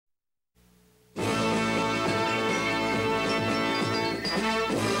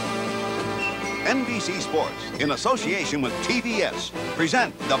NBC Sports, in association with TVS,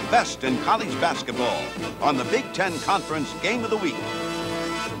 present the best in college basketball on the Big Ten Conference Game of the Week.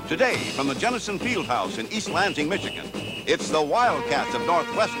 Today, from the Jenison Field House in East Lansing, Michigan, it's the Wildcats of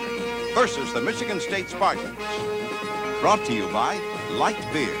Northwestern versus the Michigan State Spartans. Brought to you by Light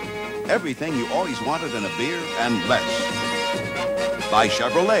Beer, everything you always wanted in a beer and less. By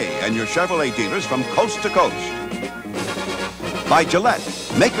Chevrolet and your Chevrolet dealers from coast to coast. By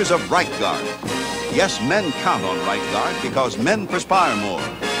Gillette, makers of Right Guard. Yes, men count on Right Guard because men perspire more.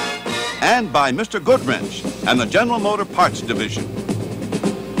 And by Mr. Goodwrench and the General Motor Parts Division.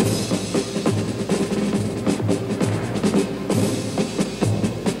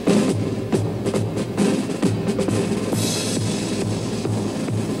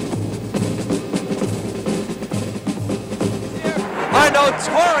 Are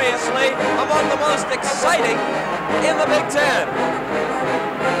notoriously among the most exciting in the Big Ten.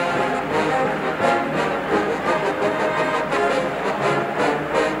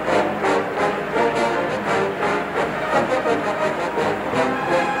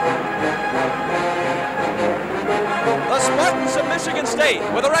 The Spartans of Michigan State,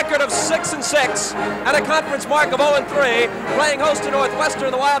 with a record of 6-6 and a conference mark of 0-3, playing host to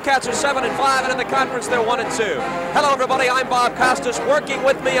Northwestern. The Wildcats are 7-5, and in the conference they're 1-2. Hello, everybody. I'm Bob Costas. Working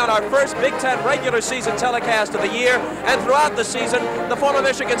with me on our first Big Ten regular season telecast of the year, and throughout the season, the former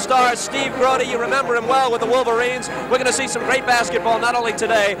Michigan star Steve Grote. You remember him well with the Wolverines. We're going to see some great basketball not only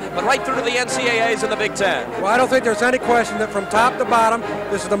today, but right through to the NCAAs and the Big Ten. Well, I don't think there's any question that from top to bottom,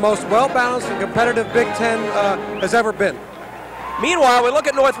 this is the most well-balanced and competitive Big Ten has ever been. Meanwhile, we look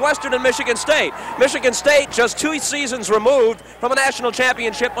at Northwestern and Michigan State. Michigan State, just 2 seasons removed from a national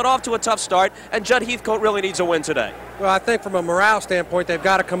championship, but off to a tough start, and Judd Heathcote really needs a win today. Well, I think from a morale standpoint, they've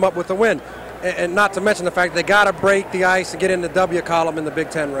got to come up with a win. And not to mention the fact they got to break the ice and get in the W column in the Big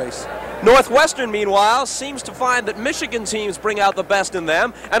Ten race. Northwestern, meanwhile, seems to find that Michigan teams bring out the best in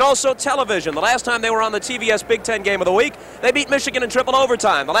them, and also television. The last time they were on the TVS Big Ten Game of the Week, they beat Michigan in triple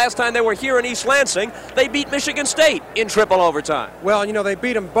overtime. The last time they were here in East Lansing, they beat Michigan State in triple overtime. Well, you know, they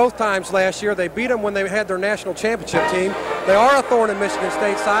beat them both times last year. They beat them when they had their national championship team. They are a thorn in Michigan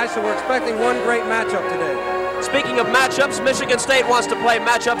State's side, so we're expecting one great matchup today. Speaking of matchups, Michigan State wants to play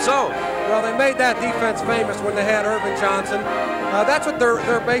matchup zone. Well, they made that defense famous when they had Irvin Johnson. That's what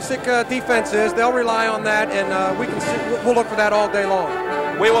their basic defense is. They'll rely on that, and we'll look for that all day long.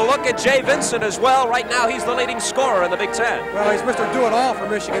 We will look at Jay Vincent as well. Right now, he's the leading scorer in the Big Ten. Well, he's Mr. Do-It-All for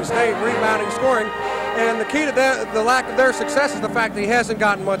Michigan State, rebounding, scoring. And the key to the lack of their success is the fact that he hasn't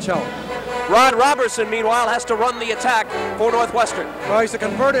gotten much help. Rod Robertson, meanwhile, has to run the attack for Northwestern. Well, he's a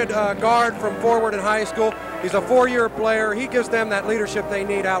converted guard from forward in high school. He's a 4-year player. He gives them that leadership they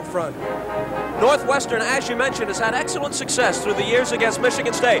need out front. Northwestern, as you mentioned, has had excellent success through the years against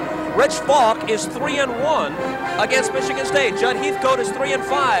Michigan State. Rich Falk is 3-1 against Michigan State. Judd Heathcote is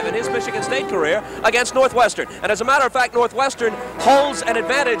 3-5 in his Michigan State career against Northwestern. And as a matter of fact, Northwestern holds an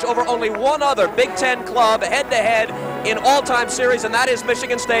advantage over only one other Big Ten club head-to-head in all-time series, and that is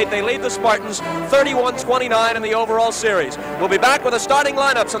Michigan State. They lead the Spartans 31-29 in the overall series. We'll be back with the starting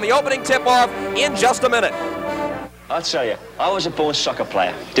lineups and the opening tip-off in just a minute. I'll tell you, I was a born soccer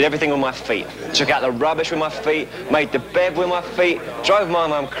player. Did everything with my feet. Took out the rubbish with my feet, made the bed with my feet, drove my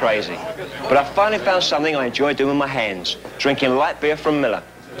mum crazy. But I finally found something I enjoy doing with my hands, drinking light beer from Miller.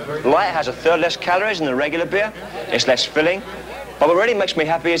 Light has 1/3 less calories than the regular beer. It's less filling, but what really makes me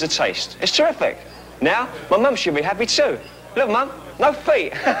happy is the taste. It's terrific. Now, my mum should be happy too. Look, Mum, no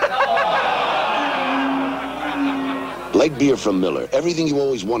feet. Light beer from Miller. Everything you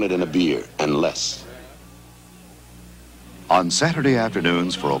always wanted in a beer, and less. On Saturday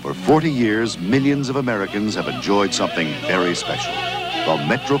afternoons for over 40 years, millions of Americans have enjoyed something very special. The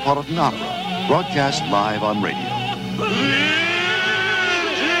Metropolitan Opera, broadcast live on radio.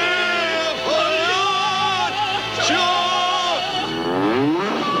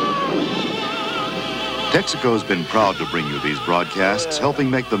 Texaco's been proud to bring you these broadcasts, helping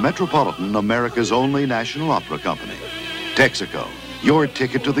make the Metropolitan America's only national opera company. Texaco, your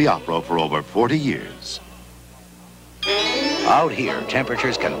ticket to the opera for over 40 years. Out here,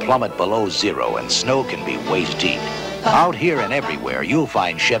 temperatures can plummet below 0 and snow can be waist deep. Out here and everywhere, you'll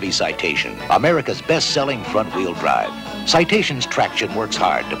find Chevy Citation, America's best-selling front-wheel drive. Citation's traction works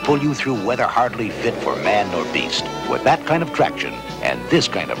hard to pull you through weather hardly fit for man nor beast. With that kind of traction and this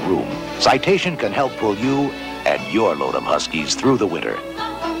kind of room, Citation can help pull you and your load of Huskies through the winter.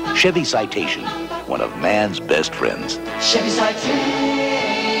 Chevy Citation, one of man's best friends. Chevy Citation.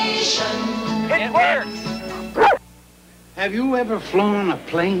 It works! Have you ever flown a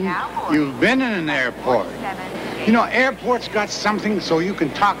plane? You've been in an airport. You know, airports got something so you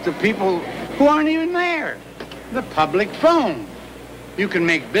can talk to people who aren't even there. The public phone. You can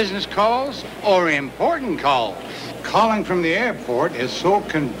make business calls or important calls. Calling from the airport is so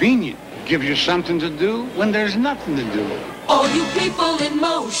convenient. Gives you something to do when there's nothing to do. All you people in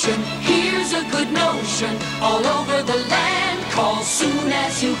motion, here's a good notion. All over the land, call soon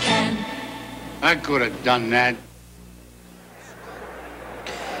as you can. I could have done that.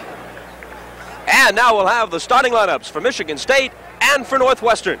 And now we'll have the starting lineups for Michigan State and for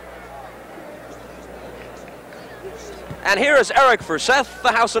Northwestern. And here is Eric Forseth,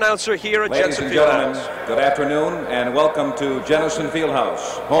 the house announcer here at Jenison Field House. Ladies and gentlemen, good afternoon and welcome to Jenison Field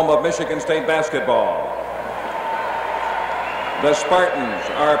House, home of Michigan State basketball. The Spartans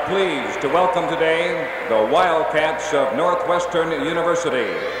are pleased to welcome today the Wildcats of Northwestern University.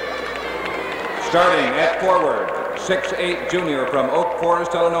 Starting at forward, 6'8" junior from Oak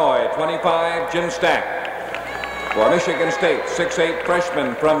Forest, Illinois, 25, Jim Stack. For Michigan State, 6'8"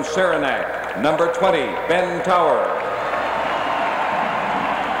 freshman from Saranac, number 20, Ben Tower.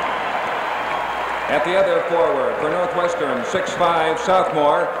 At the other forward for Northwestern, 6'5"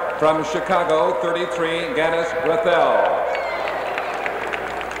 sophomore from Chicago, 33, Ganis Rathel.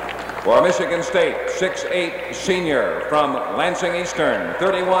 For Michigan State, 6'8" senior from Lansing Eastern,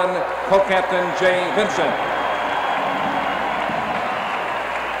 31, co-captain Jay Vincent.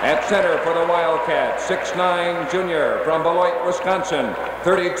 At center for the Wildcats, 6'9" junior from Beloit, Wisconsin,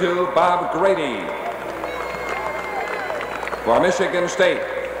 32, Bob Grady. For Michigan State,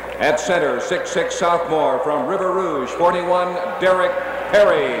 at center, 6'6" sophomore from River Rouge, 41, Derek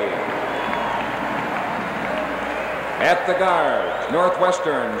Perry. At the guards,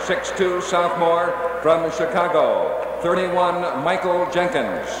 Northwestern, 6'2" sophomore from Chicago, 31, Michael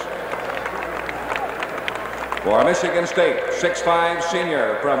Jenkins. For Michigan State, 6'5"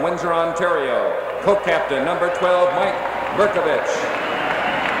 senior from Windsor, Ontario, co-captain number 12, Mike Berkovich.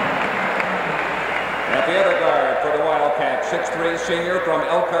 At the other guard for the Wildcats, 6'3" senior from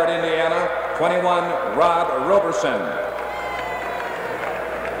Elkhart, Indiana, 21, Rod Roberson.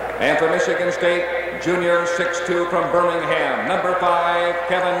 And for Michigan State, junior, 6'2" from Birmingham, number 5,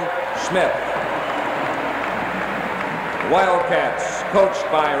 Kevin Smith. Wildcats, coached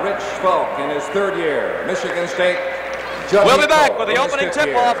by Rich Falk in his third year. Michigan State, we'll be back with the opening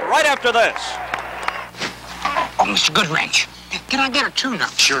tip-off right after this. Oh, Mr. Goodwrench, can I get a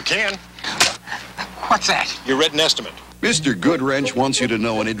tune-up? Sure can. What's that? Your written estimate. Mr. Goodwrench wants you to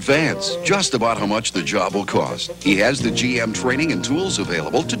know in advance just about how much the job will cost. He has the GM training and tools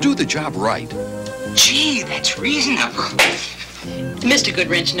available to do the job right. Gee, that's reasonable. Mr.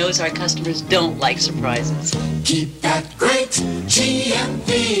 Goodwrench knows our customers don't like surprises. Keep that great GM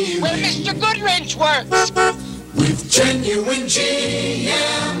feeling. Where Mr. Goodwrench works. With genuine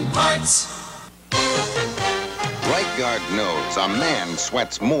GM parts. Right Guard knows a man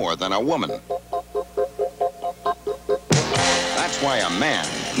sweats more than a woman. That's why a man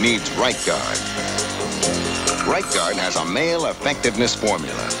needs Right Guard. Right Guard has a male effectiveness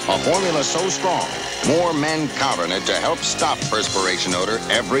formula. A formula so strong, more men count on it to help stop perspiration odor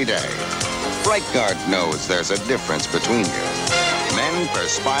every day. Right Guard knows there's a difference between you. Men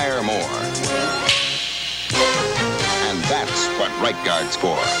perspire more. And that's what Right Guard's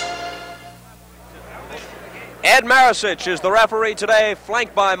for. Ed Marisic is the referee today,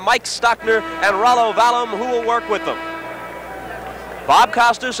 flanked by Mike Stockner and Rollo Valum, who will work with them. Bob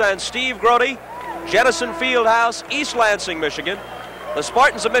Costas and Steve Grote, Jenison Field House, East Lansing, Michigan. The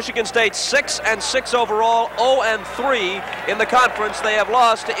Spartans of Michigan State, 6-6 overall, 0-3 in the conference. They have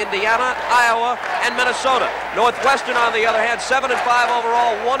lost to Indiana, Iowa, and Minnesota. Northwestern, on the other hand, 7-5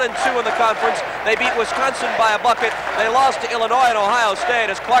 overall, 1-2 in the conference. They beat Wisconsin by a bucket. They lost to Illinois and Ohio State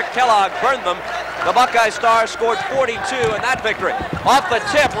as Clark Kellogg burned them. The Buckeye Stars scored 42 in that victory. Off the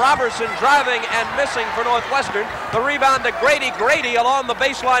tip, Robertson driving and missing for Northwestern. The rebound to Grady. Grady along the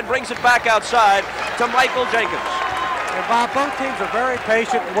baseline brings it back outside to Michael Jenkins. And Bob, both teams are very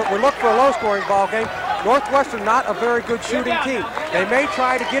patient. We're looking for a low-scoring ball game. Northwestern not a very good shooting team. They may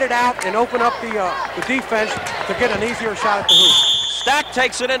try to get it out and open up the defense to get an easier shot at the hoop. Stack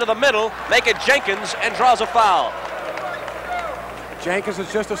takes it into the middle, make it Jenkins, and draws a foul. Jenkins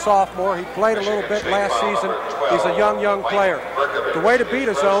is just a sophomore. He played a little bit last season. He's a young player. The way to beat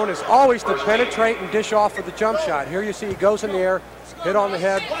a zone is always to penetrate and dish off for the jump shot. Here you see he goes in the air, hit on the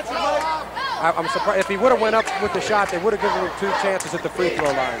head. I'm surprised. If he would have went up with the shot, they would have given him 2 chances at the free throw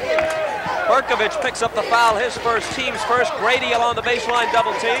line. Berkovich picks up the foul, his first, team's first. Grady along the baseline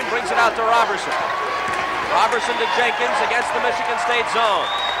double team, brings it out to Robertson. Robertson to Jenkins against the Michigan State zone.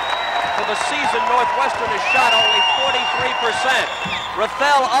 for the season, Northwestern has shot only 43%.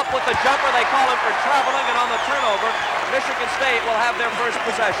 Rathel up with the jumper. They call him for traveling, and on the turnover, Michigan State will have their first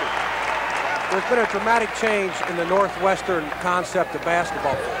possession. There's been a dramatic change in the Northwestern concept of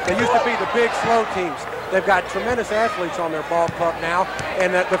basketball. They used to be the big, slow teams. They've got tremendous athletes on their ball club now,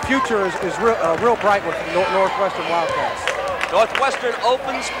 and the future is a real bright one for the Northwestern Wildcats. Northwestern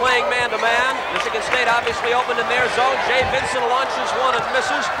opens playing man-to-man. Michigan State obviously opened in their zone. Jay Vincent launches one and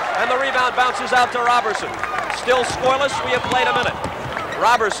misses, and the rebound bounces out to Robertson. Still scoreless. We have played a minute.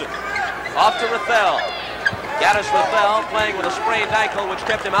 Robertson off to Rathel. Gaddis Rathel playing with a sprained ankle, which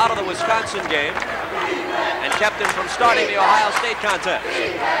kept him out of the Wisconsin game and kept him from starting the Ohio State contest.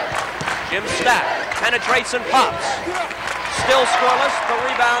 Jim Stack penetrates and pops. Still scoreless. The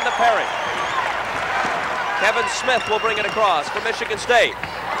rebound to Perry. Kevin Smith will bring it across for Michigan State.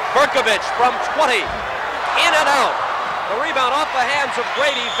 Berkovich from 20. In and out. The rebound off the hands of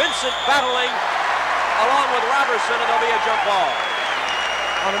Grady. Vincent battling along with Robertson, and there'll be a jump ball.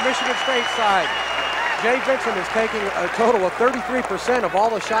 On the Michigan State side, Jay Vincent is taking a total of 33% of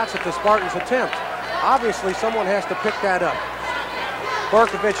all the shots that the Spartans attempt. Obviously, someone has to pick that up.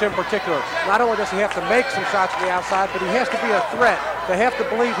 Berkovich in particular. Not only does he have to make some shots from the outside, but he has to be a threat. They have to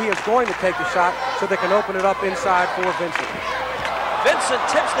believe he is going to take the shot so they can open it up inside for Vincent. Vincent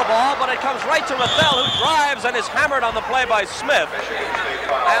tips the ball, but it comes right to Rathel, who drives and is hammered on the play by Smith.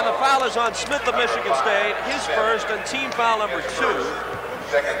 And the foul is on Smith of Michigan State, his first and team foul number 2.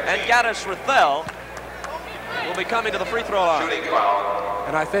 And Gaddis Rathel will be coming to the free throw line.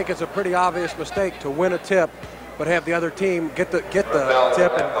 And I think it's a pretty obvious mistake to win a tip, but have the other team get the tip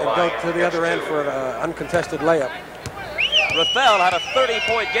and go to the other end for an uncontested layup. Rathel had a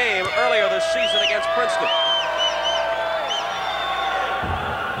 30-point game earlier this season against Princeton.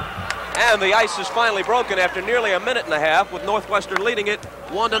 And the ice is finally broken after nearly a minute and a half, with Northwestern leading it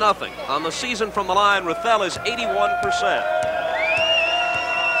 1-0. On the season from the line, Rathel is 81%.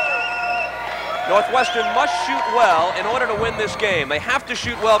 Northwestern must shoot well in order to win this game. They have to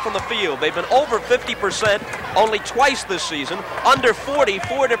shoot well from the field. They've been over 50% only twice this season, under 40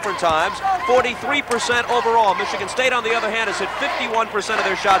 4 different times, 43% overall. Michigan State, on the other hand, has hit 51% of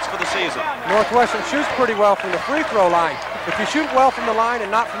their shots for the season. Northwestern shoots pretty well from the free throw line. If you shoot well from the line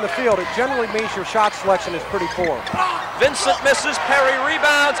and not from the field, it generally means your shot selection is pretty poor. Vincent misses, Perry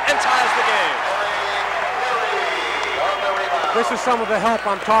rebounds and ties the game. This is some of the help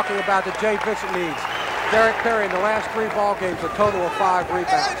I'm talking about that Jay Vincent needs. Derek Perry in the last 3 ball games, a total of 5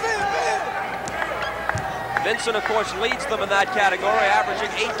 rebounds. Vincent, of course, leads them in that category, averaging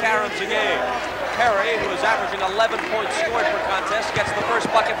 8 caroms a game. Perry, who is averaging 11 points scored per contest, gets the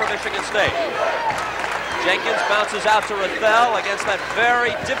first bucket for Michigan State. Jenkins bounces out to Rathel against that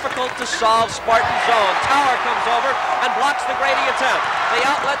very difficult-to-solve Spartan zone. Tower comes over and blocks the Grady attempt. The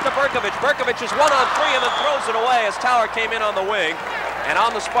outlet to Berkovich. Berkovich is 1-on-3 and then throws it away as Tower came in on the wing. And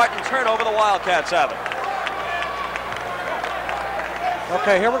on the Spartan turnover, the Wildcats have it.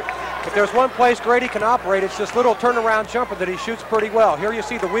 Okay, if there's one place Grady can operate, it's this little turnaround jumper that he shoots pretty well. Here you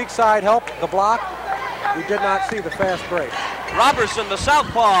see the weak side help, the block. We did not see the fast break. Robertson, the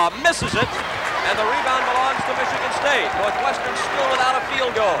southpaw, misses it. And the rebound belongs to Michigan State. Northwestern still without a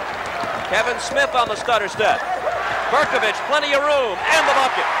field goal. Kevin Smith on the stutter step. Berkovich, plenty of room, and the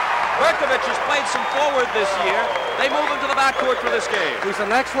bucket. Berkovich has played some forward this year. They move him to the backcourt for this game. He's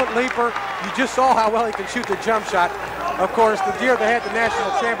an excellent leaper. You just saw how well he can shoot the jump shot. Of course, the year they had the National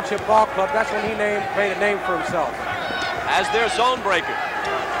Championship Ball Club, that's when he made a name for himself. As their zone breaker.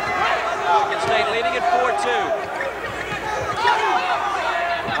 Michigan State leading at 4-2.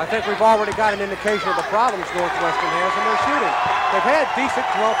 I think we've already got an indication of the problems Northwestern has in their shooting. They've had decent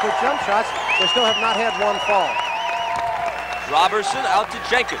 12-foot jump shots. They still have not had one fall. Robertson out to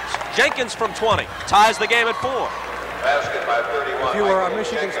Jenkins. Jenkins from 20. Ties the game at 4. Basket by 31. If you were a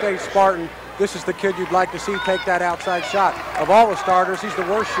Michigan State Spartan, this is the kid you'd like to see take that outside shot. Of all the starters, he's the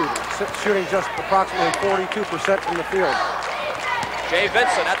worst shooter, shooting just approximately 42% from the field. Jay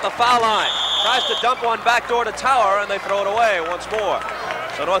Vincent at the foul line. Tries to dump one backdoor to Tower, and they throw it away once more.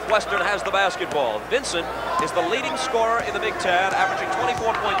 So Northwestern has the basketball. Vincent is the leading scorer in the Big Ten, averaging 24.3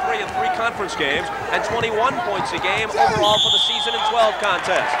 in 3 conference games and 21 points a game overall for the season in 12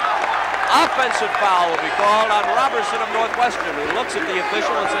 contests. Offensive foul will be called on Robertson of Northwestern, who looks at the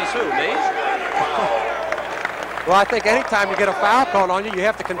official and says, who, me? Well, I think anytime you get a foul called on you, you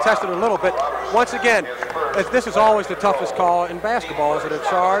have to contest it a little bit. Once again, this is always the toughest call in basketball. Is it a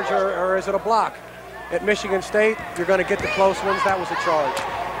charge or is it a block? At Michigan State, you're going to get the close ones. That was a charge.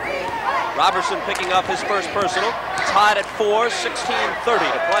 Robertson picking up his first personal. Tied at 4,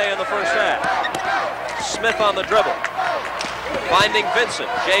 16:30 to play in the first half. Smith on the dribble. Finding Vincent.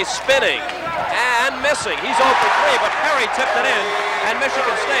 Jay spinning and missing. He's 0 for 3, but Perry tipped it in, and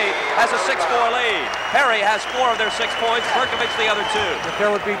Michigan State has a 6-4 lead. Perry has 4 of their 6 points, Berkovich the other 2. If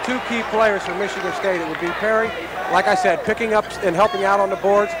there would be 2 key players for Michigan State, it would be Perry, like I said, picking up and helping out on the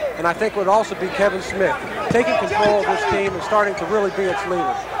boards, and I think it would also be Kevin Smith, taking control of this team and starting to really be its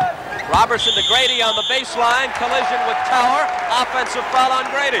leader. Robertson to Grady on the baseline, collision with Tower, offensive foul on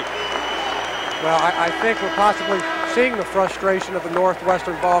Grady. Well, I think we're possibly seeing the frustration of the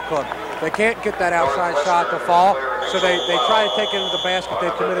Northwestern Ball Club. They can't get that outside shot to fall, so they try to take it into the basket.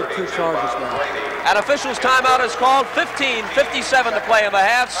 They've committed 2 charges now. An official's timeout is called. 15:57 to play in the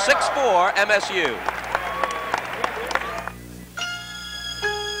half. 6-4 MSU.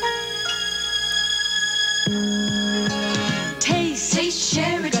 Taste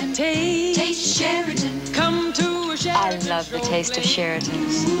Sheridan. Taste Sheridan. Come to a Sheridan. I love the taste of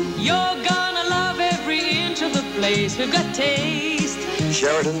Sheridan's. You're gonna love every inch of the place. We've got taste.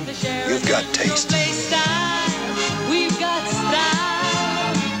 Sheridan, you've got taste. We've got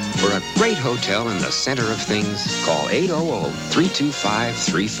style. For a great hotel in the center of things, call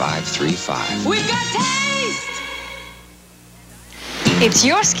 800-325-3535. We've got taste. It's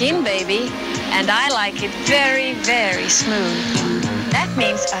your skin, baby, and I like it very, very smooth. That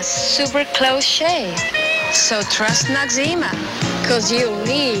means a super close shave. So trust Noxzema, because you'll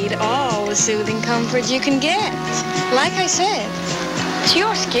need all the soothing comfort you can get. Like I said, it's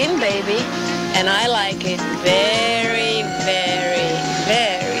your skin, baby, and I like it very, very,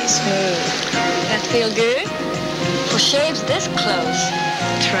 very smooth. That feel good? For shaves this close,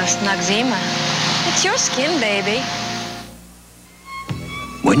 trust Noxzema. It's your skin, baby.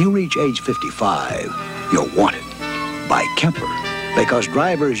 When you reach age 55, you're wanted by Kemper, because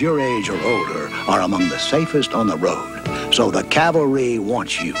drivers your age or older are among the safest on the road. So the cavalry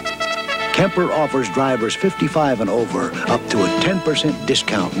wants you. Kemper offers drivers 55 and over up to a 10%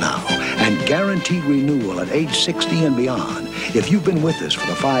 discount now and guaranteed renewal at age 60 and beyond if you've been with us for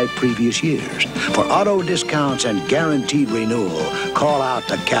the 5 previous years. For auto discounts and guaranteed renewal, call out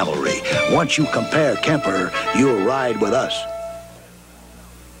the cavalry. Once you compare Kemper, you'll ride with us.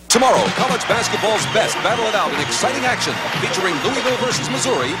 Tomorrow, college basketball's best battle it out in exciting action, featuring Louisville versus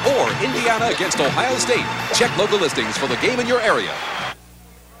Missouri or Indiana against Ohio State. Check local listings for the game in your area.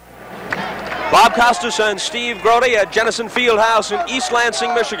 Bob Costas and Steve Grote at Jenison Field House in East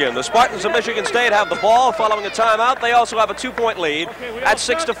Lansing, Michigan. The Spartans of Michigan State have the ball following a timeout. They also have a 2-point lead at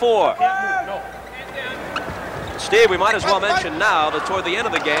 6-4. Steve, we might as well mention now that toward the end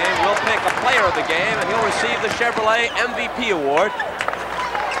of the game, we'll pick a player of the game, and he'll receive the Chevrolet MVP award.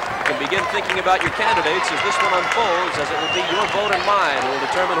 You can begin thinking about your candidates as this one unfolds, as it will be your vote and mine who will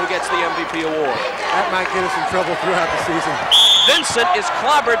determine who gets the MVP award. That might get us in trouble throughout the season. Vincent is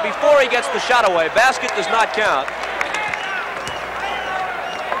clobbered before he gets the shot away. Basket does not count.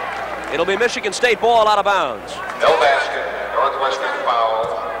 It'll be Michigan State ball out of bounds. No basket. Northwestern foul.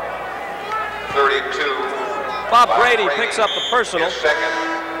 32. Bob Grady picks up the personal. His second,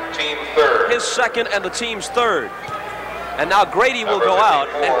 team third. His second and the team's third. And now Grady will go out,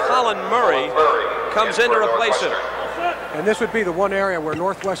 and Colin Murray comes in to replace him. And this would be the one area where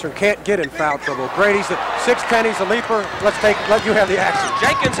Northwestern can't get in foul trouble. Grady's a 6'10", he's a leaper. Let you have the action.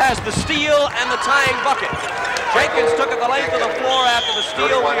 Jenkins has the steal and the tying bucket. Jenkins took it the length of the floor after the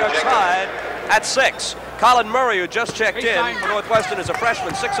steal. We are tied at 6. Colin Murray, who just checked in for Northwestern, is a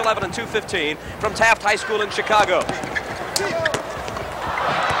freshman, 6'11" and 215 from Taft High School in Chicago.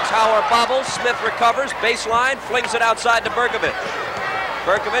 Tower bobbles, Smith recovers, baseline, flings it outside to Berkovich.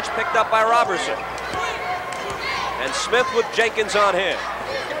 Berkovich picked up by Robertson. And Smith with Jenkins on him.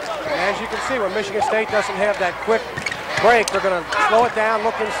 As you can see, when Michigan State doesn't have that quick break, they're going to slow it down,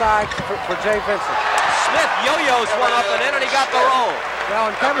 look inside for Jay Vincent. Smith yo-yos one up and in, and he got the roll. Well,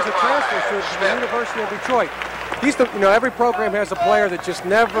 and Kevin's a transfer student from the University of Detroit. He's the, every program has a player that just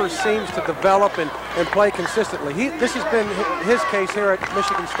never seems to develop and play consistently. This has been his case here at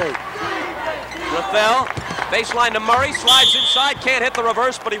Michigan State. Rathel, baseline to Murray, slides inside, can't hit the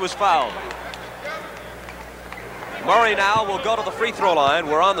reverse, but he was fouled. Murray now will go to the free throw line,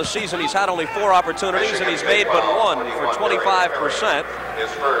 where on the season he's had only 4 opportunities and he's made but 1 for 25%. His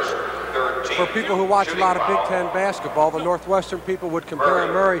first, 13. For people who watch a lot of Big Ten basketball, the Northwestern people would compare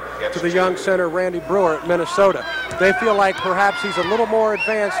Murray to the young center Randy Brewer at Minnesota. They feel like perhaps he's a little more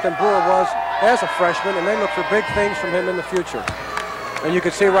advanced than Brewer was as a freshman, and they look for big things from him in the future. And you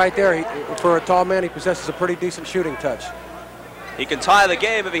can see right there, for a tall man, he possesses a pretty decent shooting touch. He can tie the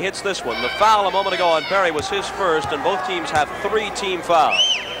game if he hits this one. The foul a moment ago on Perry was his first, and both teams have 3 team fouls.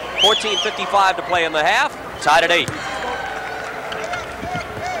 14:55 to play in the half, tied at 8.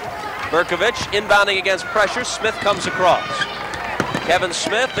 Berkovich inbounding against pressure. Smith comes across. Kevin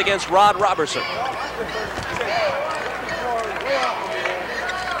Smith against Rod Robertson.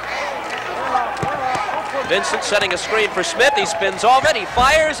 Vincent setting a screen for Smith. He spins off it, he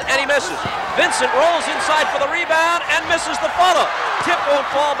fires, and he misses. Vincent rolls inside for the rebound and misses the follow. Tip won't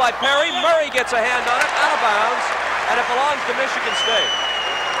fall by Perry. Murray gets a hand on it, out of bounds, and it belongs to Michigan State.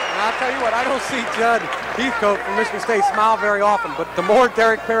 And I'll tell you what, I don't see Judd Heathcote from Michigan State smile very often, but the more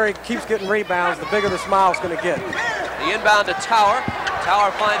Derek Perry keeps getting rebounds, the bigger the smile's going to get. The inbound to Tower.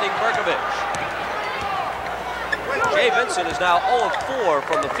 Tower finding Berkovich. Jay Vincent is now 0-4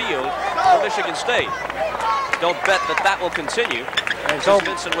 from the field for Michigan State. Don't bet that that will continue. And so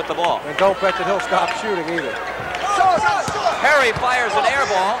Vincent with the ball. And don't bet that he'll stop shooting either. Perry fires an air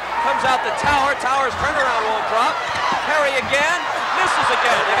ball, comes out to Tower. Tower's turnaround won't drop. Perry again, misses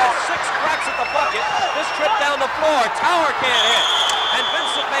again. They got 6 cracks at the bucket. This trip down the floor, Tower can't hit. And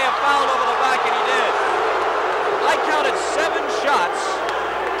Vincent may have fouled over the back, and he did. I counted 7 shots,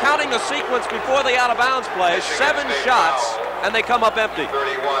 counting the sequence before the out-of-bounds play. 7 shots, and they come up empty. Well,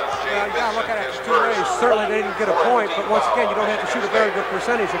 you gotta look at it 2 ways. Certainly they didn't get a point, but once again, you don't have to shoot a very good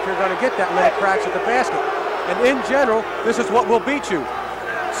percentage if you're going to get that many cracks at the basket. And in general, this is what will beat you.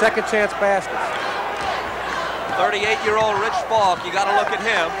 Second chance baskets. 38-year-old Rich Falk, you got to look at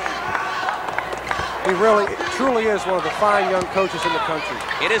him. He really, truly is one of the fine young coaches in the country.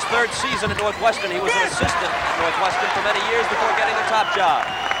 In his 3rd season at Northwestern, he was an assistant at Northwestern for many years before getting the top job.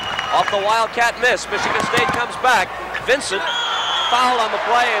 Off the Wildcat miss, Michigan State comes back. Vincent fouled on the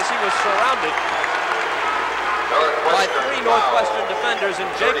play as he was surrounded by 3 Northwestern defenders, and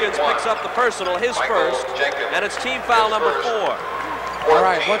Jenkins picks up the personal, his first, and it's team foul number 4. All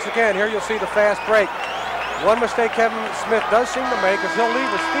right, once again, here you'll see the fast break. One mistake Kevin Smith does seem to make is he'll leave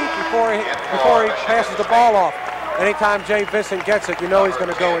his feet before he passes the ball off. Anytime Jay Vincent gets it, you know he's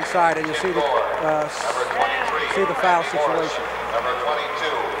going to go inside, and you see the foul situation.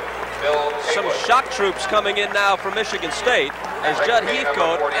 Some shock troops coming in now for Michigan State as Judd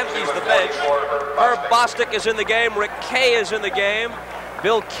Heathcote empties the bench. Herb Bostic is in the game. Rick Kay is in the game.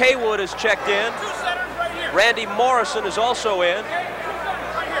 Bill Kaywood is checked in. Randy Morrison is also in.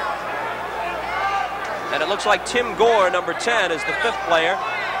 And it looks like Tim Gore, number 10, is the 5th player.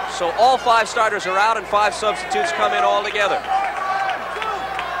 So all 5 starters are out and 5 substitutes come in all together.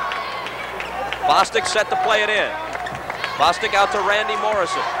 Bostic set to play it in. Bostic out to Randy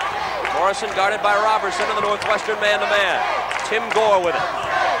Morrison. Morrison guarded by Robertson in the Northwestern man-to-man. Tim Gore with it.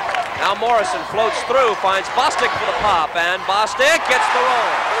 Now Morrison floats through, finds Bostic for the pop, and Bostic gets the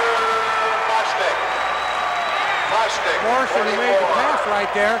roll. Morrison, who made the pass right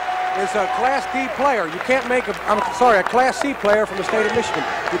there, is a Class D player. You can't make a Class C player from the state of Michigan.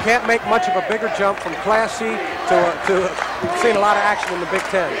 You can't make much of a bigger jump from Class C to we've seen a lot of action in the Big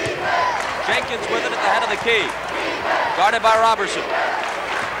Ten. Jenkins with it at the head of the key. Guarded by Robertson.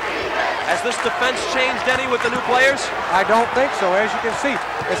 Has this defense changed any with the new players? I don't think so, as you can see.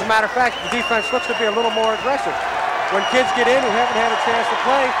 As a matter of fact, the defense looks to be a little more aggressive. When kids get in who haven't had a chance to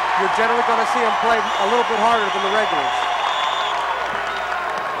play, you're generally going to see them play a little bit harder than the regulars.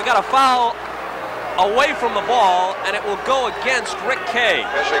 We got a foul away from the ball, and it will go against Rick Kay.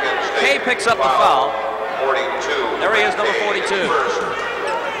 Kay picks up the foul. 42. There he is, number 42.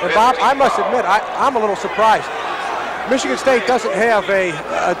 And Bob, I must admit, I'm a little surprised. Michigan State doesn't have a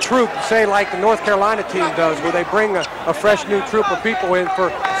troop, say like the North Carolina team does, where they bring a fresh new troop of people in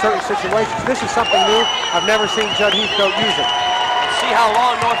for certain situations. This is something new. I've never seen Judd Heathcote use it. See how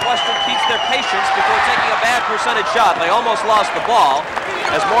long Northwestern keeps their patience before taking a bad percentage shot. They almost lost the ball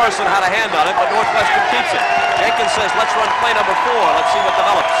as Morrison had a hand on it, but Northwestern keeps it. Jenkins says, let's run play number 4. Let's see what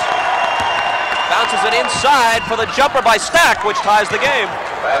develops. Bounces it inside for the jumper by Stack, which ties the game.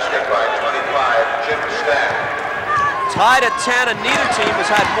 Basket by 25, Jim Stack. Tied at 10, and neither team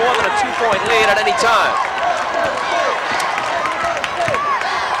has had more than a 2-point lead at any time.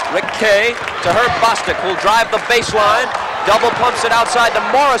 Rick Kay to Herb Bostic, who'll drive the baseline. Double pumps it outside to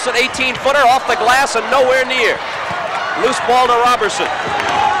Morrison, 18-footer off the glass and nowhere near. Loose ball to Robertson.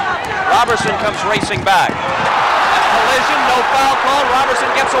 Robertson comes racing back. At collision, no foul call.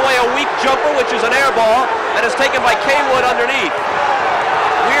 Robertson gets away a weak jumper, which is an air ball, and is taken by Kaywood underneath.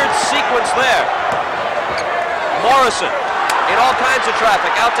 Weird sequence there. Morrison in all kinds of traffic,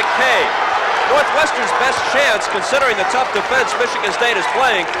 out to Kay. Northwestern's best chance, considering the tough defense Michigan State is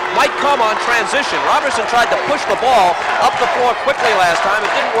playing, might come on transition. Robertson tried to push the ball up the floor quickly last time. It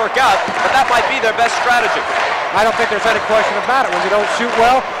didn't work out, but that might be their best strategy. I don't think there's any question about it. When you don't shoot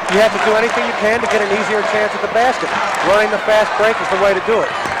well, you have to do anything you can to get an easier chance at the basket. Running the fast break is the way to do it.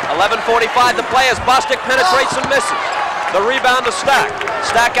 11:45 to play as Bostic penetrates and misses. The rebound to Stack.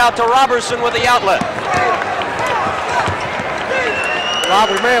 Stack out to Robertson with the outlet. Rob,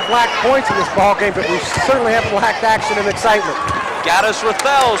 we may have lacked points in this ball game, but we certainly haven't lacked action and excitement. Gaddis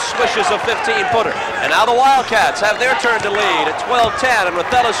Rathel swishes a 15-footer. And now the Wildcats have their turn to lead at 12-10, and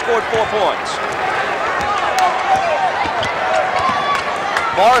Rathel has scored 4 points.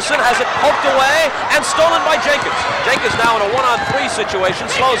 Morrison has it poked away and stolen by Jenkins. Jenkins now in a 1-on-3 situation,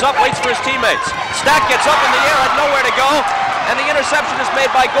 slows up, waits for his teammates. Stack gets up in the air, had nowhere to go, and the interception is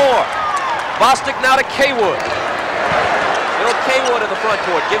made by Gore. Bostic now to Kaywood. Little Kaywood in the front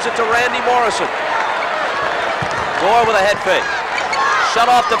court, gives it to Randy Morrison. Gore with a head fake. Shut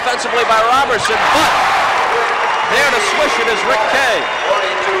off defensively by Robertson, but there to swish it is Rick Kay.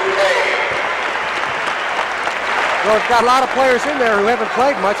 Well, it's got a lot of players in there who haven't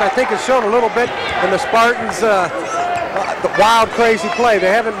played much. I think it's shown a little bit in the Spartans' the wild, crazy play.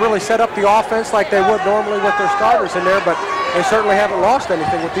 They haven't really set up the offense like they would normally with their starters in there, but they certainly haven't lost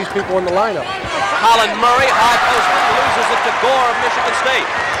anything with these people in the lineup. Colin Murray, high post, loses it to Gore of Michigan State.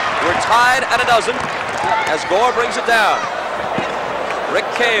 We're tied at 12 as Gore brings it down. Rick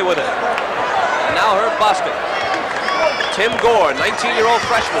Kay with it. And now Herb Bostic. Tim Gore, 19-year-old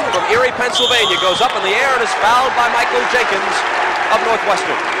freshman from Erie, Pennsylvania, goes up in the air and is fouled by Michael Jenkins of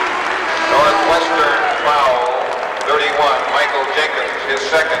Northwestern. Northwestern foul, 31. Michael Jenkins, his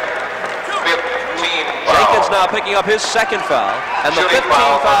second. 15 foul. Jenkins now picking up his second foul, and the 15th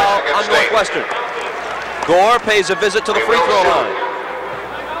foul on Northwestern. Gore pays a visit to the free throw line.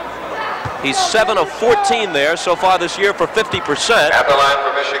 He's 7 of 14 there so far this year for 50%. At the line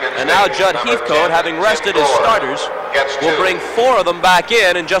for Michigan State, and now Judd Heathcote, having rested his starters, will bring 4 of them back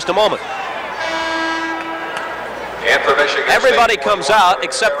in just a moment. And for Michigan Everybody State, comes out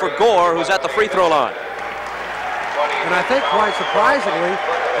except for Gore, who's at the free throw line. And I think quite surprisingly,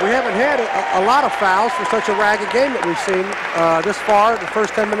 we haven't had a lot of fouls for such a ragged game that we've seen this far, the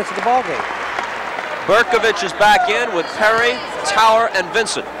first 10 minutes of the ball game. Berkovich is back in with Perry, Tower, and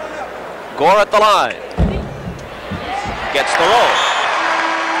Vincent. Gore at the line. Gets the roll.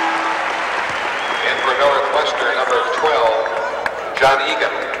 And for Northwestern, number 12, John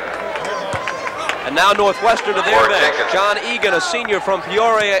Egan. And now Northwestern to their bench. John Egan, a senior from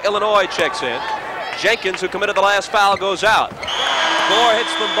Peoria, Illinois, checks in. Jenkins, who committed the last foul, goes out. Gore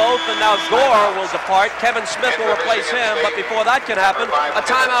hits them both, and now Gore will depart. Kevin Smith will replace him, but before that can happen, a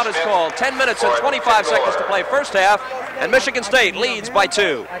timeout is called. 10 minutes and 25 seconds to play first half, and Michigan State leads by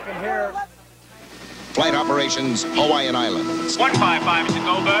 2. Flight operations, Hawaiian Islands. 155 is the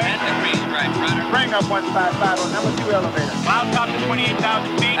go bird. And the green stripe runner. Bring up 155 on number 2 elevator. Cloud top to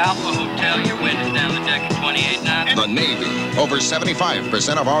 28,000 feet. Alpha Hotel, your wind is down the deck at 28 knots. The Navy. Over 75%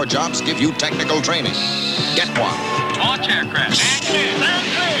 of our jobs give you technical training. Get one. Launch aircraft. And clear. Stand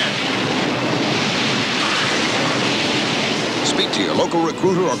clear. Speak to your local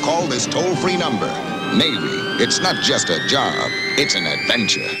recruiter or call this toll-free number. Navy. It's not just a job. It's an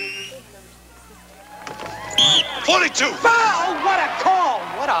adventure. 42. Foul! What a call!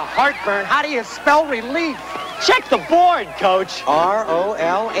 What a heartburn. How do you spell relief? Check the board, Coach. R-O-L-A-I-D-S.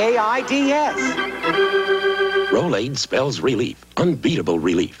 Rolaids spells relief. Unbeatable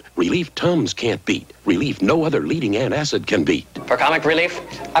relief. Relief Tums can't beat. Relief no other leading antacid can beat. For comic relief,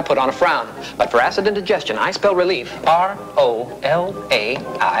 I put on a frown. But for acid indigestion, I spell relief. R-O-L-A-I-D-S.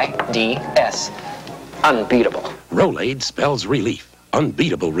 Unbeatable. Rolaids spells relief.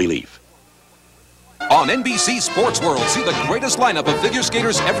 Unbeatable relief. On NBC Sports World, see the greatest lineup of figure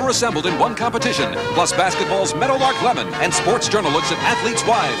skaters ever assembled in one competition, plus basketball's Meadowlark Lemon, and Sports Journal looks at athletes'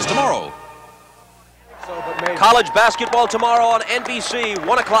 wives tomorrow. College basketball tomorrow on NBC,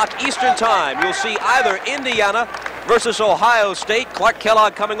 1 o'clock Eastern Time. You'll see either Indiana versus Ohio State. Clark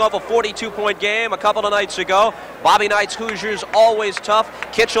Kellogg coming off a 42-point game a couple of nights ago. Bobby Knight's Hoosiers, always tough.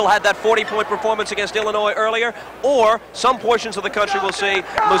 Kitchell had that 40-point performance against Illinois earlier. Or some portions of the country will see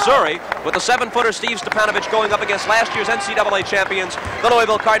Missouri with the 7-footer Steve Stepanovich going up against last year's NCAA champions, the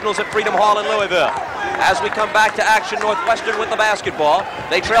Louisville Cardinals at Freedom Hall in Louisville. As we come back to action, Northwestern with the basketball.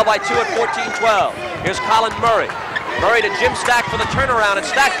 They trail by 2 at 14-12. Here's Colin Murray. Murray to Jim Stack for the turnaround, and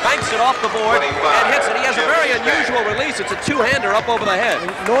Stack banks it off the board and hits it. He has a very unusual release. It's a two-hander up over the head.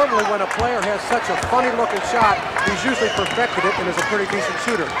 Normally when a player has such a funny-looking shot, he's usually perfected it and is a pretty decent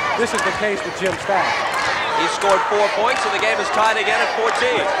shooter. This is the case with Jim Stack. He scored 4 points, and the game is tied again at 14.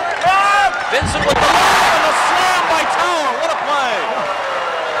 Vincent with the lob and a slam by Tower. What a play!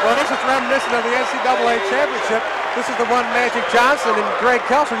 Well, this is reminiscent of the NCAA championship. This is the one Magic Johnson and Greg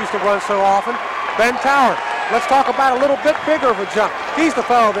Kelser used to run so often. Ben Tower. Let's talk about a little bit bigger of a jump. He's the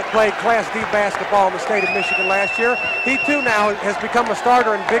fellow that played Class D basketball in the state of Michigan last year. He, too, now has become a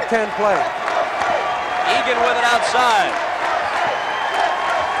starter in Big Ten play. Egan with it outside.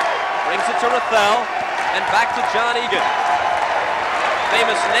 Brings it to Rathel and back to John Egan.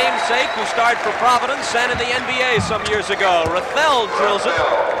 famous namesake who starred for Providence and in the NBA some years ago. Rathel drills it.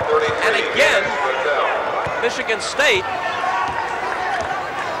 And again, Michigan State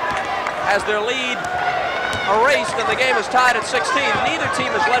has their lead erased and the game is tied at 16. Neither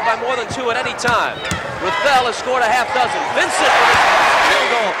team is led by more than 2 at any time. Rathel has scored a half dozen. Vincent with his field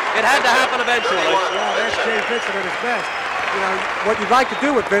goal. It had to happen eventually. Well, that's Jay Vincent at his best. You know, what you'd like to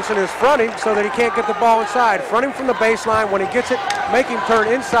do with Vincent is front him so that he can't get the ball inside. Front him from the baseline. When he gets it, make him turn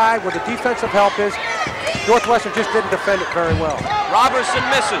inside where the defensive help is. Northwestern just didn't defend it very well. Robertson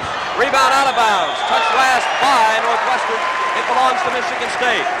misses. Rebound out of bounds. Touch last by Northwestern. It belongs to Michigan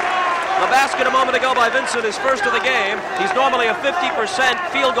State. The basket a moment ago by Vincent is first of the game. He's normally a 50%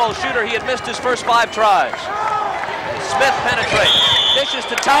 field goal shooter. He had missed his first 5 tries. Smith penetrates. Dishes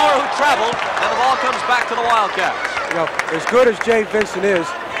to Tower, who traveled, and the ball comes back to the Wildcats. You know, as good as Jay Vincent is,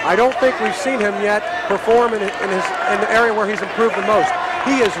 I don't think we've seen him yet perform in the area where he's improved the most.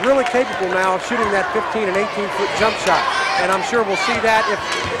 He is really capable now of shooting that 15 and 18-foot jump shot, and I'm sure we'll see that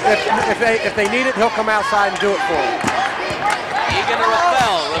if they need it, he'll come outside and do it for them. Egan to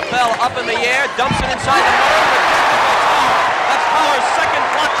Rathel. Rathel up in the air, dumps it inside the middle. That's Power's second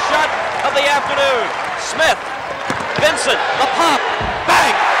block shot of the afternoon. Smith, Vincent, the pop,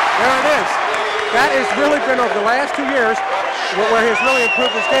 bang! There it is. That has really been over the last 2 years where he's really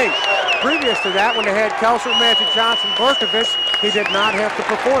improved his game. Previous to that, when they had Kelser, Magic Johnson, Berkovich, he did not have to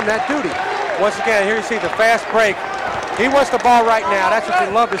perform that duty. Once again, here you see the fast break. He wants the ball right now. That's what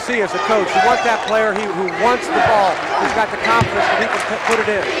you love to see as a coach. You want that player who wants the ball. He's got the confidence that he can put it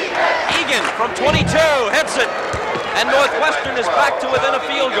in. Egan from 22 hits it. And Northwestern is back to within a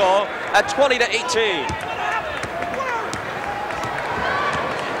field goal at 20 to 18.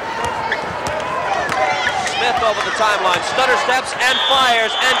 Smith over the timeline, stutter steps and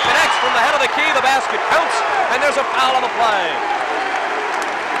fires and connects from the head of the key. The basket counts, and there's a foul on the play.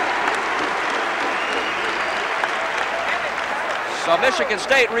 So Michigan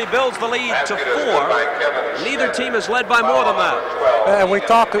State rebuilds the lead to 4. Neither team is led by more than that. And we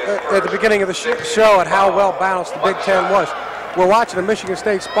talked at the beginning of the show at how well balanced the Big Ten was. We're watching a Michigan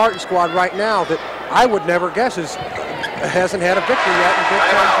State Spartan squad right now that I would never guess hasn't had a victory yet in Big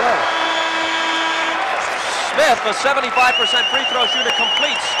Ten play. Smith, a 75% free throw shooter,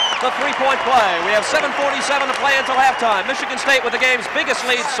 completes the three-point play. We have 7:47 to play until halftime. Michigan State with the game's biggest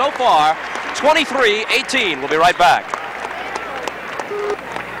lead so far, 23-18. We'll be right back.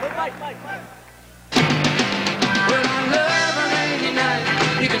 Well, I love a rainy night.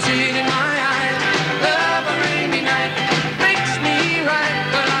 You can see it in my eyes. Love a rainy night. Makes me right.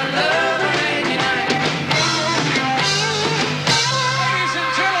 But I love a rainy night. Ladies and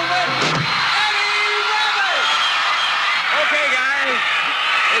gentlemen, Eddie Roberts. Okay, guys.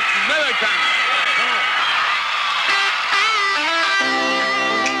 It's Miller time.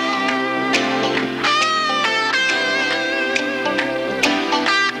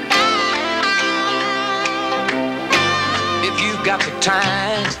 Got the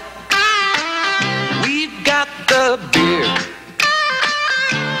time, we've got the beer.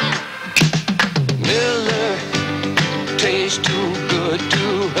 Miller tastes too good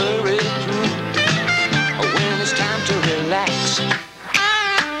to hurry through. When it's time to relax,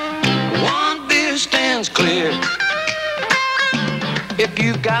 one beer stands clear. If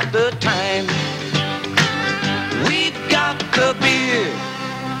you've got the time, we've got the beer.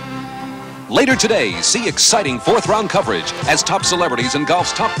 Later today, see exciting fourth-round coverage as top celebrities and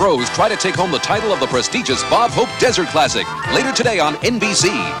golf's top pros try to take home the title of the prestigious Bob Hope Desert Classic. Later today on NBC.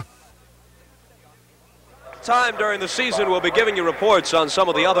 Time during the season, we'll be giving you reports on some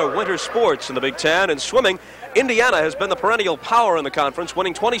of the other winter sports in the Big Ten. In swimming, Indiana has been the perennial power in the conference,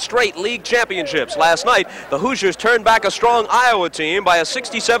 winning 20 straight league championships. Last night, the Hoosiers turned back a strong Iowa team by a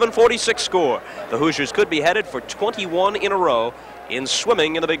 67-46 score. The Hoosiers could be headed for 21 in a row in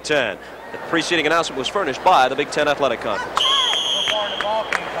swimming in the Big Ten. The preceding announcement was furnished by the Big Ten Athletic Conference. So far in the ball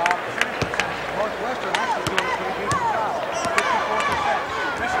game, Bob, Northwestern actually doing a pretty decent job.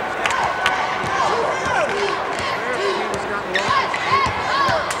 54%. Michigan State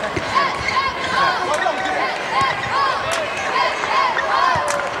has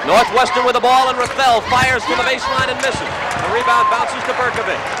gotten Northwestern with the ball, and Rathel fires from the baseline and misses. The rebound bounces to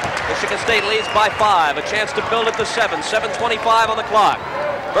Berkovich. Michigan State leads by 5. A chance to build it to 7. 7:25 on the clock.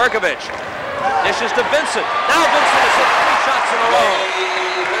 Berkovich dishes to Vincent. Now Vincent has hit 3 shots in a row.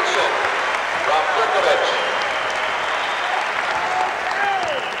 Vincent from Berkovich.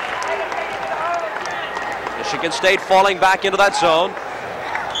 Michigan State falling back into that zone.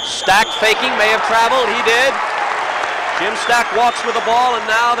 Stack faking, may have traveled. He did. Jim Stack walks with the ball, and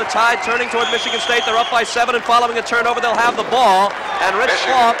now the Tide turning toward Michigan State. They're up by 7, and following a turnover, they'll have the ball. And Rich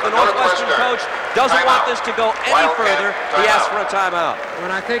Falk, the Northwestern coach, doesn't want this to go any further. He asks for a timeout.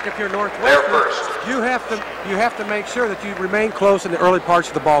 And I think if you're Northwestern, you have to make sure that you remain close in the early parts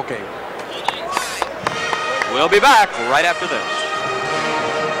of the ball game. We'll be back right after this.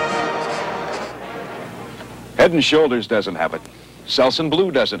 Head and Shoulders doesn't have it. Selsun Blue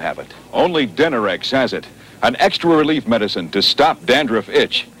doesn't have it. Only Denorex has it. An extra relief medicine to stop dandruff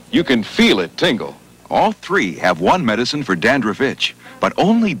itch. You can feel it tingle. All three have one medicine for dandruff itch, but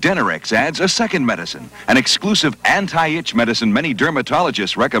only Denorex adds a second medicine, an exclusive anti-itch medicine many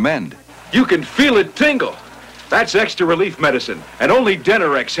dermatologists recommend. You can feel it tingle. That's extra relief medicine, and only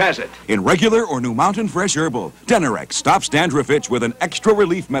Denorex has it. In regular or New Mountain Fresh Herbal, Denorex stops dandruff itch with an extra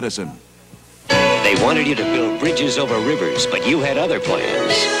relief medicine. They wanted you to build bridges over rivers, but you had other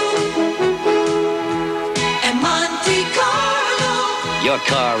plans. And Monte Carlo. Your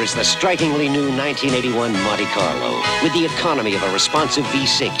car is the strikingly new 1981 Monte Carlo, with the economy of a responsive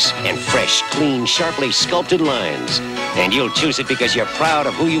V6 and fresh, clean, sharply sculpted lines. And you'll choose it because you're proud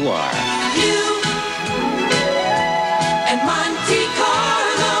of who you are. You and Monte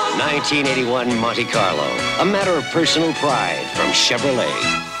Carlo. 1981 Monte Carlo, a matter of personal pride from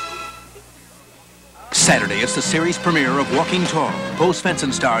Chevrolet. Saturday, it's the series premiere of Walking Tall. Bo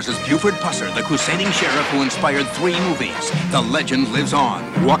Svensson stars as Buford Pusser, the crusading sheriff who inspired 3 movies. The legend lives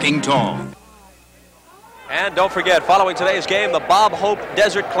on. Walking Tall. And don't forget, following today's game, the Bob Hope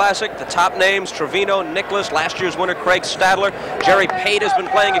Desert Classic. The top names, Trevino, Nicholas, last year's winner, Craig Stadler. Jerry Pate has been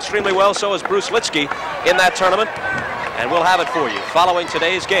playing extremely well, so has Bruce Litsky in that tournament. And we'll have it for you following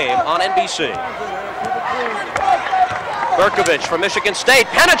today's game on NBC. Berkovich from Michigan State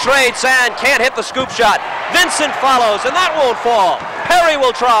penetrates and can't hit the scoop shot. Vincent follows, and that won't fall. Perry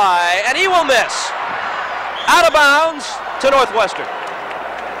will try, and he will miss. Out of bounds to Northwestern.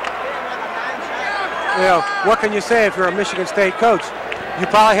 You know, what can you say if you're a Michigan State coach? You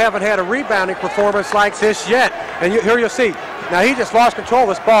probably haven't had a rebounding performance like this yet. And here you'll see. Now, he just lost control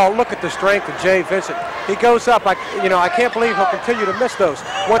of this ball. Look at the strength of Jay Vincent. He goes up. I can't believe he'll continue to miss those.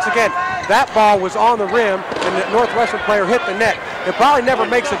 Once again, that ball was on the rim, and the Northwestern player hit the net. It probably never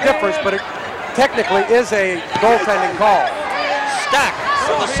makes a difference, but it technically is a goaltending call. Stack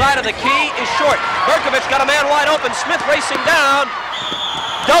to the side of the key is short. Berkovich got a man wide open. Smith racing down.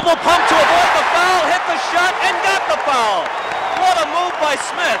 Double pump to avoid the foul. Hit the shot and got the foul. What a move by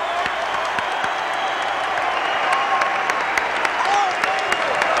Smith.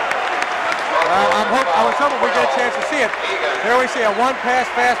 I was hoping we get a chance to see it. Here we see a one-pass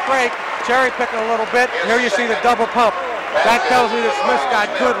fast break, cherry picking a little bit. Here you see the double pump. That tells me that Smith's got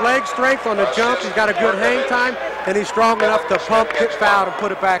good leg strength on the jump. He's got a good hang time, and he's strong enough to pump, kick foul, and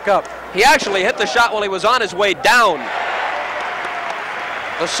put it back up. He actually hit the shot while he was on his way down.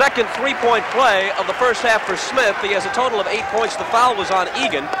 The second three-point play of the first half for Smith. He has a total of 8 points. The foul was on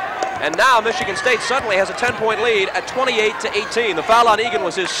Egan. And now Michigan State suddenly has a 10-point lead at 28-18. The foul on Egan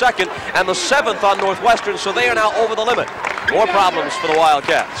was his second and the 7th on Northwestern, so they are now over the limit. More problems for the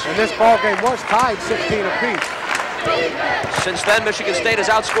Wildcats. And this ball game was tied 16 apiece. Since then, Michigan State has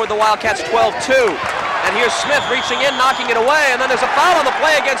outscored the Wildcats 12-2. And here's Smith reaching in, knocking it away, and then there's a foul on the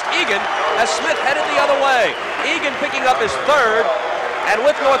play against Egan as Smith headed the other way. Egan picking up his third, and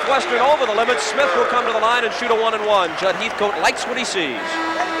with Northwestern over the limit, Smith will come to the line and shoot a 1-and-1. Judd Heathcote likes what he sees.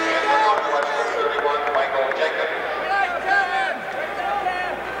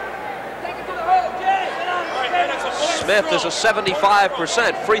 Smith is a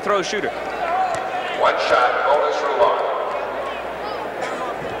 75% free throw shooter. One shot, bonus rule on.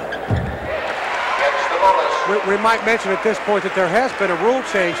 Gets the bonus. We might mention at this point that there has been a rule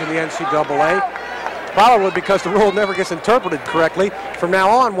change in the NCAA, probably because the rule never gets interpreted correctly. From now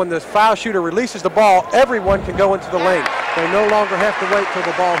on, when the foul shooter releases the ball, everyone can go into the lane. They no longer have to wait till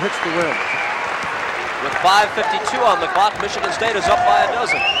the ball hits the rim. With 5:52 on the clock, Michigan State is up by a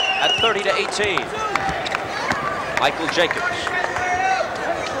dozen at 30-18. Michael Jacobs.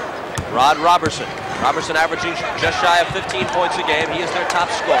 Rod Robertson. Robertson averaging just shy of 15 points a game. He is their top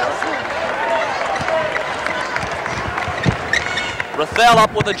scorer. Rathel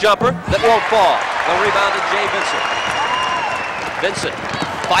up with a jumper that won't fall. The rebound to Jay Vincent. Vincent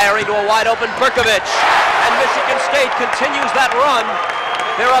firing to a wide open Berkovich. And Michigan State continues that run.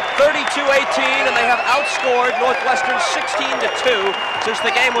 They're up 32-18, and they have outscored Northwestern 16-2 since the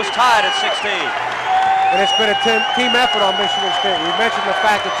game was tied at 16. And it's been a team effort on Michigan State. We mentioned the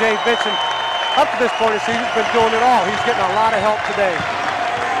fact that Jay Vincent, up to this point of the season, has been doing it all. He's getting a lot of help today.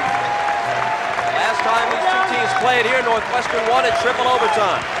 Last time these two teams games played here. Northwestern won in triple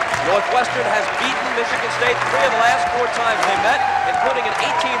overtime. Northwestern has beaten Michigan State 3 of the last 4 times they met, including an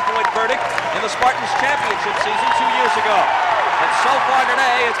 18-point verdict in the Spartans championship season 2 years ago. And so far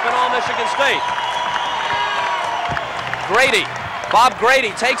today, it's been all Michigan State. Grady, Bob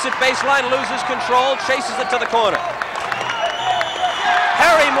Grady takes it baseline, loses control, chases it to the corner.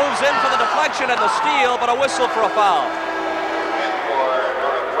 Perry moves in for the deflection and the steal, but a whistle for a foul.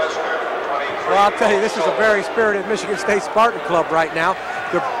 Well, I'll tell you, this is a very spirited Michigan State Spartan club right now.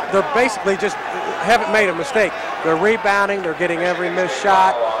 They're basically just haven't made a mistake. They're rebounding, they're getting every missed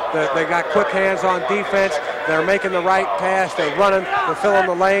shot, they got quick hands on defense, they're making the right pass, they're running, they're filling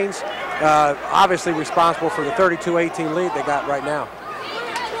the lanes. Obviously responsible for the 32-18 lead they got right now.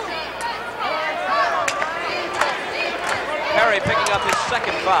 Perry picking up his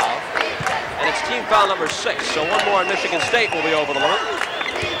second foul, and it's team foul number 6, so one more on Michigan State will be over the limit.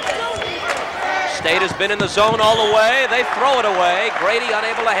 State has been in the zone all the way. They throw it away. Grady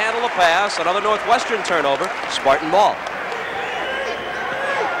unable to handle the pass. Another Northwestern turnover. Spartan ball.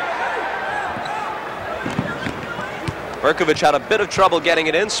 Berkovich had a bit of trouble getting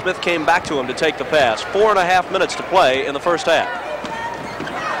it in. Smith came back to him to take the pass. 4.5 minutes to play in the first half.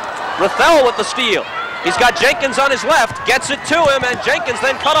 Rathel with the steal. He's got Jenkins on his left. Gets it to him, and Jenkins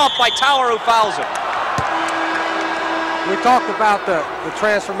then cut off by Tower, who fouls him. We talked about the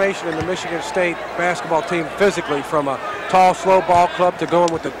transformation in the Michigan State basketball team physically from a tall, slow ball club to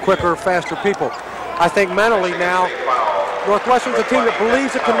going with the quicker, faster people. I think mentally now, Northwestern's a team that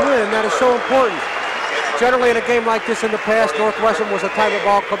believes it can win, and that is so important. Generally in a game like this in the past, Northwestern was a type of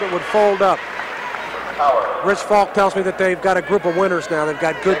ball club that would fold up. Rich Falk tells me that they've got a group of winners now. They've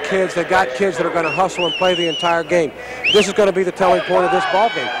got good kids. They've got kids that are going to hustle and play the entire game. This is going to be the telling point of this ball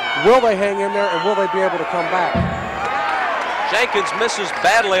game. Will they hang in there, and will they be able to come back? Jenkins misses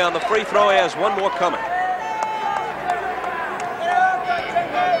badly on the free throw. He has one more coming.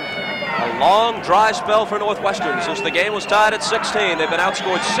 A long, dry spell for Northwestern since the game was tied at 16. They've been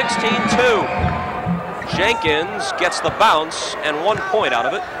outscored 16-2. Jenkins gets the bounce and 1 point out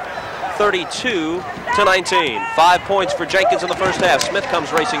of it. 32-19. 5 points for Jenkins in the first half. Smith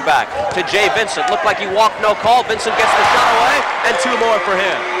comes racing back to Jay Vincent. Looked like he walked, no call. Vincent gets the shot away, and 2 more for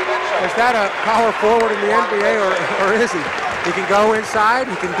him. Is that a power forward in the NBA, or is he? He can go inside,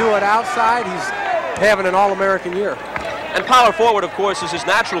 he can do it outside. He's having an All-American year. And power forward, of course, is his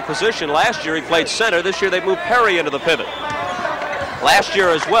natural position. Last year he played center. This year they moved Perry into the pivot. Last year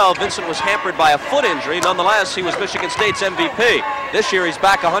as well, Vincent was hampered by a foot injury. Nonetheless, he was Michigan State's MVP. This year he's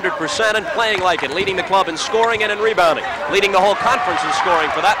back 100% and playing like it, leading the club in scoring and in rebounding, leading the whole conference in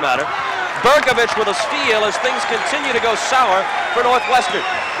scoring for that matter. Berkovich with a steal as things continue to go sour for Northwestern.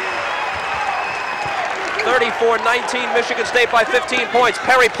 34-19, Michigan State by 15 points.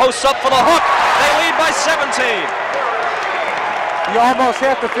 Perry posts up for the hook. They lead by 17. You almost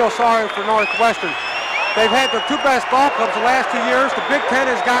have to feel sorry for Northwestern. They've had their 2 best ball clubs the last 2 years. The Big Ten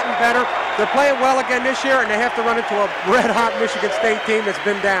has gotten better. They're playing well again this year, and they have to run into a red-hot Michigan State team that's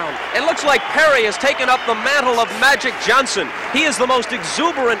been down. It looks like Perry has taken up the mantle of Magic Johnson. He is the most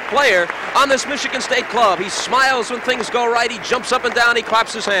exuberant player on this Michigan State club. He smiles when things go right. He jumps up and down. He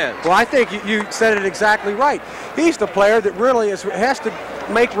claps his hands. Well, I think you said it exactly right. He's the player that really has to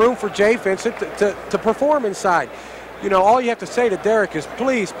make room for Jay Vincent to perform inside. You know, all you have to say to Derek is,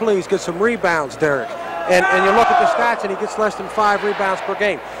 please, please get some rebounds, Derek. And you look at the stats, and he gets less than 5 rebounds per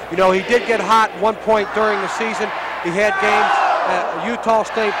game. You know, he did get hot 1 point during the season. He had games at Utah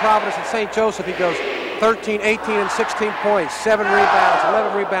State, Providence, and St. Joseph. He goes 13, 18, and 16 points, 7 rebounds,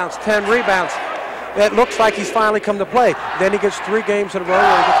 11 rebounds, 10 rebounds. It looks like he's finally come to play. Then he gets 3 games in a row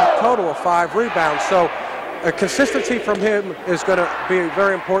where he gets a total of 5 rebounds. So consistency from him is going to be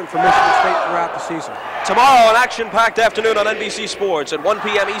very important for Michigan State throughout the season. Tomorrow, an action-packed afternoon on NBC Sports at 1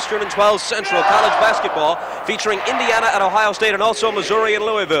 p.m. Eastern and 12 Central, college basketball featuring Indiana at Ohio State and also Missouri and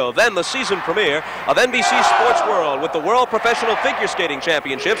Louisville. Then the season premiere of NBC Sports World with the World Professional Figure Skating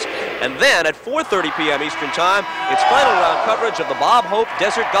Championships. And then at 4:30 p.m. Eastern Time, it's final round coverage of the Bob Hope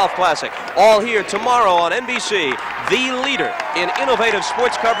Desert Golf Classic. All here tomorrow on NBC, the leader in innovative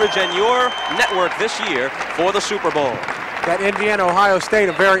sports coverage and your network this year for the Super Bowl. That Indiana-Ohio State,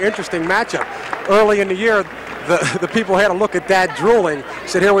 a very interesting matchup. Early in the year, the people had a look at that drooling.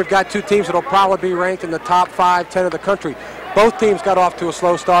 Said, here we've got 2 teams that will probably be ranked in the top 5, 10 of the country. Both teams got off to a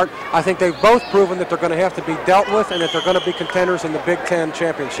slow start. I think they've both proven that they're going to have to be dealt with and that they're going to be contenders in the Big Ten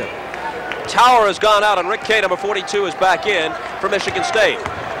championship. Tower has gone out, and Rick Kay, number 42, is back in for Michigan State.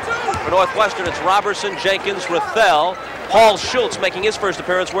 For Northwestern, it's Robertson, Jenkins, Rathel, Paul Schultz making his first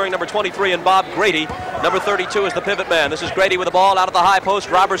appearance wearing number 23, and Bob Grady. Number 32 is the pivot man. This is Grady with the ball out of the high post.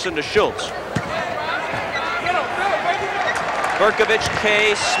 Robertson to Schultz. Berkovich,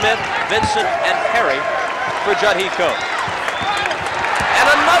 Kay, Smith, Vincent, and Perry for Judd Heathcote. And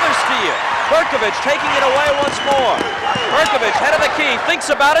another steal. Berkovich taking it away once more. Berkovich, head of the key, thinks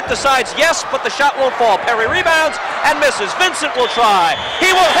about it, decides yes, but the shot won't fall. Perry rebounds and misses. Vincent will try.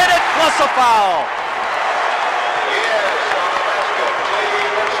 He will hit it, plus a foul.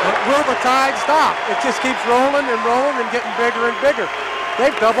 Will the tide stop? It just keeps rolling and rolling and getting bigger and bigger.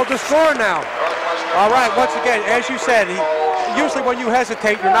 They've doubled the score now. All right, once again, as you said, usually when you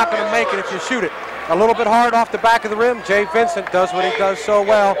hesitate, you're not going to make it if you shoot it. A little bit hard off the back of the rim. Jay Vincent does what he does so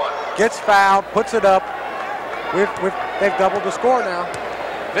well. Gets fouled, puts it up. They've doubled the score now.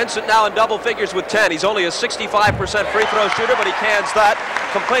 Vincent now in double figures with 10. He's only a 65% free throw shooter, but he cans that,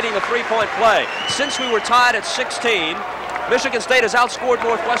 completing a three-point play. Since we were tied at 16, Michigan State has outscored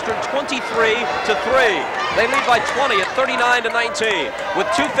Northwestern 23-3. They lead by 20 at 39-19 with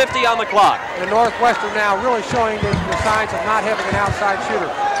 2:50 on the clock. And Northwestern now really showing the signs of not having an outside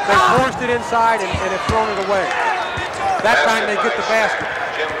shooter. They forced it inside and have thrown it away. That time they get the basket.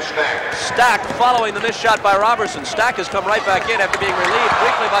 Stack following the missed shot by Robertson. Stack has come right back in after being relieved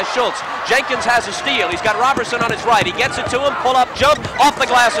briefly by Schultz. Jenkins has a steal. He's got Robertson on his right. He gets it to him, pull up, jump, off the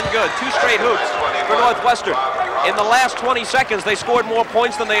glass and good. 2 straight hoops for Northwestern. In the last 20 seconds, they scored more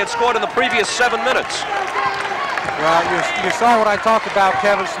points than they had scored in the previous 7 minutes. Well, you saw what I talked about,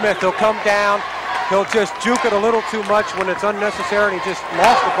 Kevin Smith. He'll come down. He'll just juke it a little too much when it's unnecessary, and he just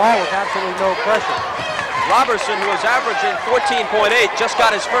lost the ball with absolutely no pressure. Robertson, who is averaging 14.8, just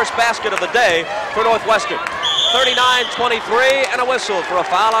got his first basket of the day for Northwestern. 39-23 and a whistle for a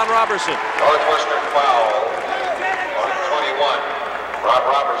foul on Robertson. Northwestern foul on 21. Rob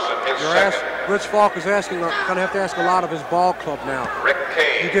Robertson, his second. Rich Falk is going to have to ask a lot of his ball club now. Rick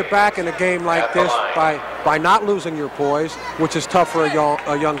Kay. You get back in a game like this by not losing your poise, which is tough for a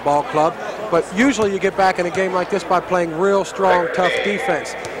young ball club. But usually you get back in a game like this by playing real strong, tough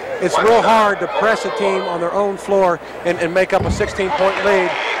defense. It's real hard to press a team on their own floor and make up a 16-point lead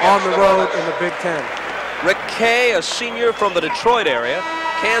on the road in the Big Ten. Rick Kay, a senior from the Detroit area,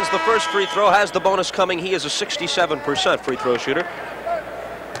 cans the first free throw, has the bonus coming. He is a 67% free throw shooter.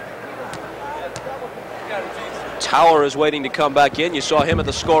 Tower is waiting to come back in. You saw him at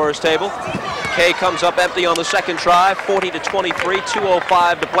the scorer's table. Kay comes up empty on the second try, 40-23,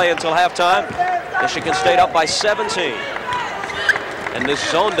 2:05 to play until halftime. Michigan State up by 17. And this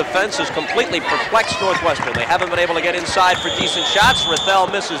zone defense has completely perplexed Northwestern. They haven't been able to get inside for decent shots. Rathel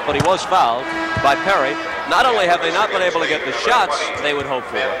misses, but he was fouled by Perry. Not only have they not been able to get the shots they would hope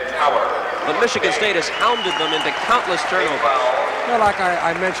for, but Michigan State has hounded them into countless turnovers. Well, like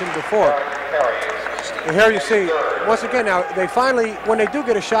I mentioned before, and here you see, once again now, they finally, when they do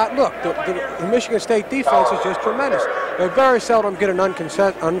get a shot, look, the Michigan State defense is just tremendous. They very seldom get an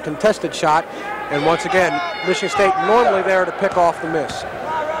uncontested shot. And once again, Michigan State normally there to pick off the miss.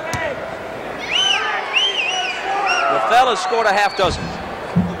 Rathel has scored a half dozen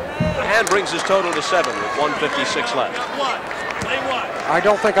and brings his total to 7 with 1:56 left. I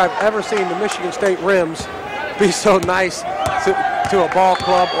don't think I've ever seen the Michigan State rims be so nice to a ball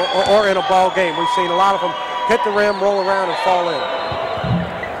club or in a ball game. We've seen a lot of them hit the rim, roll around, and fall in.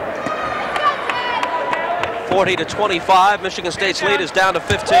 40-25, Michigan State's lead is down to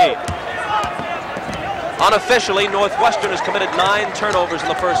 15. Unofficially, Northwestern has committed 9 turnovers in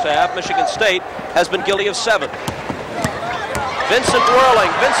the first half. Michigan State has been guilty of 7. Vincent whirling,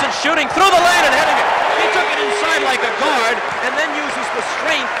 Vincent shooting through the lane and hitting it. He took it inside like a guard and then uses the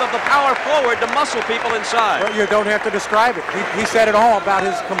strength of the power forward to muscle people inside. Well, you don't have to describe it. He said it all about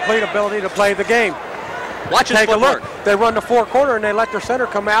his complete ability to play the game. Watch his footwork. They run the 4-corner and they let their center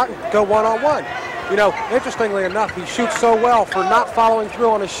come out and go one-on-one. You know, interestingly enough, he shoots so well for not following through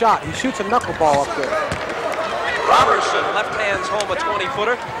on his shot. He shoots a knuckleball up there. Robertson, left hands home a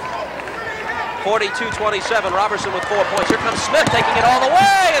 20-footer. 42-27, Robertson with 4 points. Here comes Smith taking it all the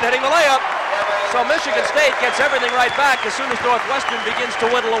way and hitting the layup. So Michigan State gets everything right back as soon as Northwestern begins to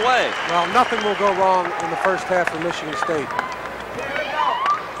whittle away. Well, nothing will go wrong in the first half for Michigan State.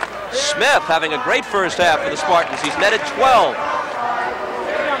 Smith having a great first half for the Spartans. He's netted 12.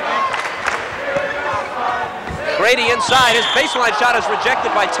 Grady inside. His baseline shot is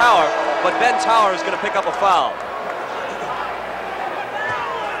rejected by Tower, but Ben Tower is going to pick up a foul.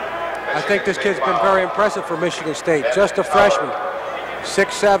 I think this kid's been very impressive for Michigan State. Just a freshman,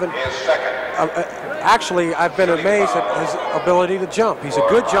 6'7". Actually, I've been amazed at his ability to jump. He's a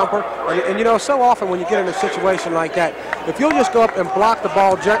good jumper, and you know, so often when you get in a situation like that, if you'll just go up and block the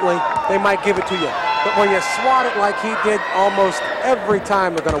ball gently, they might give it to you. But when you swat it like he did almost every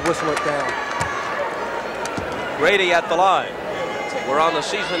time, they're going to whistle it down. Grady at the line. where on the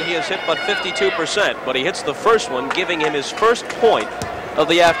season he has hit but 52%, but he hits the first one, giving him his first point of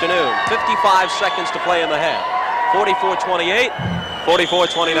the afternoon. 55 seconds to play in the half. 44-28,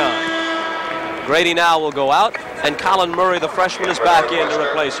 44-29. Grady now will go out, and Colin Murray, the freshman, is back in to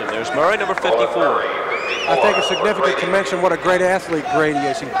replace him. There's Murray, number 54. I think it's significant to mention what a great athlete Grady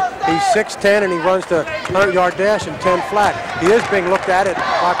is. He's 6'10", and he runs the 100-yard dash in 10 flat. He is being looked at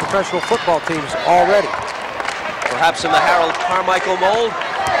by professional football teams already. Perhaps in the Harold Carmichael mold.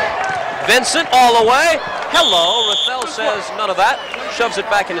 Vincent all the way. Hello. Rathel says none of that. Shoves it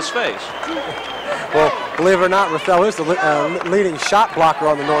back in his face. Well, believe it or not, Rathel is the leading shot blocker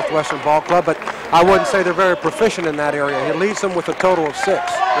on the Northwestern Ball Club, but I wouldn't say they're very proficient in that area. He leads them with a total of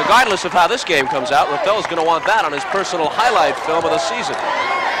 6. Regardless of how this game comes out, Rathel's going to want that on his personal highlight film of the season.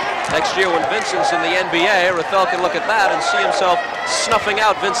 Next year when Vincent's in the NBA, Rathel can look at that and see himself snuffing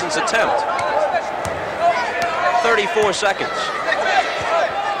out Vincent's attempt. 34 seconds.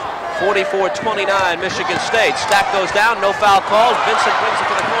 44-29, Michigan State. Stack goes down, no foul called. Vincent brings it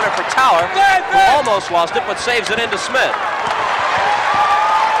to the corner for Tower, who almost lost it, but saves it into Smith.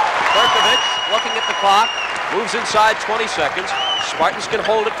 Berkovich, looking at the clock, moves inside 20 seconds. Spartans can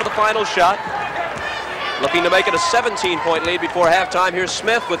hold it for the final shot. Looking to make it a 17-point lead before halftime. Here's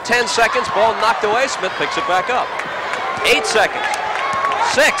Smith with 10 seconds. Ball knocked away. Smith picks it back up. 8 seconds.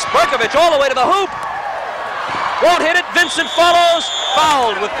 6. Berkovich all the way to the hoop. Won't hit it. Vincent follows.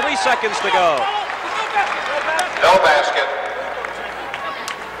 Fouled with 3 seconds to go. No basket.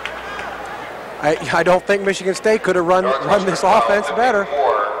 I don't think Michigan State could have run this offense better.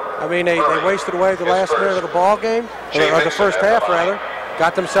 I mean, they wasted away the last minute of the ball game, or the first half rather.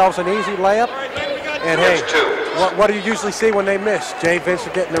 Got themselves an easy layup. And hey, what do you usually see when they miss? Jay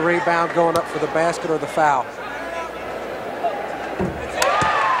Vincent getting the rebound, going up for the basket or the foul.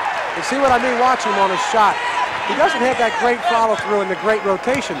 You see what I mean? Watch him on his shot. He doesn't have that great follow through and the great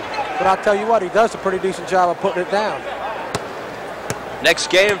rotation, but I'll tell you what, he does a pretty decent job of putting it down. Next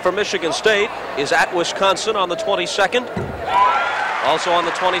game for Michigan State is at Wisconsin on the 22nd. Also on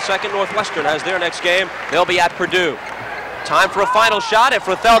the 22nd, Northwestern has their next game. They'll be at Purdue. Time for a final shot. If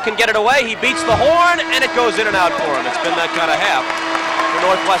Rathel can get it away, he beats the horn, and it goes in and out for him. It's been that kind of half for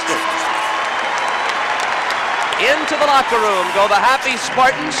Northwestern. Into the locker room go the happy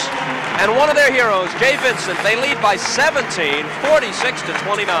Spartans, and one of their heroes, Jay Vincent. They lead by 17,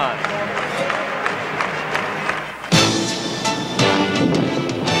 46-29.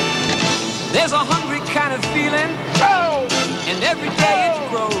 There's a hungry kind of feeling, and every day it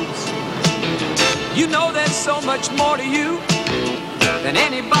grows. You know there's so much more to you than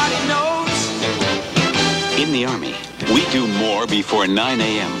anybody knows. In the Army, we do more before 9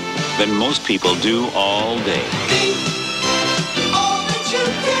 a.m. than most people do all day.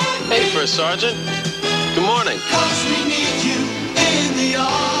 Hey, First Sergeant. Good morning. 'Cause we need you in the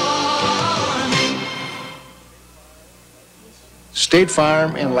Army. State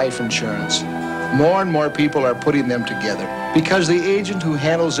Farm and life insurance. More and more people are putting them together because the agent who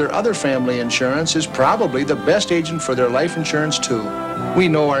handles their other family insurance is probably the best agent for their life insurance too. We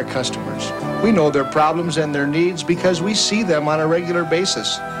know our customers. We know their problems and their needs because we see them on a regular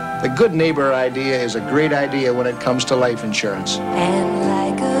basis. The good neighbor idea is a great idea when it comes to life insurance. And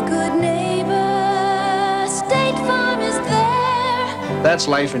like a good neighbor, State Farm is there. That's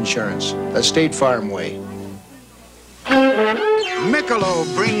life insurance, the State Farm way. Michelob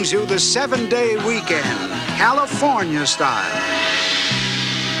brings you the 7-day weekend, California style.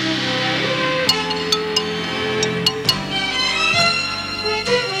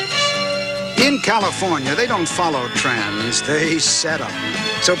 In California, they don't follow trends, they set them.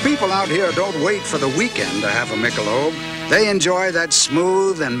 So people out here don't wait for the weekend to have a Michelob. They enjoy that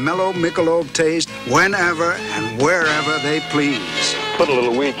smooth and mellow Michelob taste whenever and wherever they please. Put a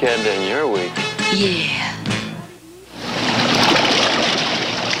little weekend in your week. Yeah.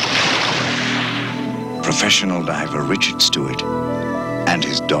 Professional diver Richard Stewart and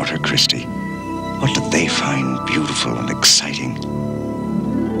his daughter Christy. What did they find beautiful and exciting?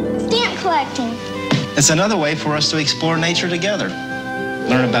 Stamp collecting. It's another way for us to explore nature together.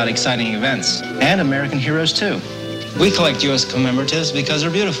 Learn about exciting events and American heroes too. We collect U.S. commemoratives because they're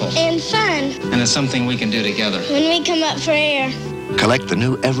beautiful. And fun. And it's something we can do together. When we come up for air. Collect the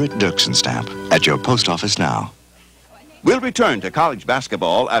new Everett Dirksen stamp at your post office now. We'll return to college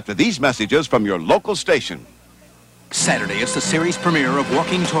basketball after these messages from your local station. Saturday, it's the series premiere of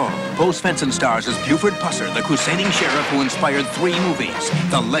Walking Tall. Bo Svensson stars as Buford Pusser, the crusading sheriff who inspired 3 movies.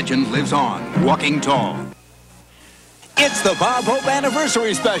 The legend lives on. Walking Tall. It's the Bob Hope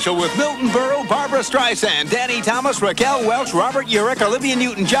Anniversary Special with Milton Berle, Barbara Streisand, Danny Thomas, Raquel Welch, Robert Urich, Olivia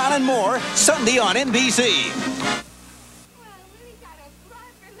Newton-John, and more. Sunday on NBC.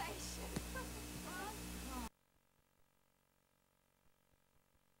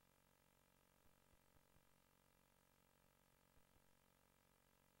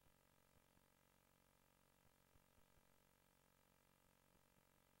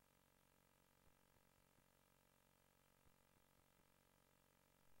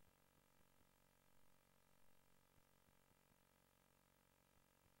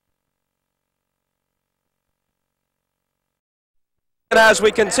 And as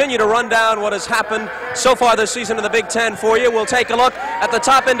we continue to run down what has happened so far this season in the Big Ten for you, we'll take a look at the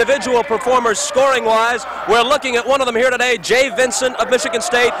top individual performers scoring-wise. We're looking at one of them here today. Jay Vincent of Michigan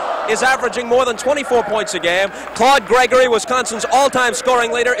State is averaging more than 24 points a game. Claude Gregory, Wisconsin's all-time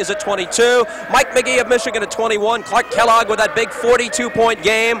scoring leader, is at 22. Mike McGee of Michigan at 21. Clark Kellogg with that big 42-point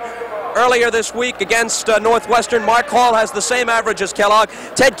game earlier this week against Northwestern. Mark Hall has the same average as Kellogg.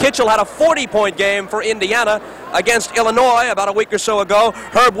 Ted Kitchell had a 40-point game for Indiana against Illinois about a week or so ago.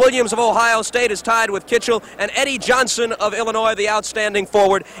 Herb Williams of Ohio State is tied with Kitchell, and Eddie Johnson of Illinois, the outstanding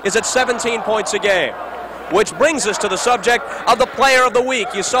forward, is at 17 points a game. Which brings us to the subject of the player of the week.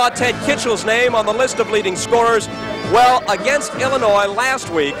 You saw Ted Kitchell's name on the list of leading scorers. Well, against Illinois last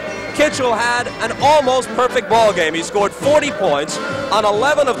week, Kitchell had an almost perfect ball game. He scored 40 points on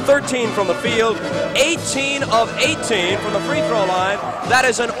 11 of 13 from the field, 18 of 18 from the free throw line. That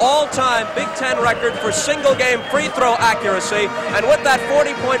is an all-time Big Ten record for single-game free throw accuracy. And with that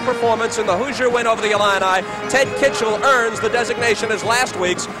 40-point performance in the Hoosier win over the Illini, Ted Kitchell earns the designation as last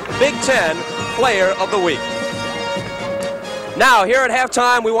week's Big Ten Player of the Week. Now, here at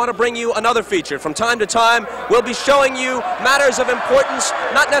halftime, we want to bring you another feature. From time to time, we'll be showing you matters of importance,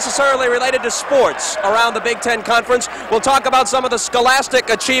 not necessarily related to sports, around the Big Ten Conference. We'll talk about some of the scholastic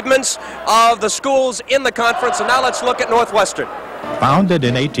achievements of the schools in the conference, and now let's look at Northwestern. Founded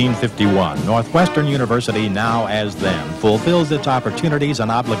in 1851, Northwestern University, now as then, fulfills its opportunities and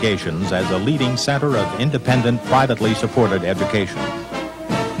obligations as a leading center of independent, privately supported education.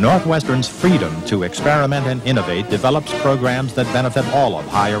 Northwestern's freedom to experiment and innovate develops programs that benefit all of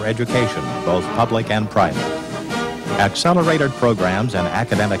higher education, both public and private. Accelerated programs and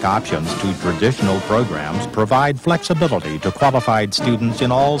academic options to traditional programs provide flexibility to qualified students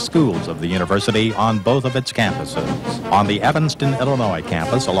in all schools of the university on both of its campuses. On the Evanston, Illinois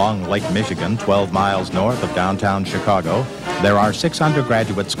campus along Lake Michigan, 12 miles north of downtown Chicago, there are 6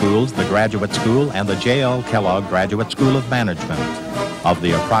 undergraduate schools, the Graduate School and the J.L. Kellogg Graduate School of Management. Of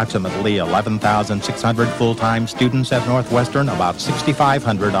the approximately 11,600 full-time students at Northwestern, about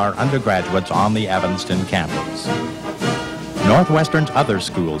 6,500 are undergraduates on the Evanston campus. Northwestern's other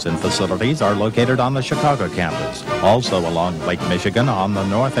schools and facilities are located on the Chicago campus, also along Lake Michigan on the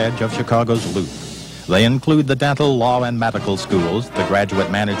north edge of Chicago's Loop. They include the dental, law, and medical schools, the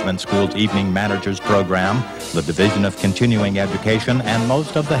Graduate Management School's Evening Managers Program, the Division of Continuing Education, and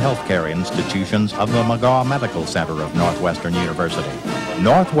most of the healthcare institutions of the McGaw Medical Center of Northwestern University.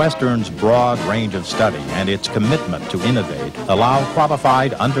 Northwestern's broad range of study and its commitment to innovate allow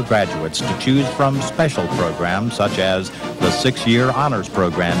qualified undergraduates to choose from special programs such as the 6-year honors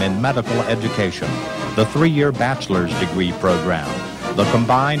program in medical education, the 3-year bachelor's degree program, the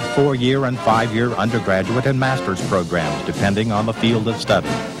combined 4-year and 5-year undergraduate and master's programs depending on the field of study,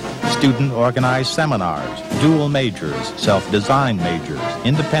 student-organized seminars, dual majors, self-designed majors,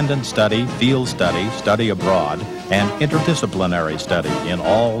 independent study, field study, study abroad, and interdisciplinary study in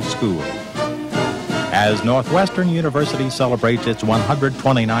all schools. As Northwestern University celebrates its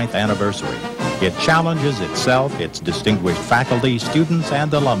 129th anniversary, it challenges itself, its distinguished faculty, students,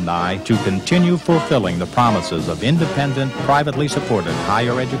 and alumni to continue fulfilling the promises of independent, privately supported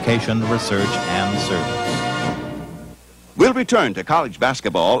higher education, research, and service. We'll return to college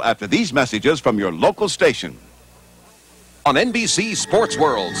basketball after these messages from your local station. On NBC Sports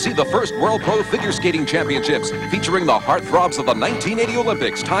World, see the first World Pro Figure Skating Championships featuring the heartthrobs of the 1980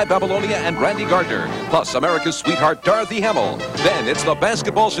 Olympics, Ty Babylonia and Randy Gardner, plus America's sweetheart Dorothy Hamill. Then it's the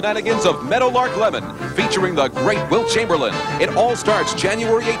basketball shenanigans of Meadowlark Lemon, featuring the great Wilt Chamberlain. It all starts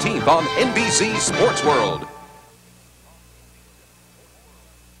January 18th on NBC Sports World.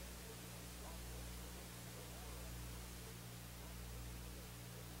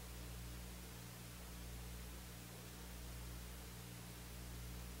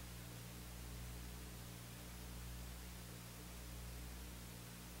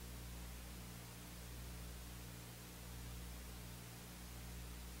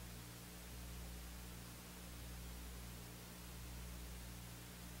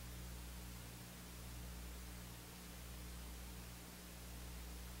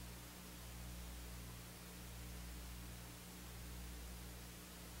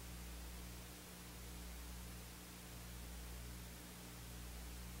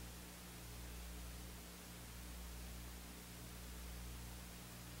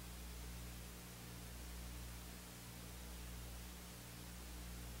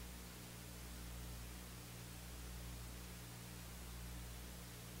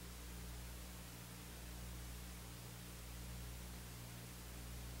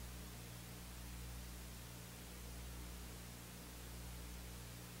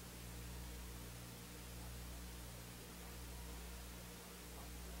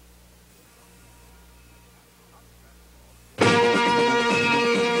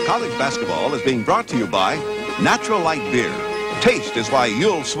 college basketball is being brought to you by Natural Light Beer. Taste is why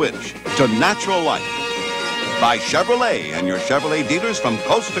you'll switch to Natural Light. By Chevrolet and your Chevrolet dealers from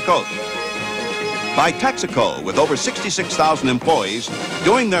coast to coast. By Texaco, with over 66,000 employees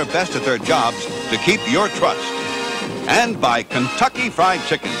doing their best at their jobs to keep your trust. And by Kentucky Fried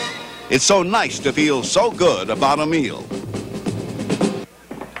Chicken. It's so nice to feel so good about a meal.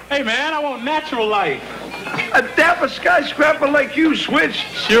 Hey, man, I want Natural Light. A dapper skyscraper like you, Switch?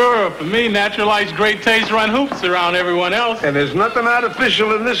 Sure, for me, Natural Light's great taste run hoops around everyone else. And there's nothing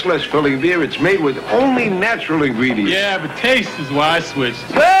artificial in this less filling beer. It's made with only natural ingredients. Yeah, but taste is why I switched.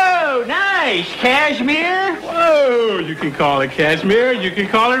 Whoa, nice. Cashmere? Whoa, you can call it cashmere, you can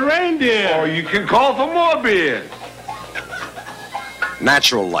call it reindeer. Or you can call for more beer.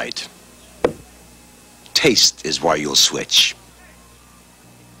 Natural Light. Taste is why you'll switch.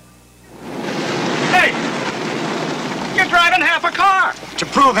 You're driving half a car. To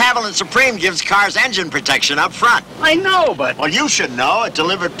prove Haviland Supreme gives cars engine protection up front. I know, but... Well, you should know. It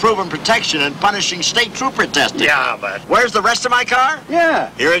delivered proven protection and punishing state trooper testing. Yeah, but... Where's the rest of my car?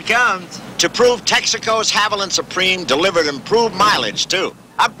 Yeah. Here it comes. To prove Texaco's Haviland Supreme delivered improved mileage, too.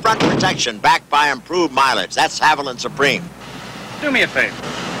 Upfront protection backed by improved mileage. That's Haviland Supreme. Do me a favor.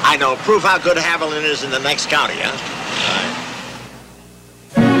 I know. Prove how good Haviland is in the next county, huh?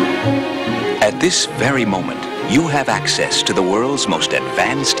 At this very moment, you have access to the world's most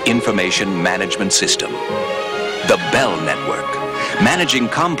advanced information management system, the Bell Network, managing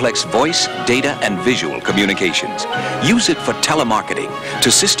complex voice, data, and visual communications. Use it for telemarketing, to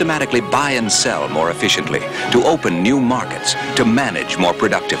systematically buy and sell more efficiently, to open new markets, to manage more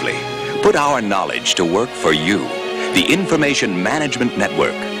productively. Put our knowledge to work for you. The Information Management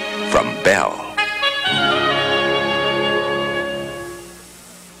Network from Bell.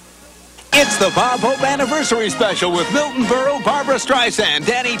 It's the Bob Hope Anniversary Special with Milton Berle, Barbara Streisand,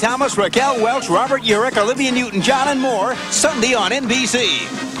 Danny Thomas, Raquel Welch, Robert Urich, Olivia Newton-John, and more, Sunday on NBC.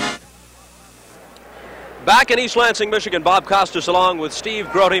 Back in East Lansing, Michigan, Bob Costas along with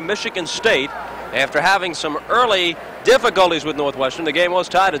Steve Grote, Michigan State. After having some early difficulties with Northwestern, the game was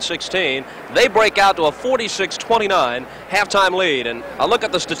tied at 16. They break out to a 46-29 halftime lead. And a look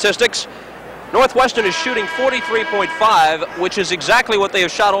at the statistics. Northwestern is shooting 43.5, which is exactly what they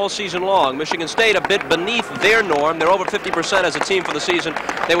have shot all season long. Michigan State a bit beneath their norm. They're over 50% as a team for the season.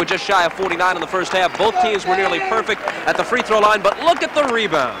 They were just shy of 49 in the first half. Both teams were nearly perfect at the free throw line, but look at the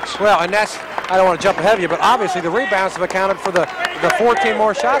rebounds. Well, and that's, I don't want to jump ahead of you, but obviously the rebounds have accounted for the 14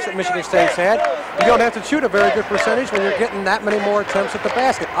 more shots that Michigan State's had. You don't have to shoot a very good percentage when you're getting that many more attempts at the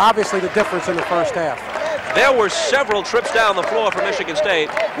basket. Obviously the difference in the first half. There were several trips down the floor for Michigan State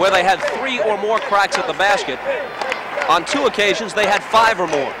where they had 3 or more cracks at the basket. On 2 occasions, they had 5 or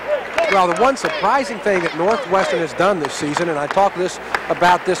more. Well, the one surprising thing that Northwestern has done this season, and I talked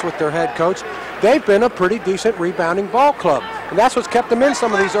about this with their head coach, they've been a pretty decent rebounding ball club. And that's what's kept them in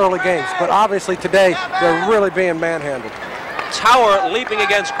some of these early games. But obviously today, they're really being manhandled. Tower leaping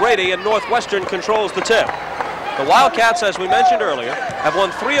against Grady, and Northwestern controls the tip. The Wildcats, as we mentioned earlier, have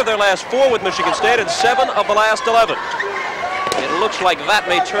won 3 of their last 4 with Michigan State and 7 of the last 11. It looks like that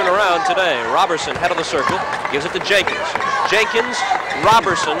may turn around today. Robertson, head of the circle, gives it to Jenkins. Jenkins,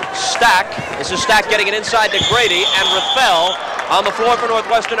 Robertson, Stack. This is Stack getting it inside to Grady, and Rathel on the floor for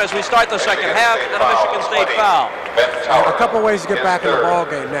Northwestern as we start the second half, and a Michigan State foul. A couple ways to get back in the ball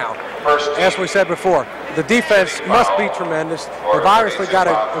game now. As we said before, the defense must be tremendous. They've obviously got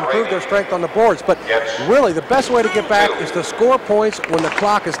to improve their strength on the boards, but really the best way to get back is to score points when the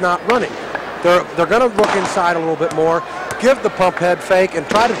clock is not running. They're going to look inside a little bit more, give the pump head fake, and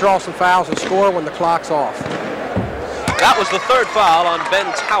try to draw some fouls and score when the clock's off. That was the 3rd foul on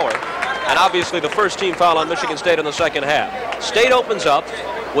Ben Tower, and obviously the first team foul on Michigan State in the second half. State opens up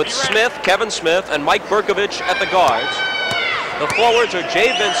with Smith, Kevin Smith, and Mike Berkovich at the guards. The forwards are Jay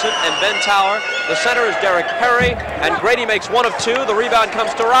Vincent and Ben Tower. The center is Derek Perry, and Grady makes 1 of 2. The rebound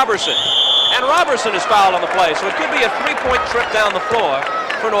comes to Robertson. And Robertson is fouled on the play, so it could be a 3-point trip down the floor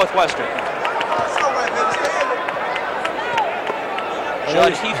for Northwestern.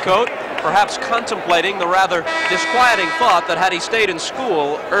 Judd Heathcote perhaps contemplating the rather disquieting thought that had he stayed in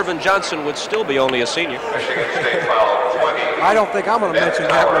school, Irvin Johnson would still be only a senior. I don't think I'm going to mention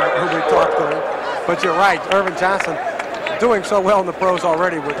that when we talk to him, but you're right. Irvin Johnson, doing so well in the pros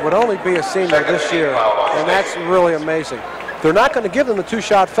already, would only be a senior this year, and that's really amazing. They're not going to give them the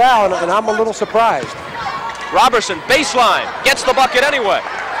 2-shot foul, and I'm a little surprised. Robertson, baseline, gets the bucket anyway.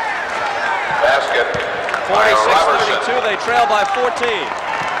 Basket. 46-32, they trail by 14.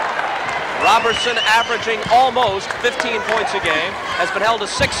 Robertson, averaging almost 15 points a game, has been held to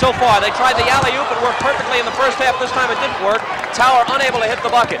 6 so far. They tried the alley-oop and worked perfectly in the first half. This time it didn't work. Tower unable to hit the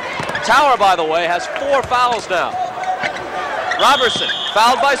bucket. Tower, by the way, has 4 fouls now. Robertson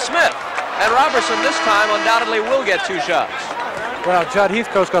fouled by Smith. And Robertson this time undoubtedly will get 2 shots. Well, Judd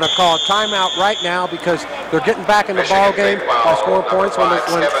Heathcote's going to call a timeout right now because they're getting back in the ball game by scoring points when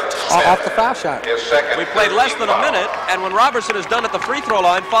off the foul shot. We played less than a minute, and when Robertson is done at the free throw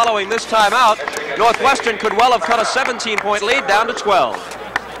line following this timeout, Northwestern could well have cut a 17-point lead down to 12.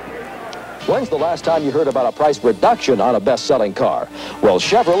 When's the last time you heard about a price reduction on a best-selling car? Well,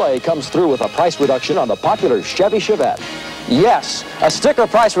 Chevrolet comes through with a price reduction on the popular Chevy Chevette. Yes, a sticker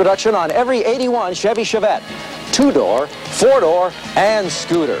price reduction on every 81 Chevy Chevette. 2-door, 4-door, and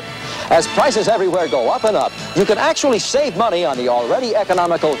scooter. As prices everywhere go up and up, you can actually save money on the already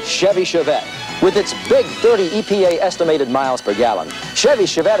economical Chevy Chevette. With its big 30 EPA estimated miles per gallon, Chevy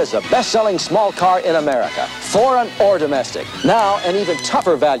Chevette is the best-selling small car in America, foreign or domestic. Now, an even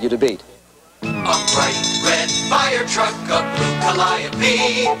tougher value to beat. A bright red fire truck, a blue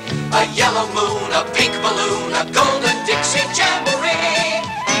calliope, a yellow moon, a pink balloon, a golden Dixie jamboree.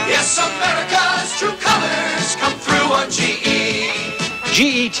 Yes, America's true colors come through on GE.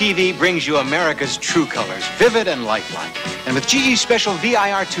 GE TV brings you America's true colors, vivid and lifelike. And with GE's special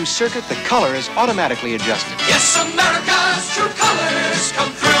VIR2 circuit, the color is automatically adjusted. Yes, America's true colors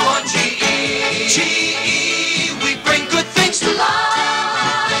come through on GE. GE, we bring good things to life.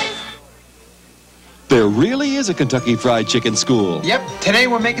 There really is a Kentucky Fried Chicken school. Yep, today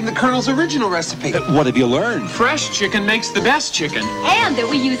we're making the Colonel's original recipe. What have you learned? Fresh chicken makes the best chicken. And that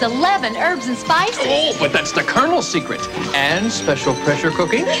we use 11 herbs and spices. Oh, but that's the Colonel's secret. And special pressure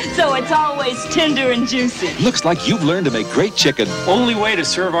cooking. So it's always tender and juicy. Looks like you've learned to make great chicken. Only way to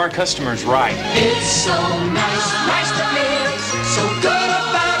serve our customers right. It's so nice to live. So good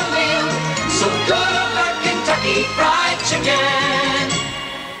about a meal. So good about Kentucky Fried Chicken.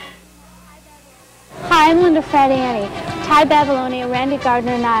 Hi, I'm Linda Fradiani. Ty Babylonia, Randy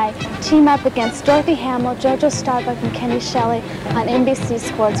Gardner, and I team up against Dorothy Hamill, JoJo Starbuck, and Kenny Shelley on NBC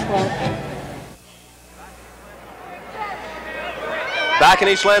Sports World. Back in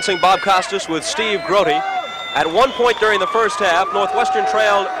East Lansing, Bob Costas with Steve Grote. At one point during the first half, Northwestern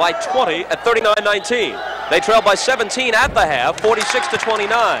trailed by 20 at 39-19. They trailed by 17 at the half, 46-29.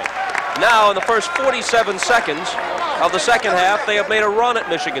 Now, in the first 47 seconds of the second half, they have made a run at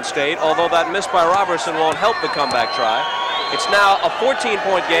Michigan State, although that miss by Robertson won't help the comeback try. It's now a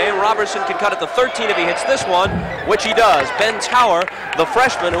 14-point game. Robertson can cut it to 13 if he hits this one, which he does. Ben Tower, the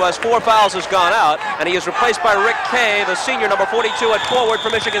freshman who has 4 fouls, has gone out, and he is replaced by Rick Kay, the senior, number 42 at forward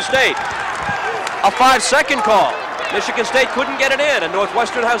for Michigan State. A 5-second call. Michigan State couldn't get it in, and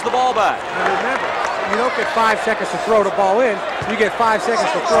Northwestern has the ball back. And remember, you don't get 5 seconds to throw the ball in. You get 5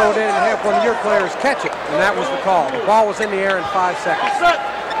 seconds to throw it in and have one of your players catch it. And that was the call. The ball was in the air in 5 seconds. But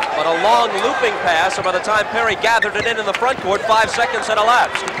a long looping pass, and by the time Perry gathered it in the front court, 5 seconds had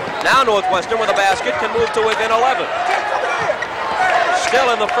elapsed. Now Northwestern, with a basket, can move to within 11.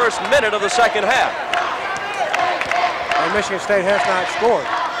 Still in the first minute of the second half. And Michigan State has not scored.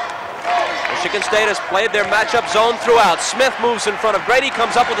 Michigan State has played their matchup zone throughout. Smith moves in front of Grady,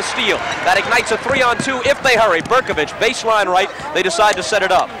 comes up with a steal. That ignites a 3-on-2 if they hurry. Berkovich, baseline right, they decide to set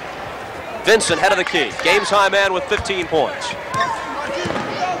it up. Vincent, head of the key. Game's high man with 15 points.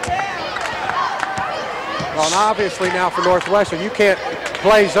 Well, and obviously now for Northwestern, you can't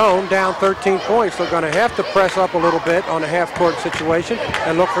play zone down 13 points. They're going to have to press up a little bit on a half-court situation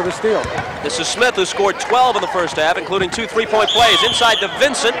and look for the steal. This is Smith, who scored 12 in the first half, including 2 3-point plays. Inside to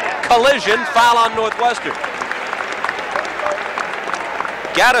Vincent, collision, foul on Northwestern.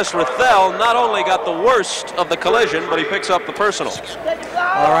 Gaddis Rathel not only got the worst of the collision, but he picks up the personal.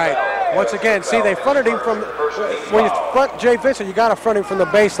 All right. Once again, see, they fronted him from, when you front Jay Vincent, you got to front him from the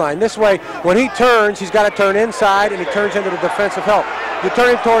baseline. This way, when he turns, he's got to turn inside, and he turns into the defensive help. You turn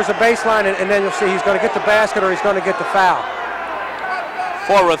him towards the baseline, and then you'll see he's going to get the basket or he's going to get the foul.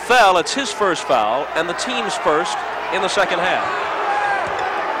 For Rathel, it's his first foul, and the team's first in the second half.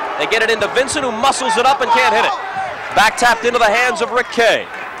 They get it into Vincent, who muscles it up and can't hit it. Back tapped into the hands of Rick Kay.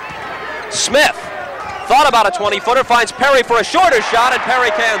 Smith thought about a 20-footer, finds Perry for a shorter shot, and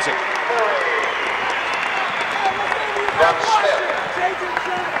Perry cans it.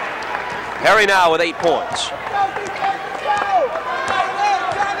 Perry now with 8 points.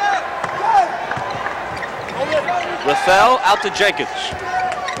 Rathel out to Jenkins.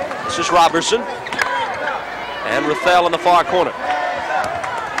 This is Robertson. And Rathel in the far corner.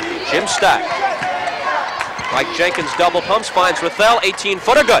 Jim Stack. Mike Jenkins double pumps, finds Rathel,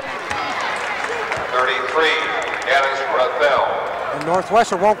 18-footer, good. 33, Dennis Rathel. And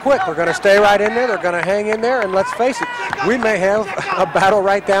Northwestern won't quit. They're going to stay right in there. They're going to hang in there, and let's face it, we may have a battle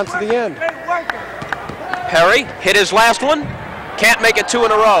right down to the end. Perry hit his last one, Can't make it 2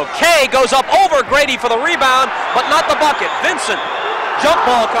 in a row. Kay goes up over Grady for the rebound, but not the bucket. Vincent, jump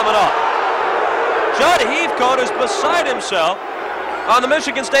ball coming up. Judd Heathcote is beside himself on the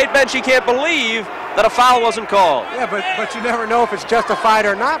Michigan State bench. He can't believe that a foul wasn't called. Yeah, but you never know if it's justified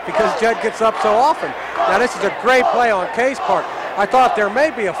or not because Judd gets up so often. Now, this is a great play on Kay's part. I thought there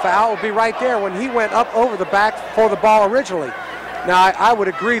may be a foul. It would be right there when he went up over the back for the ball originally. Now, I would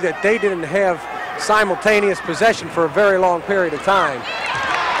agree that they didn't have simultaneous possession for a very long period of time.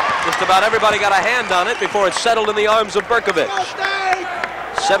 Just about everybody got a hand on it before it settled in the arms of Berkovich.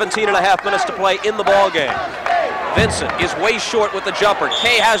 17.5 minutes to play in the ball game. Vincent is way short with the jumper.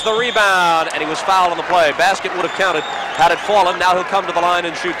 Kay has the rebound, and he was fouled on the play. Basket would have counted had it fallen. Now he'll come to the line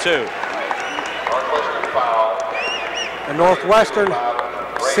and shoot 2. And Northwestern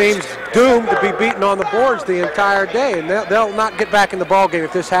seems doomed to be beaten on the boards the entire day, and they'll not get back in the ball game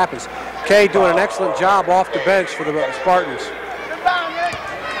if this happens. Kay doing an excellent job off the bench for the Spartans.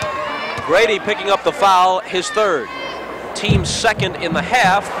 Grady picking up the foul, his 3rd. Team 2nd in the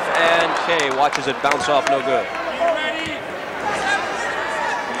half, and Kay watches it bounce off, no good.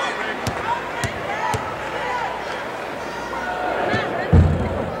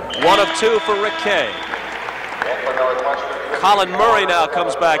 One of 2 for Rick Kay. Colin Murray now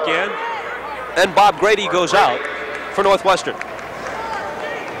comes back in, and Bob Grady goes out for Northwestern.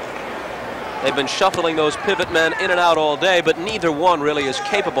 They've been shuffling those pivot men in and out all day, but neither one really is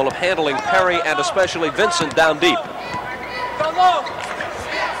capable of handling Perry and especially Vincent down deep.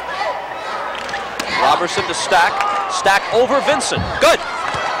 Robertson to Stack. Stack over Vincent. Good.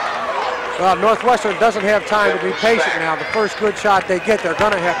 Well, Northwestern doesn't have time to be patient now. The first good shot they get, they're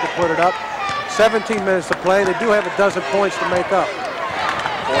going to have to put it up. 17 minutes to play. They do have a dozen points to make up.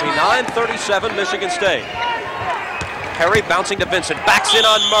 49-37 Michigan State. Perry bouncing to Vincent. Backs in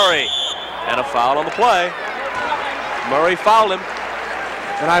on Murray. And a foul on the play. Murray fouled him.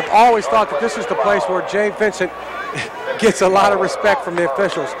 And I've always thought that this is the place where Jay Vincent gets a lot of respect from the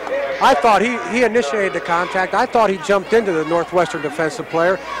officials. I thought he initiated the contact. I thought he jumped into the Northwestern defensive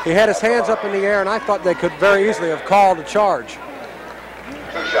player. He had his hands up in the air, and I thought they could very easily have called a charge.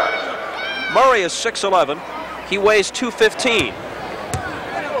 2 shots. Murray is 6'11". He weighs 215.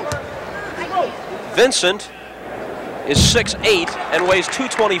 Vincent is 6'8" and weighs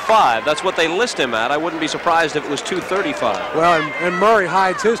 225. That's what they list him at. I wouldn't be surprised if it was 235. Well, and Murray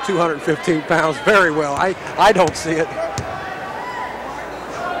hides his 215 pounds very well. I don't see it.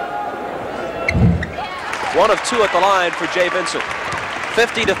 1 of 2 at the line for Jay Vincent.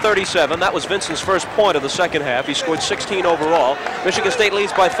 50-37. That was Vincent's first point of the second half. He scored 16 overall. Michigan State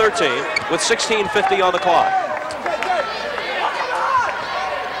leads by 13 with 16:50 on the clock.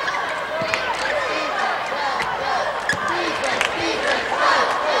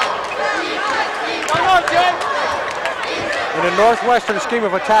 In the Northwestern scheme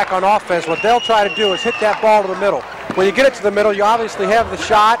of attack on offense, what they'll try to do is hit that ball to the middle. When you get it to the middle, you obviously have the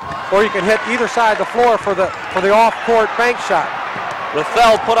shot, or you can hit either side of the floor for the off-court bank shot.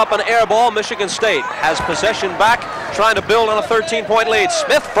 Rathel put up an air ball. Michigan State has possession back, trying to build on a 13-point lead.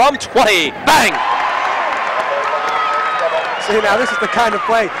 Smith from 20. Bang! See, now this is the kind of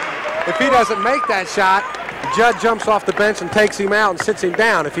play. If he doesn't make that shot, Judd jumps off the bench and takes him out and sits him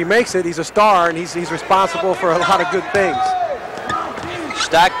down. If he makes it, he's a star, and he's responsible for a lot of good things.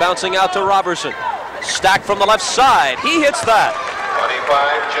 Stack bouncing out to Robertson. Stack from the left side. He hits that.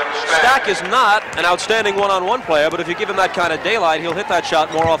 25, Jim Stack is not an outstanding one-on-one player, but if you give him that kind of daylight, he'll hit that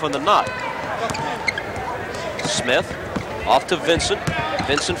shot more often than not. Smith off to Vincent.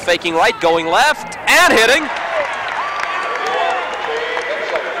 Vincent faking right, going left, and hitting.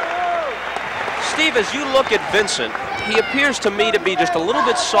 Steve, as you look at Vincent, he appears to me to be just a little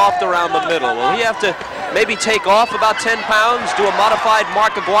bit soft around the middle. Will he have to maybe take off about 10 pounds, do a modified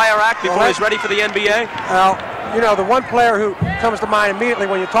Mark Aguirre act before he's ready for the NBA? Well, you know, the one player who comes to mind immediately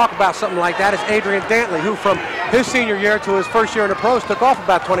when you talk about something like that is Adrian Dantley, who from his senior year to his first year in the pros took off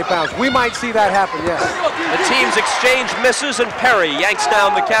about 20 pounds. We might see that happen, yes. The teams exchange misses, and Perry yanks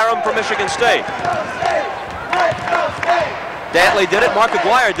down the carom for Michigan State. Dantley did it. Mark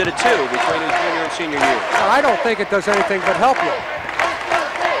Aguirre did it too between his junior and senior year. Well, I don't think it does anything but help you.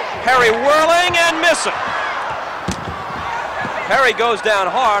 Perry whirling and missing. Perry goes down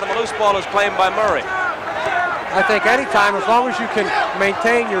hard, and the loose ball is claimed by Murray. I think anytime, as long as you can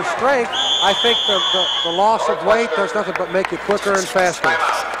maintain your strength, I think the loss of weight does nothing but make you quicker and faster.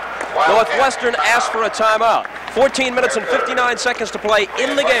 Northwestern asked for a timeout. 14 minutes and 59 seconds to play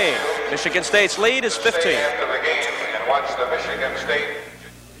in the game. Michigan State's lead is 15. Watch the Michigan State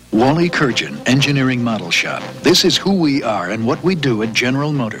Wally Kurjan, Engineering Model Shop. This is who we are and what we do at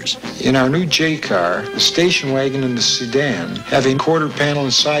General Motors. In our new J car, the station wagon and the sedan have a quarter panel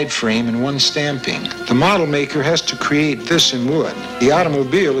and side frame and one stamping. The model maker has to create this in wood. The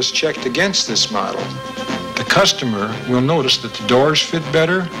automobile is checked against this model. The customer will notice that the doors fit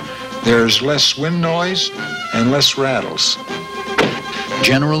better, there's less wind noise, and less rattles.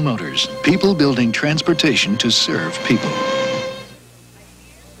 General Motors, people building transportation to serve people.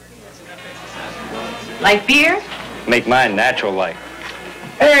 Light beer? Make mine natural light.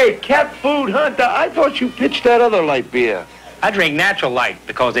 Hey, Cat Food Hunter, I thought you pitched that other light beer. I drink natural light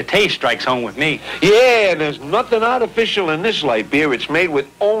because the taste strikes home with me. Yeah, there's nothing artificial in this light beer. It's made with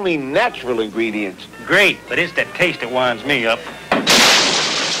only natural ingredients. Great, but it's the taste that winds me up.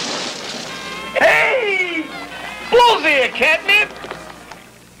 Hey! Blow there, catnip!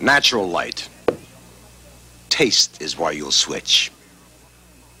 Natural light. Taste is why you'll switch.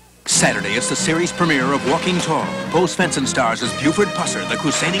 Saturday, it's the series premiere of Walking Tall. Bo Svensson stars as Buford Pusser, the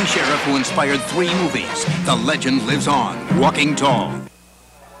crusading sheriff who inspired 3 movies. The legend lives on. Walking Tall.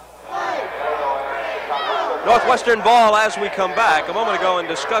 Northwestern ball as we come back. A moment ago in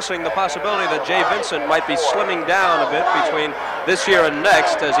discussing the possibility that Jay Vincent might be slimming down a bit between this year and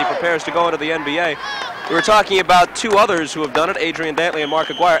next as he prepares to go into the NBA. We were talking about 2 others who have done it, Adrian Dantley and Mark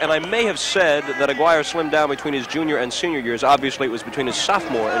Aguirre, and I may have said that Aguirre slimmed down between his junior and senior years. Obviously, it was between his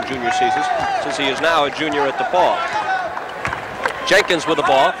sophomore and junior seasons, since he is now a junior at DePaul. Jenkins with the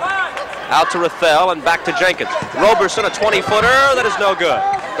ball. Out to Rathel and back to Jenkins. Roberson, a 20-footer, that is no good.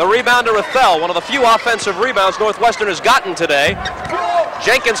 The rebound to Rathel, one of the few offensive rebounds Northwestern has gotten today.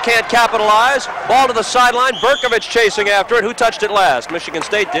 Jenkins can't capitalize. Ball to the sideline. Berkovich chasing after it. Who touched it last? Michigan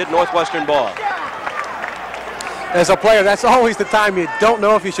State did. Northwestern ball. As a player, that's always the time you don't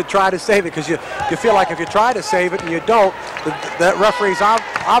know if you should try to save it, because you feel like if you try to save it and you don't, that referee's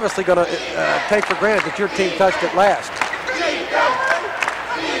obviously going to take for granted that your team touched it last.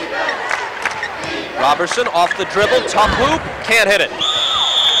 Robertson off the dribble, tough hoop, can't hit it.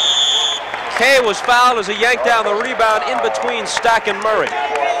 Kay was fouled as he yanked down the rebound in between Stack and Murray.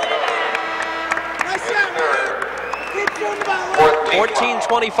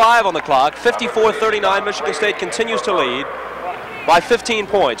 14:25 on the clock, 54-39. Michigan State continues to lead by 15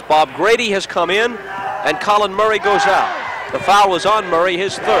 points. Bob Grady has come in, and Colin Murray goes out. The foul was on Murray,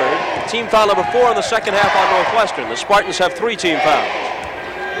 his 3rd. Team foul number 4 in the second half on Northwestern. The Spartans have 3 team fouls.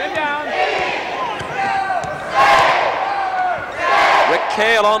 Rick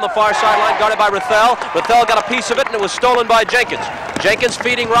Kay along the far sideline, guarded by Rathel. Rathel got a piece of it, and it was stolen by Jenkins. Jenkins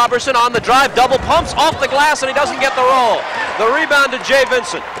feeding Robertson on the drive, double pumps off the glass, and he doesn't get the roll. The rebound to Jay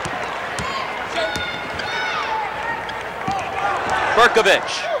Vincent.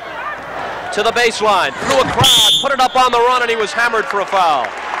 Berkovich to the baseline, through a crowd, put it up on the run, and he was hammered for a foul.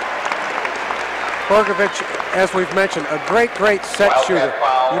 Berkovich, as we've mentioned, a great set shooter.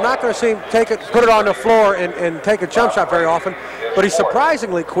 You're not going to see him put it on the floor and take a jump shot very often, but he's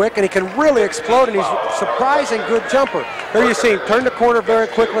surprisingly quick, and he can really explode, and he's a surprising good jumper. There you see him turn the corner very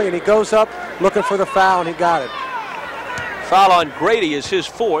quickly, and he goes up looking for the foul, and he got it. Foul on Grady is his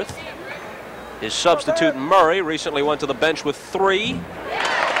 4th. His substitute Murray recently went to the bench with 3.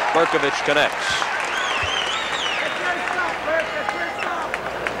 Berkovich connects.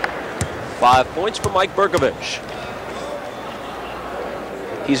 5 points for Mike Berkovich.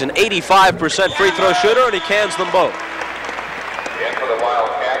 He's an 85% free throw shooter, and he cans them both.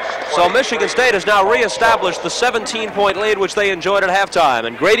 So Michigan State has now reestablished the 17-point lead which they enjoyed at halftime.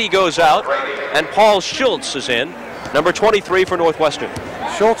 And Grady goes out, and Paul Schultz is in, number 23 for Northwestern.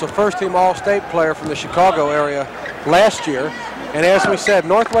 Schultz, a first-team All-State player from the Chicago area last year. And as we said,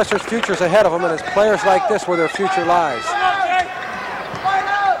 Northwestern's future is ahead of them, and it's players like this where their future lies.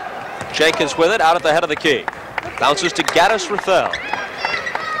 Jenkins with it, out at the head of the key. Bounces to Gaddis Rathel.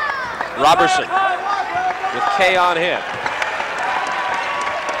 Robertson with Kay on him.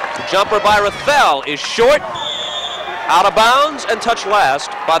 The jumper by Rathel is short, out of bounds, and touched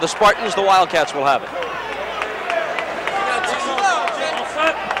last by the Spartans. The Wildcats will have it.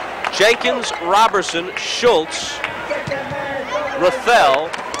 Jenkins, Robertson, Schultz, Rathel,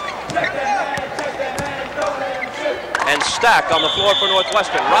 and Stack on the floor for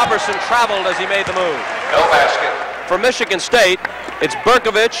Northwestern. Robertson traveled as he made the move. No basket. For Michigan State, it's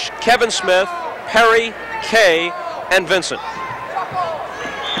Berkovich, Kevin Smith, Perry, Kay, and Vincent.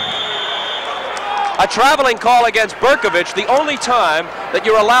 A traveling call against Berkovich. The only time that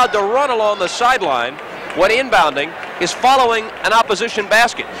you're allowed to run along the sideline when inbounding is following an opposition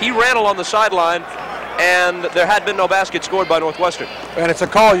basket. He ran along the sideline, and there had been no basket scored by Northwestern. And it's a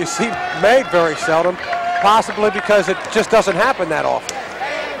call you see made very seldom, possibly because it just doesn't happen that often.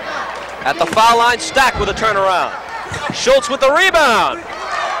 At the foul line, Stack with a turnaround. Schultz with the rebound.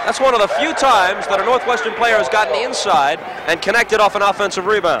 That's one of the few times that a Northwestern player has gotten inside and connected off an offensive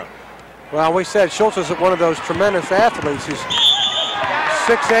rebound. Well, we said Schultz is one of those tremendous athletes. He's a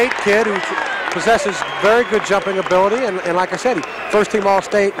 6'8" kid who possesses very good jumping ability, and like I said, he first-team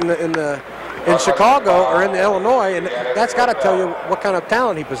All-State in Chicago or in Illinois, and that's got to tell you what kind of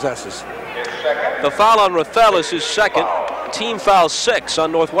talent he possesses. The foul on Rathel is his second. Team foul 6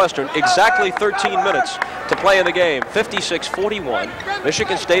 on Northwestern. Exactly 13 minutes to play in the game. 56-41.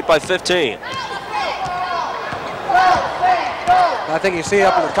 Michigan State by 15. I think you see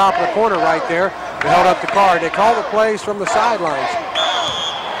up in the top of the corner right there, they held up the card. They call the plays from the sidelines.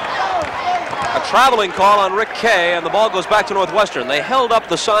 A traveling call on Rick Kay, and the ball goes back to Northwestern. They held up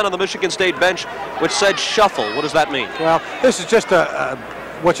the sign on the Michigan State bench which said shuffle. What does that mean? Well, this is just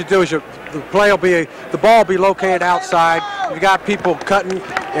what you do is the ball will be located outside. You got people cutting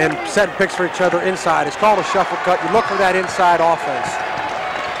and setting picks for each other inside. It's called a shuffle cut. You look for that inside offense.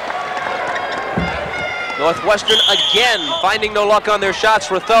 Northwestern again finding no luck on their shots.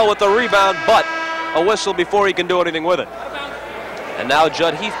 Rathel with the rebound, but a whistle before he can do anything with it. And now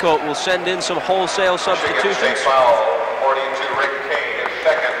Judd Heathcote will send in some wholesale substitutions. Michigan State foul, 42, Rick Kay, his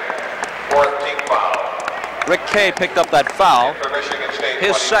second, fourth team foul. Rick Kay picked up that foul,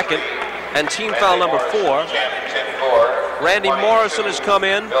 his 23, second, and team foul number 4. Randy Morrison has come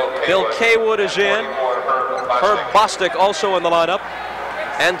in. Bill Kaywood is in. Herb Bostic also in the lineup.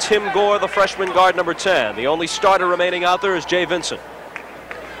 And Tim Gore, the freshman guard, number 10. The only starter remaining out there is Jay Vincent.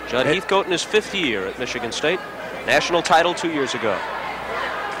 Judd Heathcote in his 5th year at Michigan State. National title 2 years ago.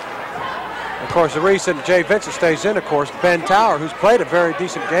 Of course, the reason Jay Vincent stays in, of course, Ben Tower, who's played a very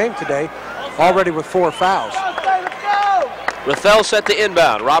decent game today, already with 4 fouls. Rathel set to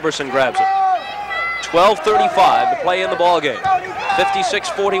inbound. Robertson grabs it. 12:35 to play in the ball game.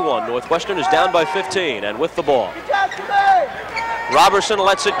 56-41. Northwestern is down by 15 and with the ball. Robertson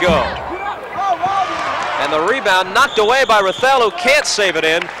lets it go. And the rebound knocked away by Rathel, who can't save it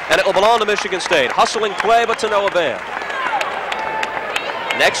in, and it will belong to Michigan State. Hustling play, but to no avail.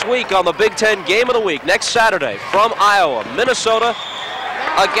 Next week on the Big Ten Game of the Week, next Saturday, from Iowa, Minnesota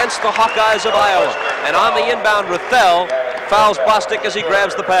against the Hawkeyes of Iowa. And on the inbound, Rathel fouls Bostic as he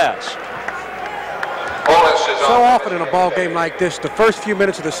grabs the pass. So often in a ball game like this, the first few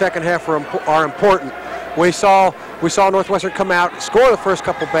minutes of the second half are important. We saw Northwestern come out, score the first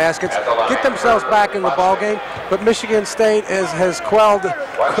couple baskets, get themselves back in the ball game, but Michigan State has quelled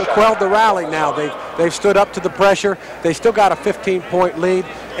the rally now. They've stood up to the pressure. They still got a 15-point lead.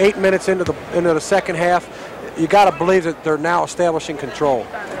 8 minutes into the second half, you got to believe that they're now establishing control.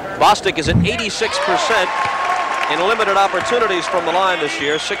 Bostic is at 86% in limited opportunities from the line this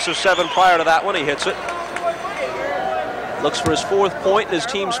year. 6 of 7 prior to that one. He hits it. Looks for his 4th point in his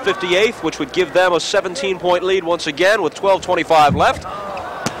team's 58th, which would give them a 17-point lead once again with 12:25 left.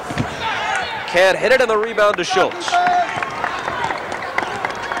 Can't hit it, and the rebound to Schultz.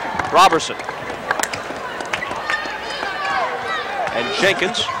 Robertson. And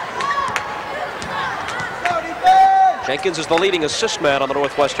Jenkins. Jenkins is the leading assist man on the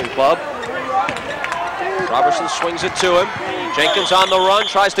Northwestern club. Robertson swings it to him. Jenkins on the run,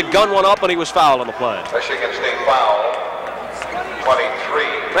 tries to gun one up, and he was fouled on the play. Michigan State foul,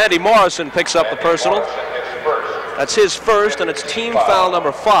 23. Randy Morrison picks up the personal. That's his first, and it's team foul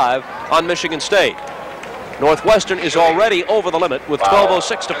number 5 on Michigan State. Northwestern is already over the limit with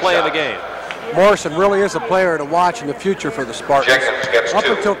 12:06 to play in the game. Morrison really is a player to watch in the future for the Spartans. Up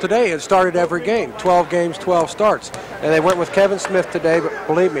until today, it started every game. 12 games, 12 starts. And they went with Kevin Smith today, but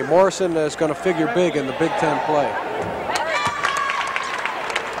believe me, Morrison is going to figure big in the Big Ten play.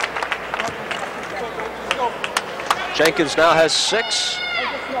 Jenkins now has 6,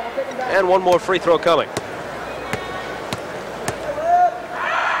 and one more free throw coming.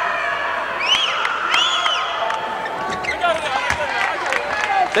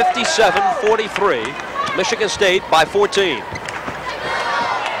 (57-43), Michigan State by 14.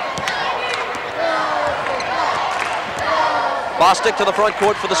 Bostic to the front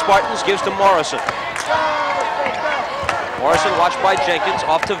court for the Spartans, gives to Morrison. Morrison watched by Jenkins,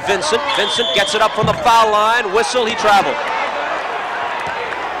 off to Vincent. Vincent gets it up from the foul line. Whistle, he traveled.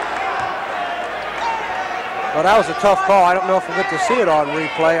 Well, that was a tough call. I don't know if we'll get to see it on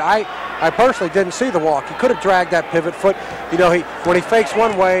replay. I personally didn't see the walk. He could have dragged that pivot foot. You know, when he fakes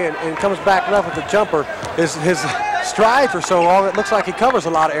one way and comes back left with the jumper, his strides are so long, it looks like he covers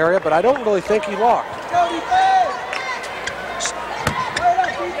a lot of area, but I don't really think he walked.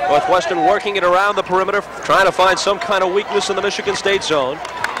 Northwestern working it around the perimeter, trying to find some kind of weakness in the Michigan State zone.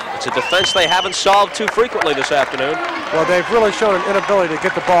 It's a defense they haven't solved too frequently this afternoon. Well, they've really shown an inability to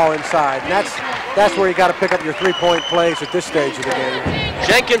get the ball inside, and that's where you got to pick up your three-point plays at this stage of the game.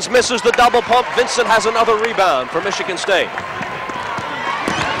 Jenkins misses the double pump. Vincent has another rebound for Michigan State.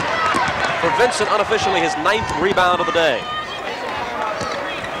 For Vincent, unofficially his 9th rebound of the day.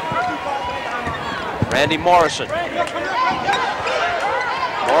 Randy Morrison.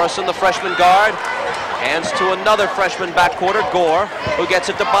 Morrison, the freshman guard, hands to another freshman backcourter, Gore, who gets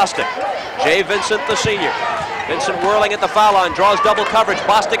it to Bostic. Jay Vincent, the senior. Vincent whirling at the foul line, draws double coverage.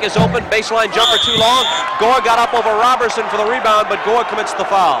 Bostic is open, baseline jumper too long. Gore got up over Robertson for the rebound, but Gore commits the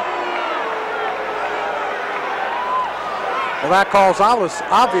foul. Well, that call's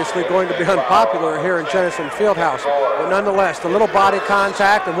obviously going to be unpopular here in Jenison Field House. But nonetheless, the little body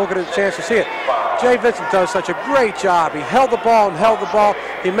contact, and we'll get a chance to see it. Jay Vincent does such a great job. He held the ball and held the ball.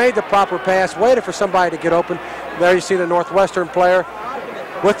 He made the proper pass, waited for somebody to get open. There you see the Northwestern player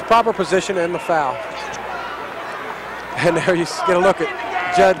with the proper position and the foul. And there you get a look at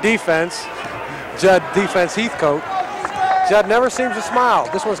Judd defense Heathcote. Judd never seems to smile.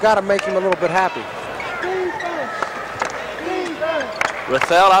 This one's got to make him a little bit happy.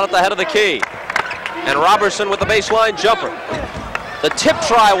 Rathel out at the head of the key. And Robertson with the baseline jumper. The tip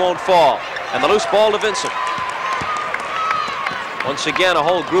try won't fall. And the loose ball to Vincent. Once again, a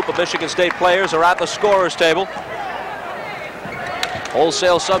whole group of Michigan State players are at the scorer's table.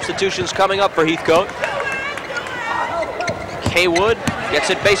 Wholesale substitutions coming up for Heathcote. Haywood gets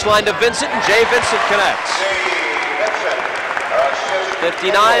it baseline to Vincent, and Jay Vincent connects.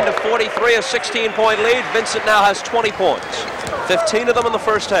 59-43, a 16-point lead. Vincent now has 20 points. 15 of them in the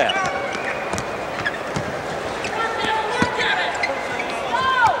first half.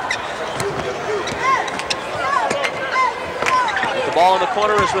 With the ball in the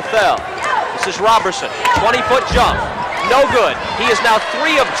corner is Rathel. This is Robertson. 20-foot jump. No good. He is now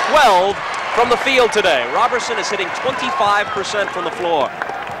 3 of 12 from the field today. Robertson is hitting 25% from the floor.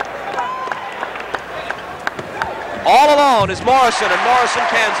 All alone is Morrison, and Morrison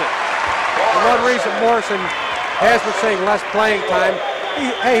cans it. And one reason Morrison has been seeing less playing time,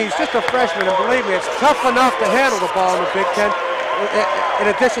 he's just a freshman, and believe me, it's tough enough to handle the ball in the Big Ten.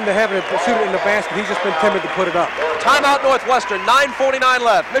 In addition to having to shoot it in the basket, he's just been timid to put it up. Timeout Northwestern, 9:49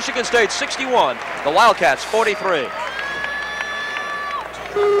 left. Michigan State 61, the Wildcats 43.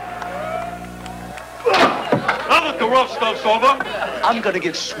 Now that the rough stuff's over, I'm gonna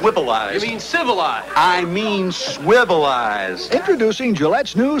get swivelized. You mean civilized? I mean swivelized. Introducing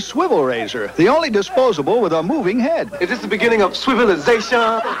Gillette's new swivel razor, the only disposable with a moving head. Is this the beginning of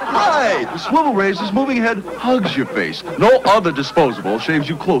swivelization? Right. The swivel razor's moving head hugs your face. No other disposable shaves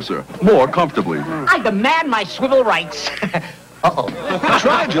you closer, more comfortably. I demand my swivel rights. Uh-oh.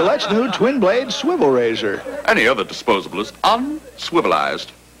 Try Gillette's new twin blade swivel razor. Any other disposable is unswivelized.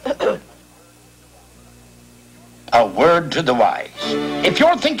 A word to the wise. If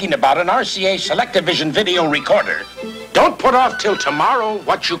you're thinking about an RCA Selectavision video recorder, don't put off till tomorrow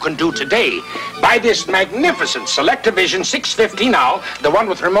what you can do today. Buy this magnificent Selectavision 650 now, the one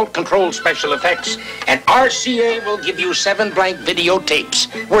with remote control special effects, and RCA will give you 7 blank videotapes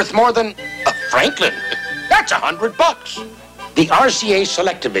worth more than a Franklin. That's $100. The RCA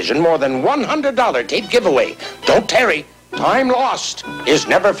Selectavision more than $100 tape giveaway. Don't tarry. Time lost is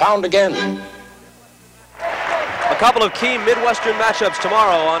never found again. A couple of key Midwestern matchups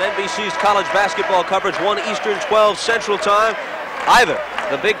tomorrow on NBC's college basketball coverage, 1 Eastern, 12 Central Time. Either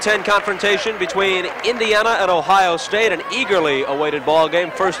the Big Ten confrontation between Indiana and Ohio State, an eagerly awaited ball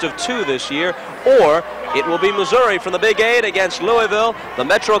game, first of 2 this year, or it will be Missouri from the Big 8 against Louisville, the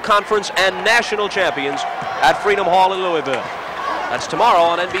Metro Conference and national champions at Freedom Hall in Louisville. That's tomorrow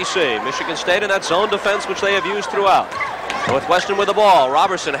on NBC. Michigan State in that zone defense, which they have used throughout. Northwestern with the ball.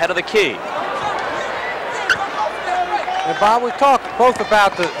 Robertson head of the key. And Bob, we've talked both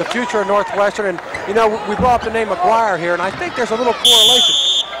about the future of Northwestern, and you know, we brought up the name McGuire here, and I think there's a little correlation.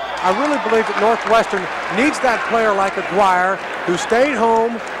 I really believe that Northwestern needs that player like McGuire who stayed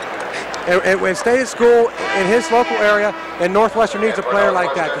home and stayed at school in his local area, and Northwestern needs a player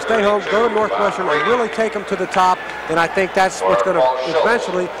like that to stay home, go to Northwestern, and really take them to the top. And I think that's what's going to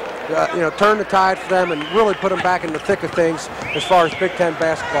eventually turn the tide for them and really put them back in the thick of things as far as Big Ten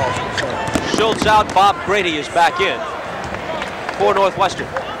basketball is concerned. Schultz out, Bob Grady is back in for Northwestern.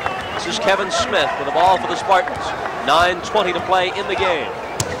 This is Kevin Smith with the ball for the Spartans. 9:20 to play in the game.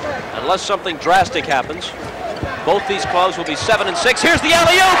 Unless something drastic happens, both these clubs will be 7 and 6. Here's the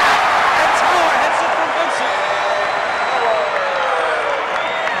alley-oop! And Tower hits it from Vincent.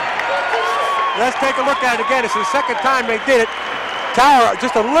 Let's take a look at it again. It's the second time they did it. Tower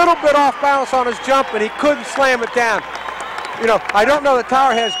just a little bit off balance on his jump, and he couldn't slam it down. You know, I don't know that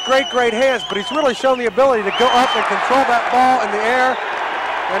Tower has great hands, but he's really shown the ability to go up and control that ball in the air.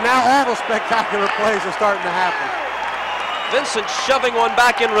 And now all the spectacular plays are starting to happen. Vincent shoving one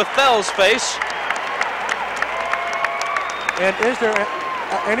back in Rathel's face. And is there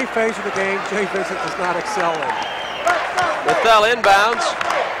any phase of the game Jay Vincent does not excel in? Rathel inbounds.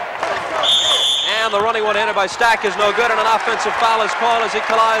 And the running one-hander by Stack is no good, and an offensive foul is called as he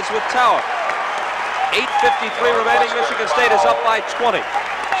collides with Tower. 8:53 remaining. Michigan State is up by 20.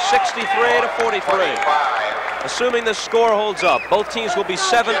 63-43. Assuming the score holds up, both teams will be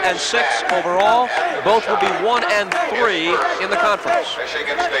 7 and 6 overall. Both will be 1 and 3 in the conference.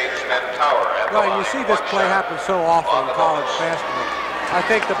 Michigan State's Ben Tower. Well, and you see this play happen so often in college basketball. I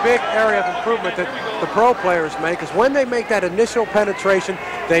think the big area of improvement that the pro players make is when they make that initial penetration,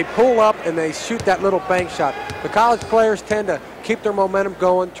 they pull up and they shoot that little bank shot. The college players tend to keep their momentum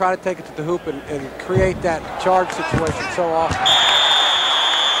going, try to take it to the hoop and create that charge situation so often.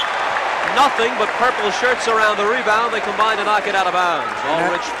 Nothing but purple shirts around the rebound. They combine to knock it out of bounds. All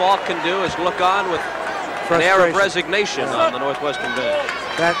Rich Falk can do is look on with an air of resignation on the Northwestern bench.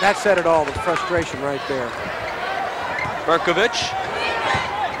 That said it all, the frustration right there. Berkovich.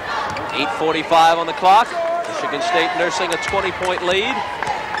 8:45 on the clock. Michigan State nursing a 20-point lead.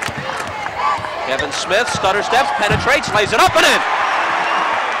 Kevin Smith, stutter steps, penetrates, lays it up and in.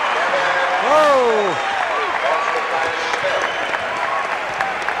 Whoa!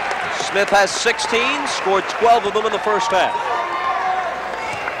 Smith has 16, scored 12 of them in the first half.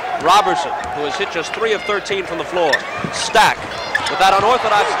 Robertson, who has hit just 3 of 13 from the floor. Stack with that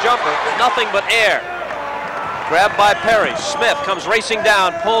unorthodox jumper, nothing but air. Grabbed by Perry. Smith comes racing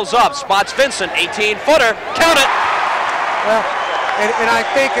down, pulls up, spots Vincent, 18-footer, count it. Well, and I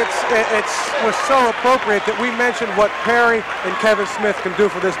think it was so appropriate that we mentioned what Perry and Kevin Smith can do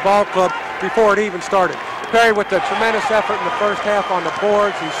for this ball club before it even started. Perry with a tremendous effort in the first half on the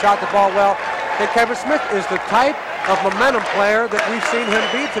boards. He shot the ball well. And Kevin Smith is the type of momentum player that we've seen him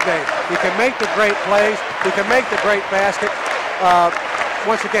be today. He can make the great plays. He can make the great basket.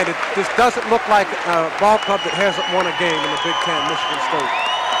 Once again, this doesn't look like a ball club that hasn't won a game in the Big Ten, Michigan State.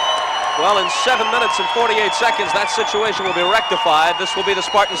 Well, in 7 minutes and 48 seconds, that situation will be rectified. This will be the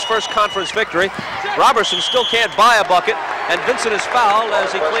Spartans' first conference victory. Robertson still can't buy a bucket, and Vincent is fouled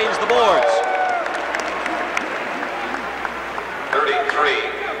as he cleans the boards. 33.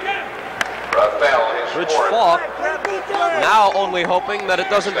 Rathel is Rich Falk now only hoping that it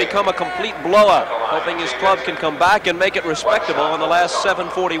doesn't become a complete blowout, hoping his club can come back and make it respectable in the last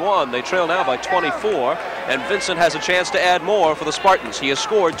 7:41. They trail now by 24, and Vincent has a chance to add more for the Spartans. He has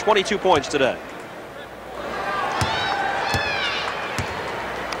scored 22 points today.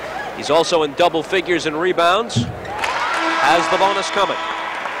 He's also in double figures in rebounds. Has the bonus coming.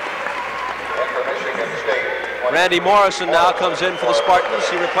 Randy Morrison now comes in for the Spartans.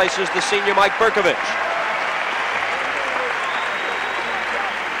 He replaces the senior Mike Berkovich.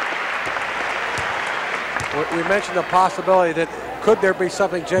 We mentioned the possibility that could there be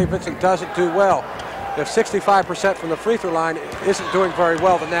something Jay Vincent doesn't do well. If 65% from the free throw line isn't doing very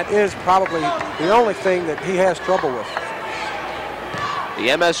well, then that is probably the only thing that he has trouble with.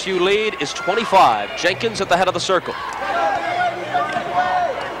 The MSU lead is 25. Jenkins at the head of the circle.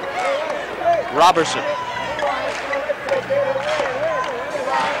 Robertson.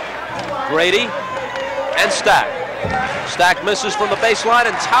 Grady and Stack. Stack misses from the baseline,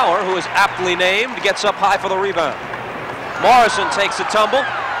 and Tower, who is aptly named, gets up high for the rebound. Morrison takes a tumble.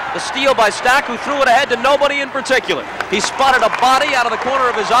 The steal by Stack, who threw it ahead to nobody in particular. He spotted a body out of the corner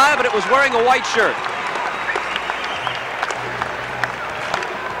of his eye, but it was wearing a white shirt.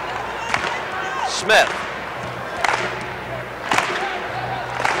 Smith.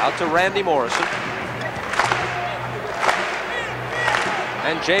 Out to Randy Morrison.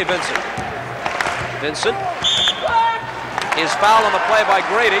 And Jay Vincent. Vincent is fouled on the play by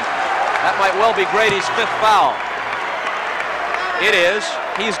Grady. That might well be Grady's 5th foul. It is.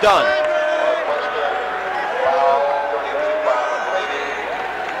 He's done.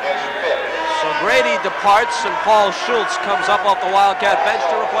 So Grady departs, and Paul Schultz comes up off the Wildcat bench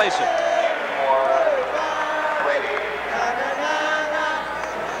to replace him.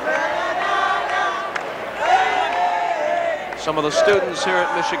 Some of the students here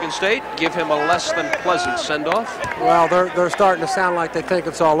at Michigan State give him a less than pleasant send-off. Well, they're starting to sound like they think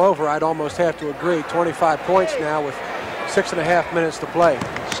it's all over. I'd almost have to agree. 25 points now with 6.5 minutes to play.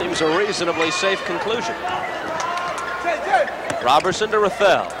 Seems a reasonably safe conclusion. Robertson to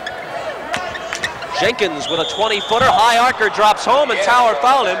Rathel. Jenkins with a 20-footer. High arcer drops home, and Tower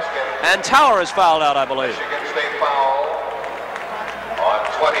fouled him. And Tower is fouled out, I believe. Michigan State foul on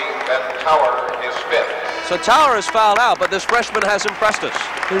 20, then Tower is 5th. So Tower is fouled out, but this freshman has impressed us.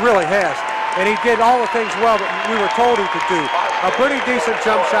 He really has. And he did all the things well that we were told he could do. A pretty decent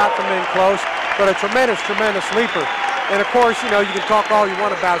jump shot from in close, but a tremendous, tremendous leaper. And of course, you know, you can talk all you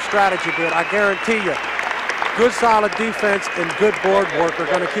want about strategy, but I guarantee you, good solid defense and good board work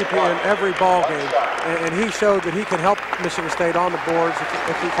are going to keep you in every ball game. And he showed that he can help Michigan State on the boards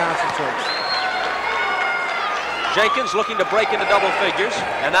if he concentrates. Jenkins looking to break into double figures,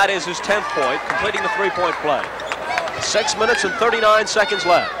 and that is his 10th point, completing the three-point play. 6 minutes and 39 seconds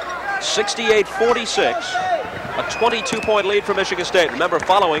left. 68-46, a 22-point lead for Michigan State. Remember,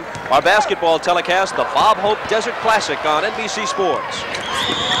 following our basketball telecast, the Bob Hope Desert Classic on NBC Sports.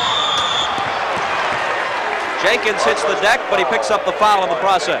 Jenkins hits the deck, but he picks up the foul in the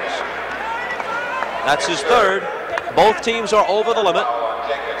process. That's his third. Both teams are over the limit.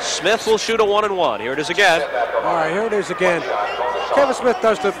 Smith will shoot a 1-and-1. Here it is again. All right, here it is again. Kevin Smith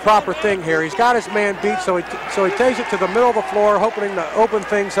does the proper thing here. He's got his man beat, so he takes it to the middle of the floor, hoping to open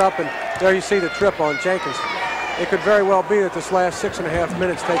things up, and there you see the trip on Jenkins. It could very well be that this last 6.5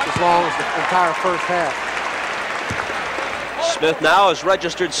 minutes takes as long as the entire first half. Smith now has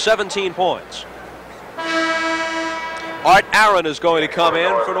registered 17 points. Art Aaron is going to come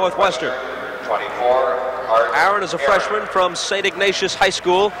in for Northwestern. 24. Aaron is a freshman from St. Ignatius High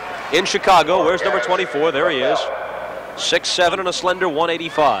School in Chicago. Where's number 24? There he is. 6'7" and a slender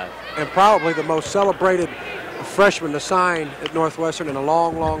 185. And probably the most celebrated freshman to sign at Northwestern in a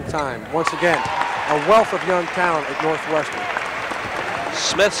long, long time. Once again, a wealth of young talent at Northwestern.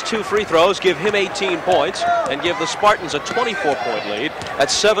 Smith's 2 free throws give him 18 points and give the Spartans a 24-point lead at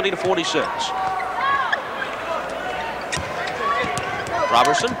 70-46.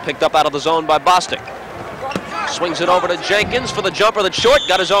 Robertson picked up out of the zone by Bostic. Swings it over to Jenkins for the jumper that's short.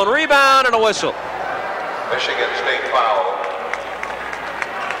 Got his own rebound and a whistle. Michigan State foul.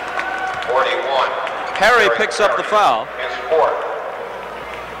 41. Perry picks up the foul. His fourth.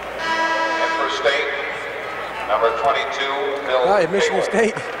 And for State, number 22, Bill Right, Michigan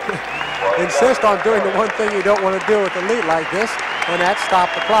State insist on doing the one thing you don't want to do with a lead like this, and that's stop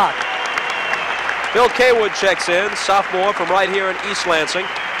the clock. Bill Kaywood checks in, sophomore from right here in East Lansing,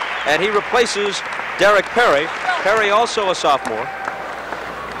 and he replaces Derek Perry. Perry also a sophomore.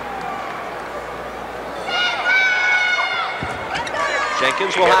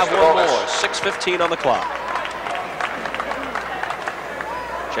 Jenkins will have one more. 6:15 on the clock.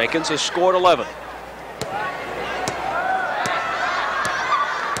 Jenkins has scored 11.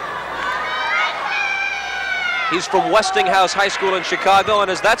 He's from Westinghouse High School in Chicago, and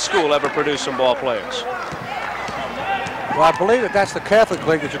has that school ever produced some ball players? Well, I believe that's the Catholic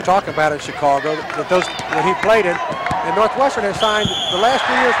League that you're talking about in Chicago, that he played in. And Northwestern has signed, the last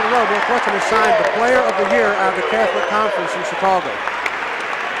 3 years in a row, Northwestern has signed the Player of the Year out of the Catholic Conference in Chicago.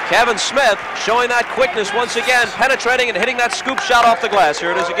 Kevin Smith showing that quickness once again, penetrating and hitting that scoop shot off the glass.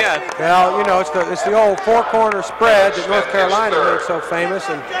 Here it is again. Well, you know, it's the old four-corner spread that North Carolina made so famous.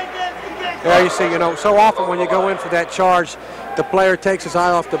 And there you see, you know, so often when you go in for that charge, the player takes his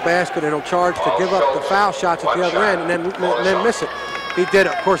eye off the basket and he'll charge to give up the foul shots at the other end and then miss it. He did,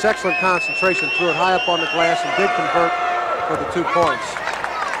 of course, excellent concentration, threw it high up on the glass and did convert for the 2 points.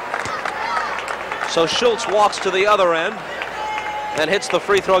 So Schultz walks to the other end and hits the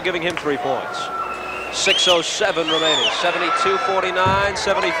free throw, giving him 3 points. 6:07 remaining. 72-49,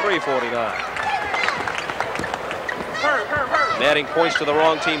 73-49. Adding points to the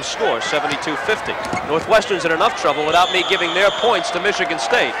wrong team's score, 72-50. Northwestern's in enough trouble without me giving their points to Michigan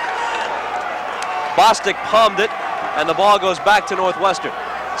State. Bostic palmed it, and the ball goes back to Northwestern.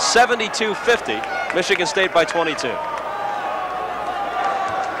 72-50, Michigan State by 22.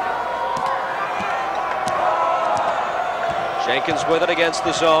 Jenkins with it against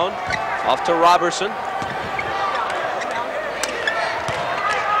the zone. Off to Robertson.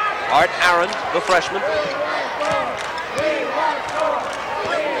 Art Aaron, the freshman.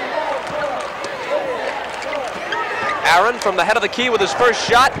 Aaron from the head of the key with his first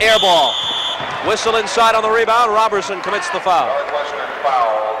shot, air ball. Whistle inside on the rebound. Robertson commits the foul. Northwestern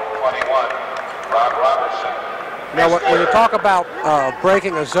foul, 21, Rob Robertson. Now, when you talk about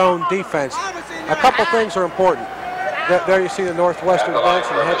breaking a zone defense, a couple things are important. There you see the Northwestern bench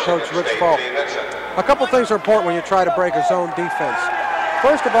and the head coach, Rich Falk. A couple things are important when you try to break a zone defense.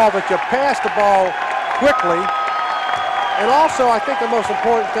 First of all, that you pass the ball quickly. And also, I think the most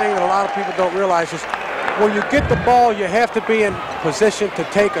important thing that a lot of people don't realize is when you get the ball, you have to be in position to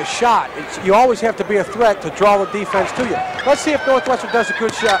take a shot. You always have to be a threat to draw the defense to you. Let's see if Northwestern does a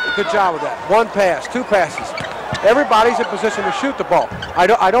good job of that. 1 pass, 2 passes. Everybody's in position to shoot the ball.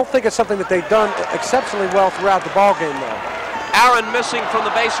 I don't think it's something that they've done exceptionally well throughout the ball game, though. Aaron missing from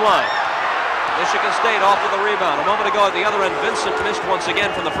the baseline. Michigan State off with the rebound. A moment ago at the other end, Vincent missed once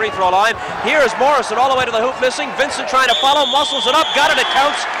again from the free throw line. Here is Morrison all the way to the hoop missing. Vincent trying to follow, muscles it up, got it, it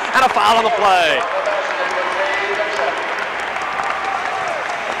counts, and a foul on the play.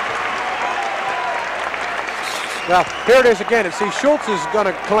 Well, here it is again. And see, Schultz is going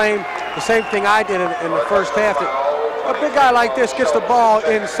to claim the same thing I did in the first half. That a big guy like this gets the ball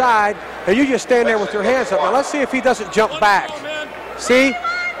inside, and you just stand there with your hands up. Now, let's see if he doesn't jump back. See?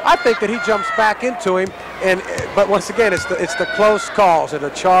 I think that he jumps back into him, but once again, it's the close calls. Is it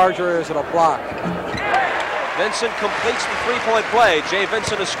a charge or is it a block? Vincent completes the three-point play. Jay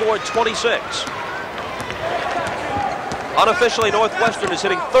Vincent has scored 26. Unofficially, Northwestern is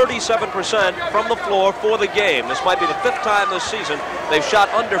hitting 37% from the floor for the game. This might be the 5th time this season they've shot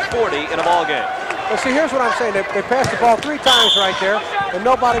under 40 in a ball game. Well, see, here's what I'm saying. They passed the ball 3 times right there, and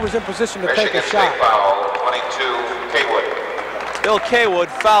nobody was in position to take a shot. Michigan State foul, 22, Kaywood. Bill Kaywood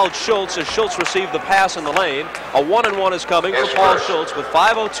fouled Schultz as Schultz received the pass in the lane. A 1-and-1 is coming for Paul Schultz with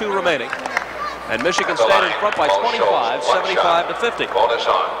 5:02 remaining. And Michigan State in front by 25, 75 to 50. Bonus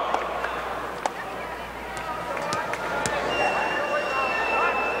on.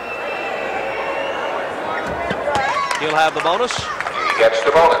 He'll have the bonus. He gets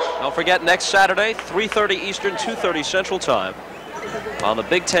the bonus. Don't forget, next Saturday, 3:30 Eastern, 2:30 Central Time. On the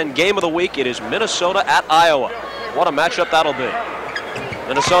Big Ten Game of the Week, it is Minnesota at Iowa. What a matchup that'll be.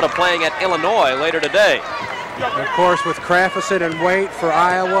 Minnesota playing at Illinois later today. And of course, with Krafison and Waite for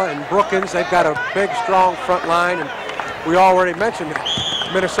Iowa and Brookins, they've got a big, strong front line. And we already mentioned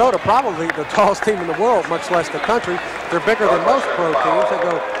Minnesota, probably the tallest team in the world, much less the country. They're bigger than most pro teams. They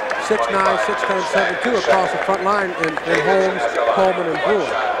go 6'9", 6'10", 7'2" across the front line in Holmes, Coleman, and Brewer.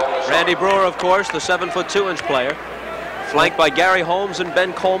 Randy Brewer, of course, the 7'2" player, flanked by Gary Holmes and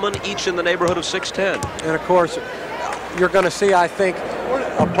Ben Coleman, each in the neighborhood of 6'10". And of course, you're going to see, I think,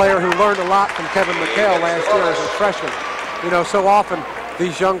 a player who learned a lot from Kevin McHale last year as a freshman. You know, so often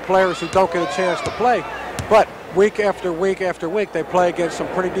these young players who don't get a chance to play, but week after week after week, they play against some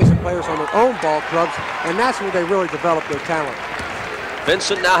pretty decent players on their own ball clubs, and that's where they really develop their talent.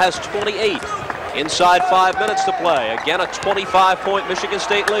 Vincent now has 28. Inside 5 minutes to play. Again, a 25-point Michigan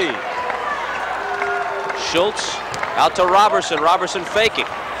State lead. Schultz out to Robertson. Robertson faking.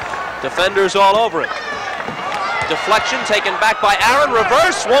 Defenders all over it. Deflection taken back by Aaron.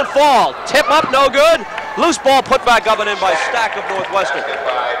 Reverse, won't fall. Tip up, no good. Loose ball put back up and in by Stack of Northwestern.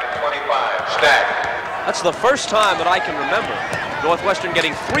 That's the first time that I can remember Northwestern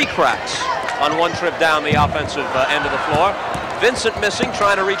getting 3 cracks on one trip down the offensive end of the floor. Vincent missing,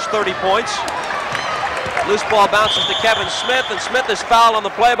 trying to reach 30 points. Loose ball bounces to Kevin Smith, and Smith is fouled on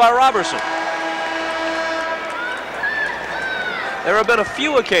the play by Robertson. There have been a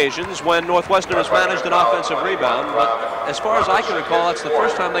few occasions when Northwestern has managed an offensive rebound, but as far as I can recall, that's the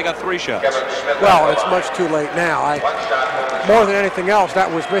first time they got 3 shots. Well, it's much too late now. More than anything else, that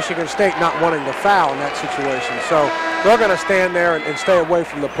was Michigan State not wanting to foul in that situation. So they're going to stand there and stay away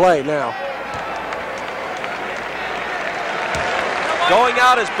from the play now. Going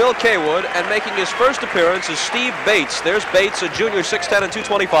out is Bill Kaywood, and making his first appearance is Steve Bates. There's Bates, a junior, 6'10" and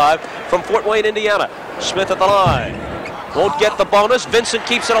 225 from Fort Wayne, Indiana. Smith at the line. Won't get the bonus. Vincent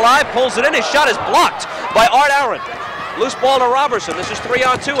keeps it alive, pulls it in. His shot is blocked by Art Aaron. Loose ball to Robertson. This is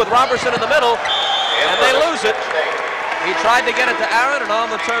 3-on-2 with Robertson in the middle, and they lose it. He tried to get it to Aaron, and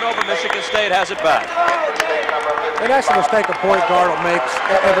on the turnover, Michigan State has it back. And that's a mistake a point guard makes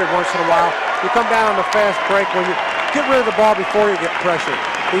every once in a while. You come down on the fast break when you get rid of the ball before you get pressured.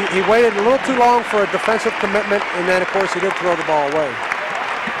 He waited a little too long for a defensive commitment, and then, of course, he did throw the ball away.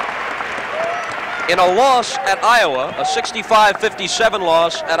 In a loss at Iowa, a 65-57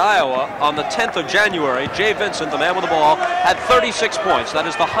 loss at Iowa on the 10th of January, Jay Vincent, the man with the ball, had 36 points. That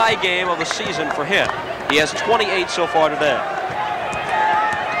is the high game of the season for him. He has 28 so far today.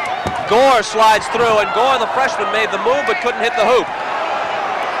 Gore slides through, and Gore, the freshman, made the move but couldn't hit the hoop.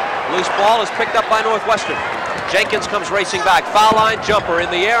 Loose ball is picked up by Northwestern. Jenkins comes racing back. Foul line jumper in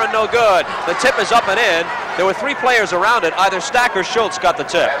the air and no good. The tip is up and in. There were 3 players around it. Either Stack or Schultz got the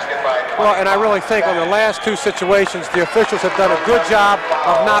tip. Well, and I really think on the last 2 situations, the officials have done a good job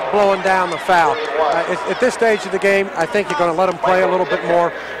of not blowing down the foul. At this stage of the game, I think you're going to let them play a little bit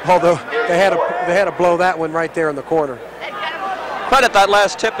more, although they had to blow that one right there in the corner. Credit that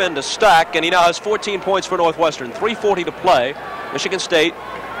last tip in to Stack, and he now has 14 points for Northwestern. 3:40 to play. Michigan State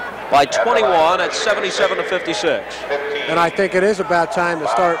by 21 at 77-56. And I think it is about time to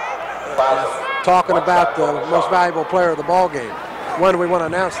start talking about the most valuable player of the ball game. When do we want to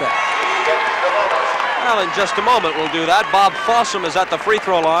announce that? Well, in just a moment we'll do that. Bob Fossum is at the free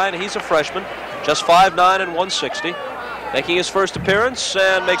throw line. He's a freshman, just 5'9" and 160. making his first appearance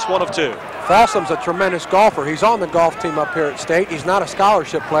and makes one of two. Folsom's a tremendous golfer. He's on the golf team up here at State. He's not a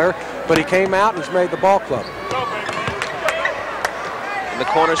scholarship player, but he came out and has made the ball club. In the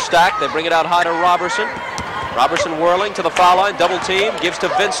corner stack, they bring it out high to Robertson. Robertson whirling to the foul line, double team, gives to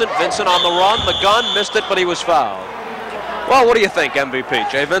Vincent. Vincent on the run, the gun, missed it, but he was fouled. Well, what do you think, MVP?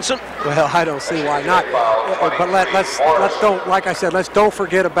 Jay Vincent? Well, I don't see why not. But let's don't, like I said, let's don't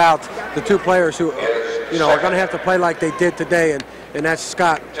forget about the two players who, you know, are going to have to play like they did today, and that's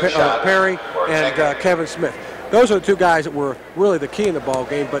Scott Perry and Kevin Smith. Those are the two guys that were really the key in the ball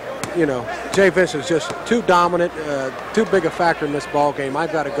game. But you know, Jay Vincent's just too dominant, too big a factor in this ball game.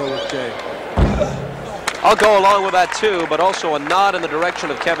 I've got to go with Jay. I'll go along with that too, but also a nod in the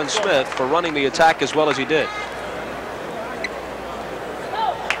direction of Kevin Smith for running the attack as well as he did.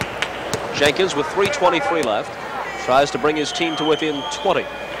 Jenkins with 3:23 left tries to bring his team to within 20.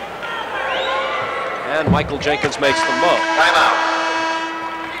 And Michael Jenkins makes the move. Timeout.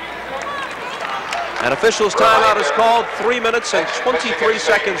 An official's timeout is called. 3 minutes and 23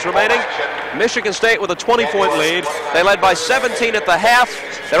 seconds remaining. Michigan State with a 20-point lead. They led by 17 at the half.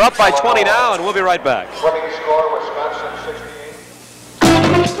 They're up by 20 now, and we'll be right back. Swimming score, Wisconsin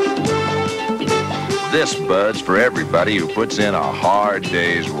 68. This Bud's for everybody who puts in a hard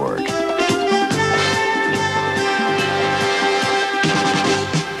day's work.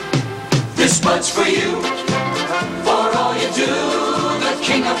 This Bud's for you, for all you do. The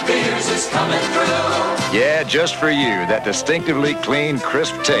king of beers is coming through. Yeah, just for you, that distinctively clean,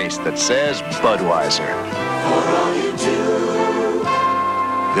 crisp taste that says Budweiser. For all you do.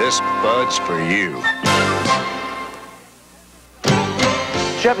 This Bud's for you.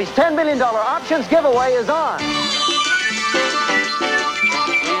 Chevy's $10 million options giveaway is on.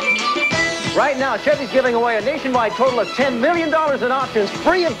 Right now, Chevy's giving away a nationwide total of $10 million in options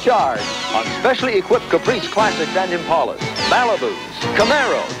free of charge on specially equipped Caprice Classics and Impalas, Malibus,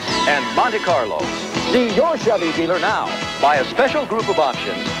 Camaros, and Monte Carlos. See your Chevy dealer now. Buy a special group of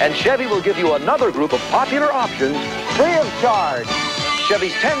options, and Chevy will give you another group of popular options free of charge.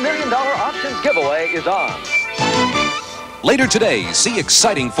 Chevy's $10 million options giveaway is on. Later today, see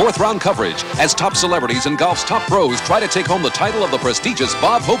exciting fourth-round coverage as top celebrities and golf's top pros try to take home the title of the prestigious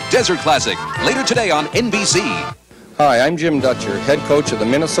Bob Hope Desert Classic. Later today on NBC. Hi, I'm Jim Dutcher, head coach of the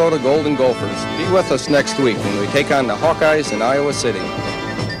Minnesota Golden Gophers. Be with us next week when we take on the Hawkeyes in Iowa City.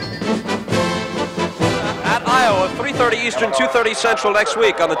 At Iowa, 3:30 Eastern, 2:30 Central next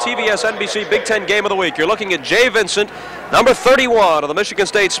week on the TVS NBC Big Ten Game of the Week. You're looking at Jay Vincent, number 31 of the Michigan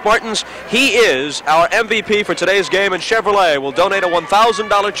State Spartans. He is our MVP for today's game, and Chevrolet will donate a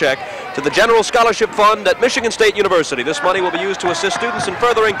 $1,000 check to the General Scholarship Fund at Michigan State University. This money will be used to assist students in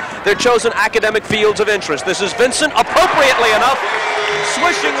furthering their chosen academic fields of interest. This is Vincent, appropriately enough,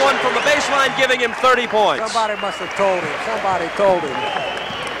 swishing one from the baseline, giving him 30 points. Somebody must have told him. Somebody told him.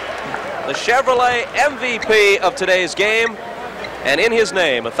 The Chevrolet MVP of today's game, and in his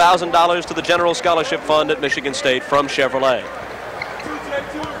name, $1,000 to the General Scholarship Fund at Michigan State from Chevrolet.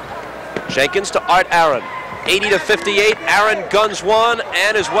 Jenkins to Art Aaron. 80-58, Aaron guns one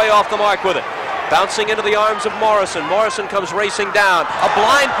and is way off the mark with it. Bouncing into the arms of Morrison. Morrison comes racing down. A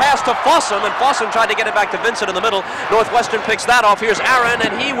blind pass to Fossum, and Fossum tried to get it back to Vincent in the middle. Northwestern picks that off. Here's Aaron,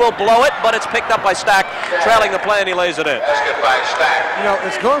 and he will blow it, but it's picked up by Stack, trailing the play, and he lays it in. Basket by Stack. You know,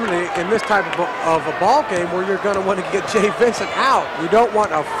 it's normally in this type of a ball game where you're going to want to get Jay Vincent out. You don't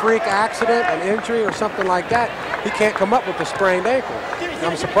want a freak accident, an injury, or something like that. He can't come up with a sprained ankle. And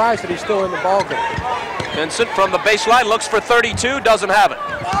I'm surprised that he's still in the ball game. Vincent from the baseline looks for 32, doesn't have it.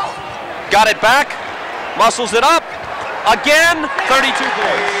 Got it back, muscles it up, again, 32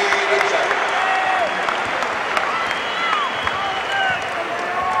 points.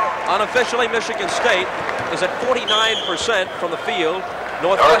 Unofficially, Michigan State is at 49% from the field.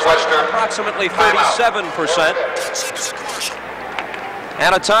 Northwestern approximately 37%.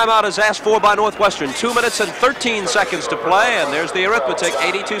 And a timeout is asked for by Northwestern. 2 minutes and 13 seconds to play, and there's the arithmetic,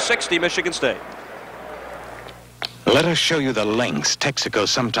 82-60 Michigan State. Let us show you the lengths Texaco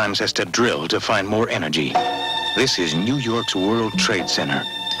sometimes has to drill to find more energy. This is New York's World Trade Center.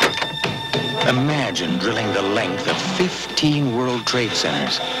 Imagine drilling the length of 15 World Trade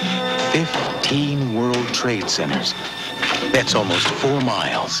Centers. 15 World Trade Centers. That's almost 4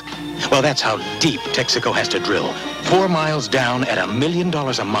 miles. Well, that's how deep Texaco has to drill. 4 miles down at $1 million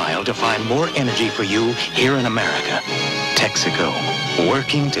a mile to find more energy for you here in America. Texaco,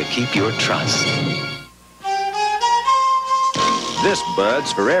 working to keep your trust. This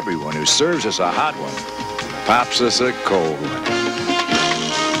Bud's for everyone who serves us a hot one, pops us a cold one.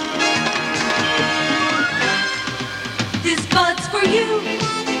 This Bud's for you.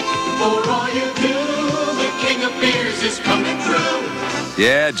 For all you do, the king of beers is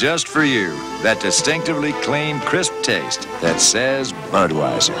Yeah, just for you. That distinctively clean, crisp taste that says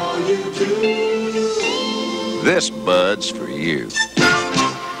Budweiser. This Bud's for you.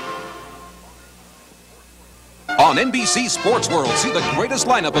 On NBC Sports World, see the greatest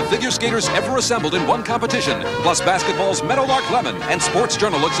lineup of figure skaters ever assembled in one competition, plus basketball's Meadowlark Lemon, and Sports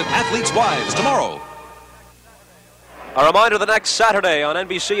Journal looks at athletes' wives tomorrow. A reminder, the next Saturday on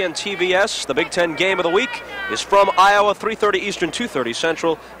NBC and TVS, the Big Ten game of the week is from Iowa, 3:30 Eastern, 2:30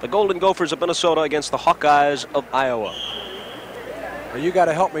 Central. The Golden Gophers of Minnesota against the Hawkeyes of Iowa. Well, you got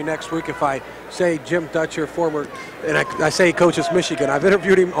to help me next week if I say Jim Dutcher, former, and I say he coaches Michigan. I've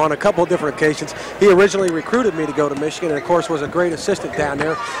interviewed him on a couple of different occasions. He originally recruited me to go to Michigan and, of course, was a great assistant down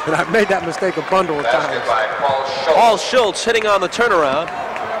there, and I've made that mistake a bundle of times. Paul Schultz hitting on the turnaround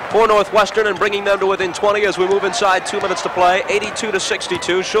for Northwestern and bringing them to within 20 as we move inside 2 minutes to play.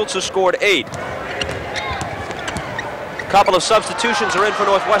 82-62. Schultz has scored 8. A couple of substitutions are in for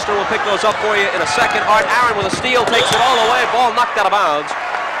Northwestern. We'll pick those up for you in a second. Art Aaron with a steal takes it all the way. Ball knocked out of bounds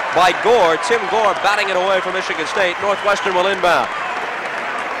by Gore. Tim Gore batting it away for Michigan State. Northwestern will inbound.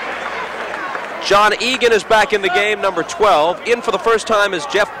 John Egan is back in the game, number 12. In for the first time is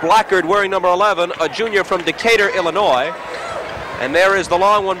Jeff Blackard wearing number 11, a junior from Decatur, Illinois. And there is the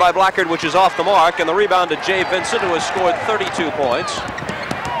long one by Blackard, which is off the mark, and the rebound to Jay Vincent, who has scored 32 points.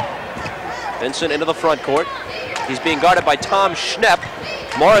 Vincent into the front court. He's being guarded by Tom Schnepp.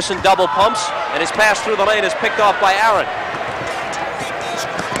 Morrison double pumps, and his pass through the lane is picked off by Aaron.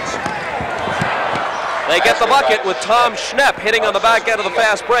 They get the bucket with Tom Schnepp hitting on the back end of the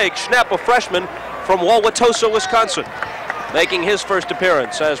fast break. Schnepp, a freshman from Wauwatosa, Wisconsin, making his first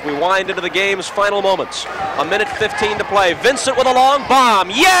appearance as we wind into the game's final moments. 1:15 to play. Vincent with a long bomb.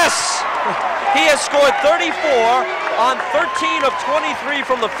 Yes! He has scored 34 on 13 of 23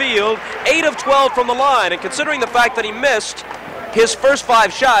 from the field, 8 of 12 from the line. And considering the fact that he missed his first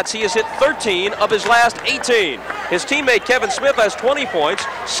 5 shots, he has hit 13 of his last 18. His teammate Kevin Smith has 20 points,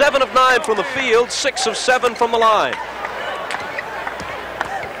 7 of 9 from the field, 6 of 7 from the line.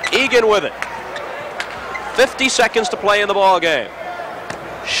 Egan with it. 50 seconds to play in the ball game.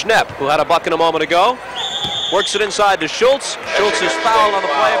 Schnepp, who had a bucket a moment ago, works it inside to Schultz. Schultz is fouled on the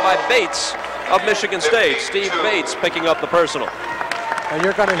play by Bates of Michigan State. Steve Bates picking up the personal. And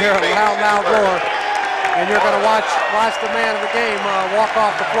you're going to hear a loud roar, and you're going to watch the man of the game walk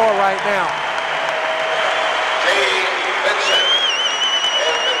off the floor right now.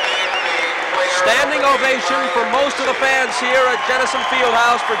 Standing ovation for most of the fans here at Jenison Field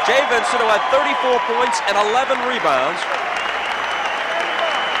House for Jay Vincent, who had 34 points and 11 rebounds.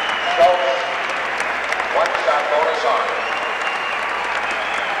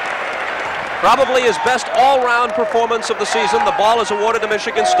 Probably his best all-round performance of the season. The ball is awarded to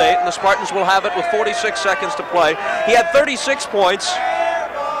Michigan State, and the Spartans will have it with 46 seconds to play. He had 36 points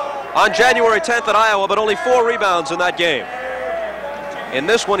on January 10th at Iowa, but only 4 rebounds in that game. In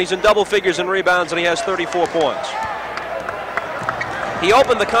this one, he's in double figures in rebounds, and he has 34 points. He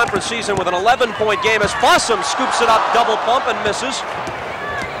opened the conference season with an 11-point game as Fossum scoops it up, double pump, and misses.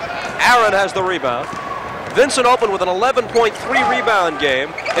 Aaron has the rebound. Vincent opened with an 11.3 rebound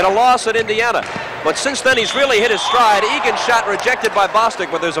game in a loss at Indiana. But since then, he's really hit his stride. Egan's shot rejected by Bostic,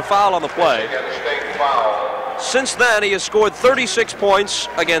 but there's a foul on the play. Since then, he has scored 36 points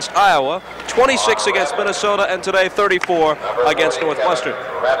against Iowa, 26 against Minnesota, and today 34 against Northwestern.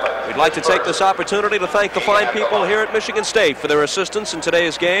 We'd like to take this opportunity to thank the fine people here at Michigan State for their assistance in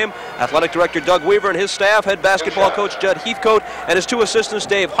today's game. Athletic Director Doug Weaver and his staff, head basketball coach Judd Heathcote, and his 2 assistants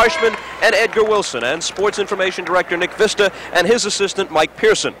Dave Harshman and Edgar Wilson, and Sports Information Director Nick Vista and his assistant Mike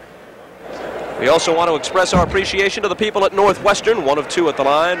Pearson. We also want to express our appreciation to the people at Northwestern, 1 of 2 at the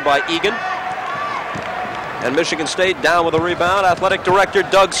line by Egan. And Michigan State down with a rebound. Athletic Director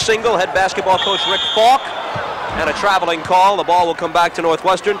Doug Single, head basketball coach Rick Falk, and a traveling call. The ball will come back to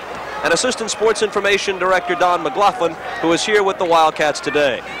Northwestern. And Assistant Sports Information Director Don McLaughlin, who is here with the Wildcats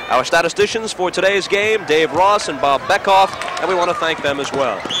today. Our statisticians for today's game, Dave Ross and Bob Beckhoff, and we want to thank them as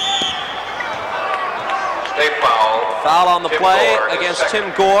well. State foul. Foul on the play Gore against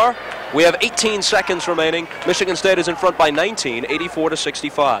Tim Gore. We have 18 seconds remaining. Michigan State is in front by 19,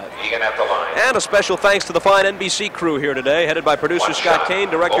 84-65. Egan at the line. And a special thanks to the fine NBC crew here today, headed by producer Scott Kane,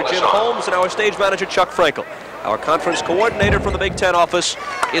 director Jim Holmes, and our stage manager Chuck Frankel. Our conference coordinator from the Big Ten office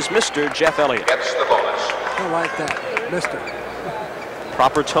is Mr. Jeff Elliott. Gets the bonus. I like that, Mr.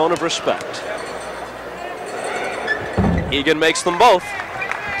 Proper tone of respect. Egan makes them both.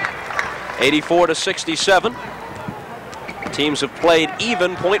 84-67. Teams have played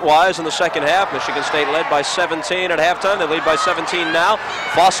even point-wise in the second half. Michigan State led by 17 at halftime. They lead by 17 now.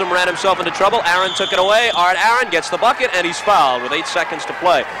 Fossum ran himself into trouble. Aaron took it away. Art Aaron gets the bucket, and he's fouled with 8 seconds to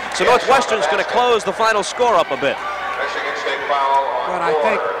play. So Northwestern's going to close the final score up a bit. Michigan State foul on But I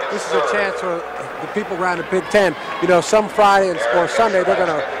think this is a chance for the people around the Big Ten. You know, some Friday or Sunday they're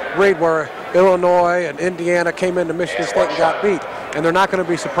going to read where Illinois and Indiana came into Michigan State and got beat. And they're not going to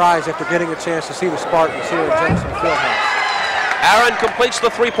be surprised after getting a chance to see the Spartans here at Jenison Field House. Aaron completes the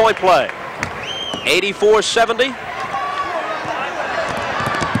three-point play. 84-70.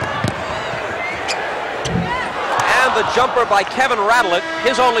 And the jumper by Kevin Rattlet.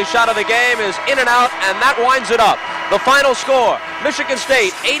 His only shot of the game is in and out, and that winds it up. The final score, Michigan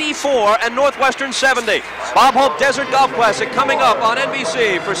State 84 and Northwestern 70. Bob Hope Desert Golf Classic coming up on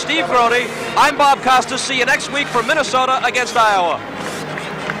NBC. For Steve Grote, I'm Bob Costas. See you next week for Minnesota against Iowa.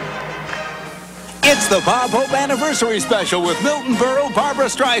 It's the Bob Hope Anniversary Special with Milton Berle, Barbara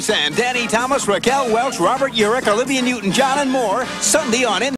Streisand, Danny Thomas, Raquel Welch, Robert Urich, Olivia Newton-John, and more. Sunday on NBC.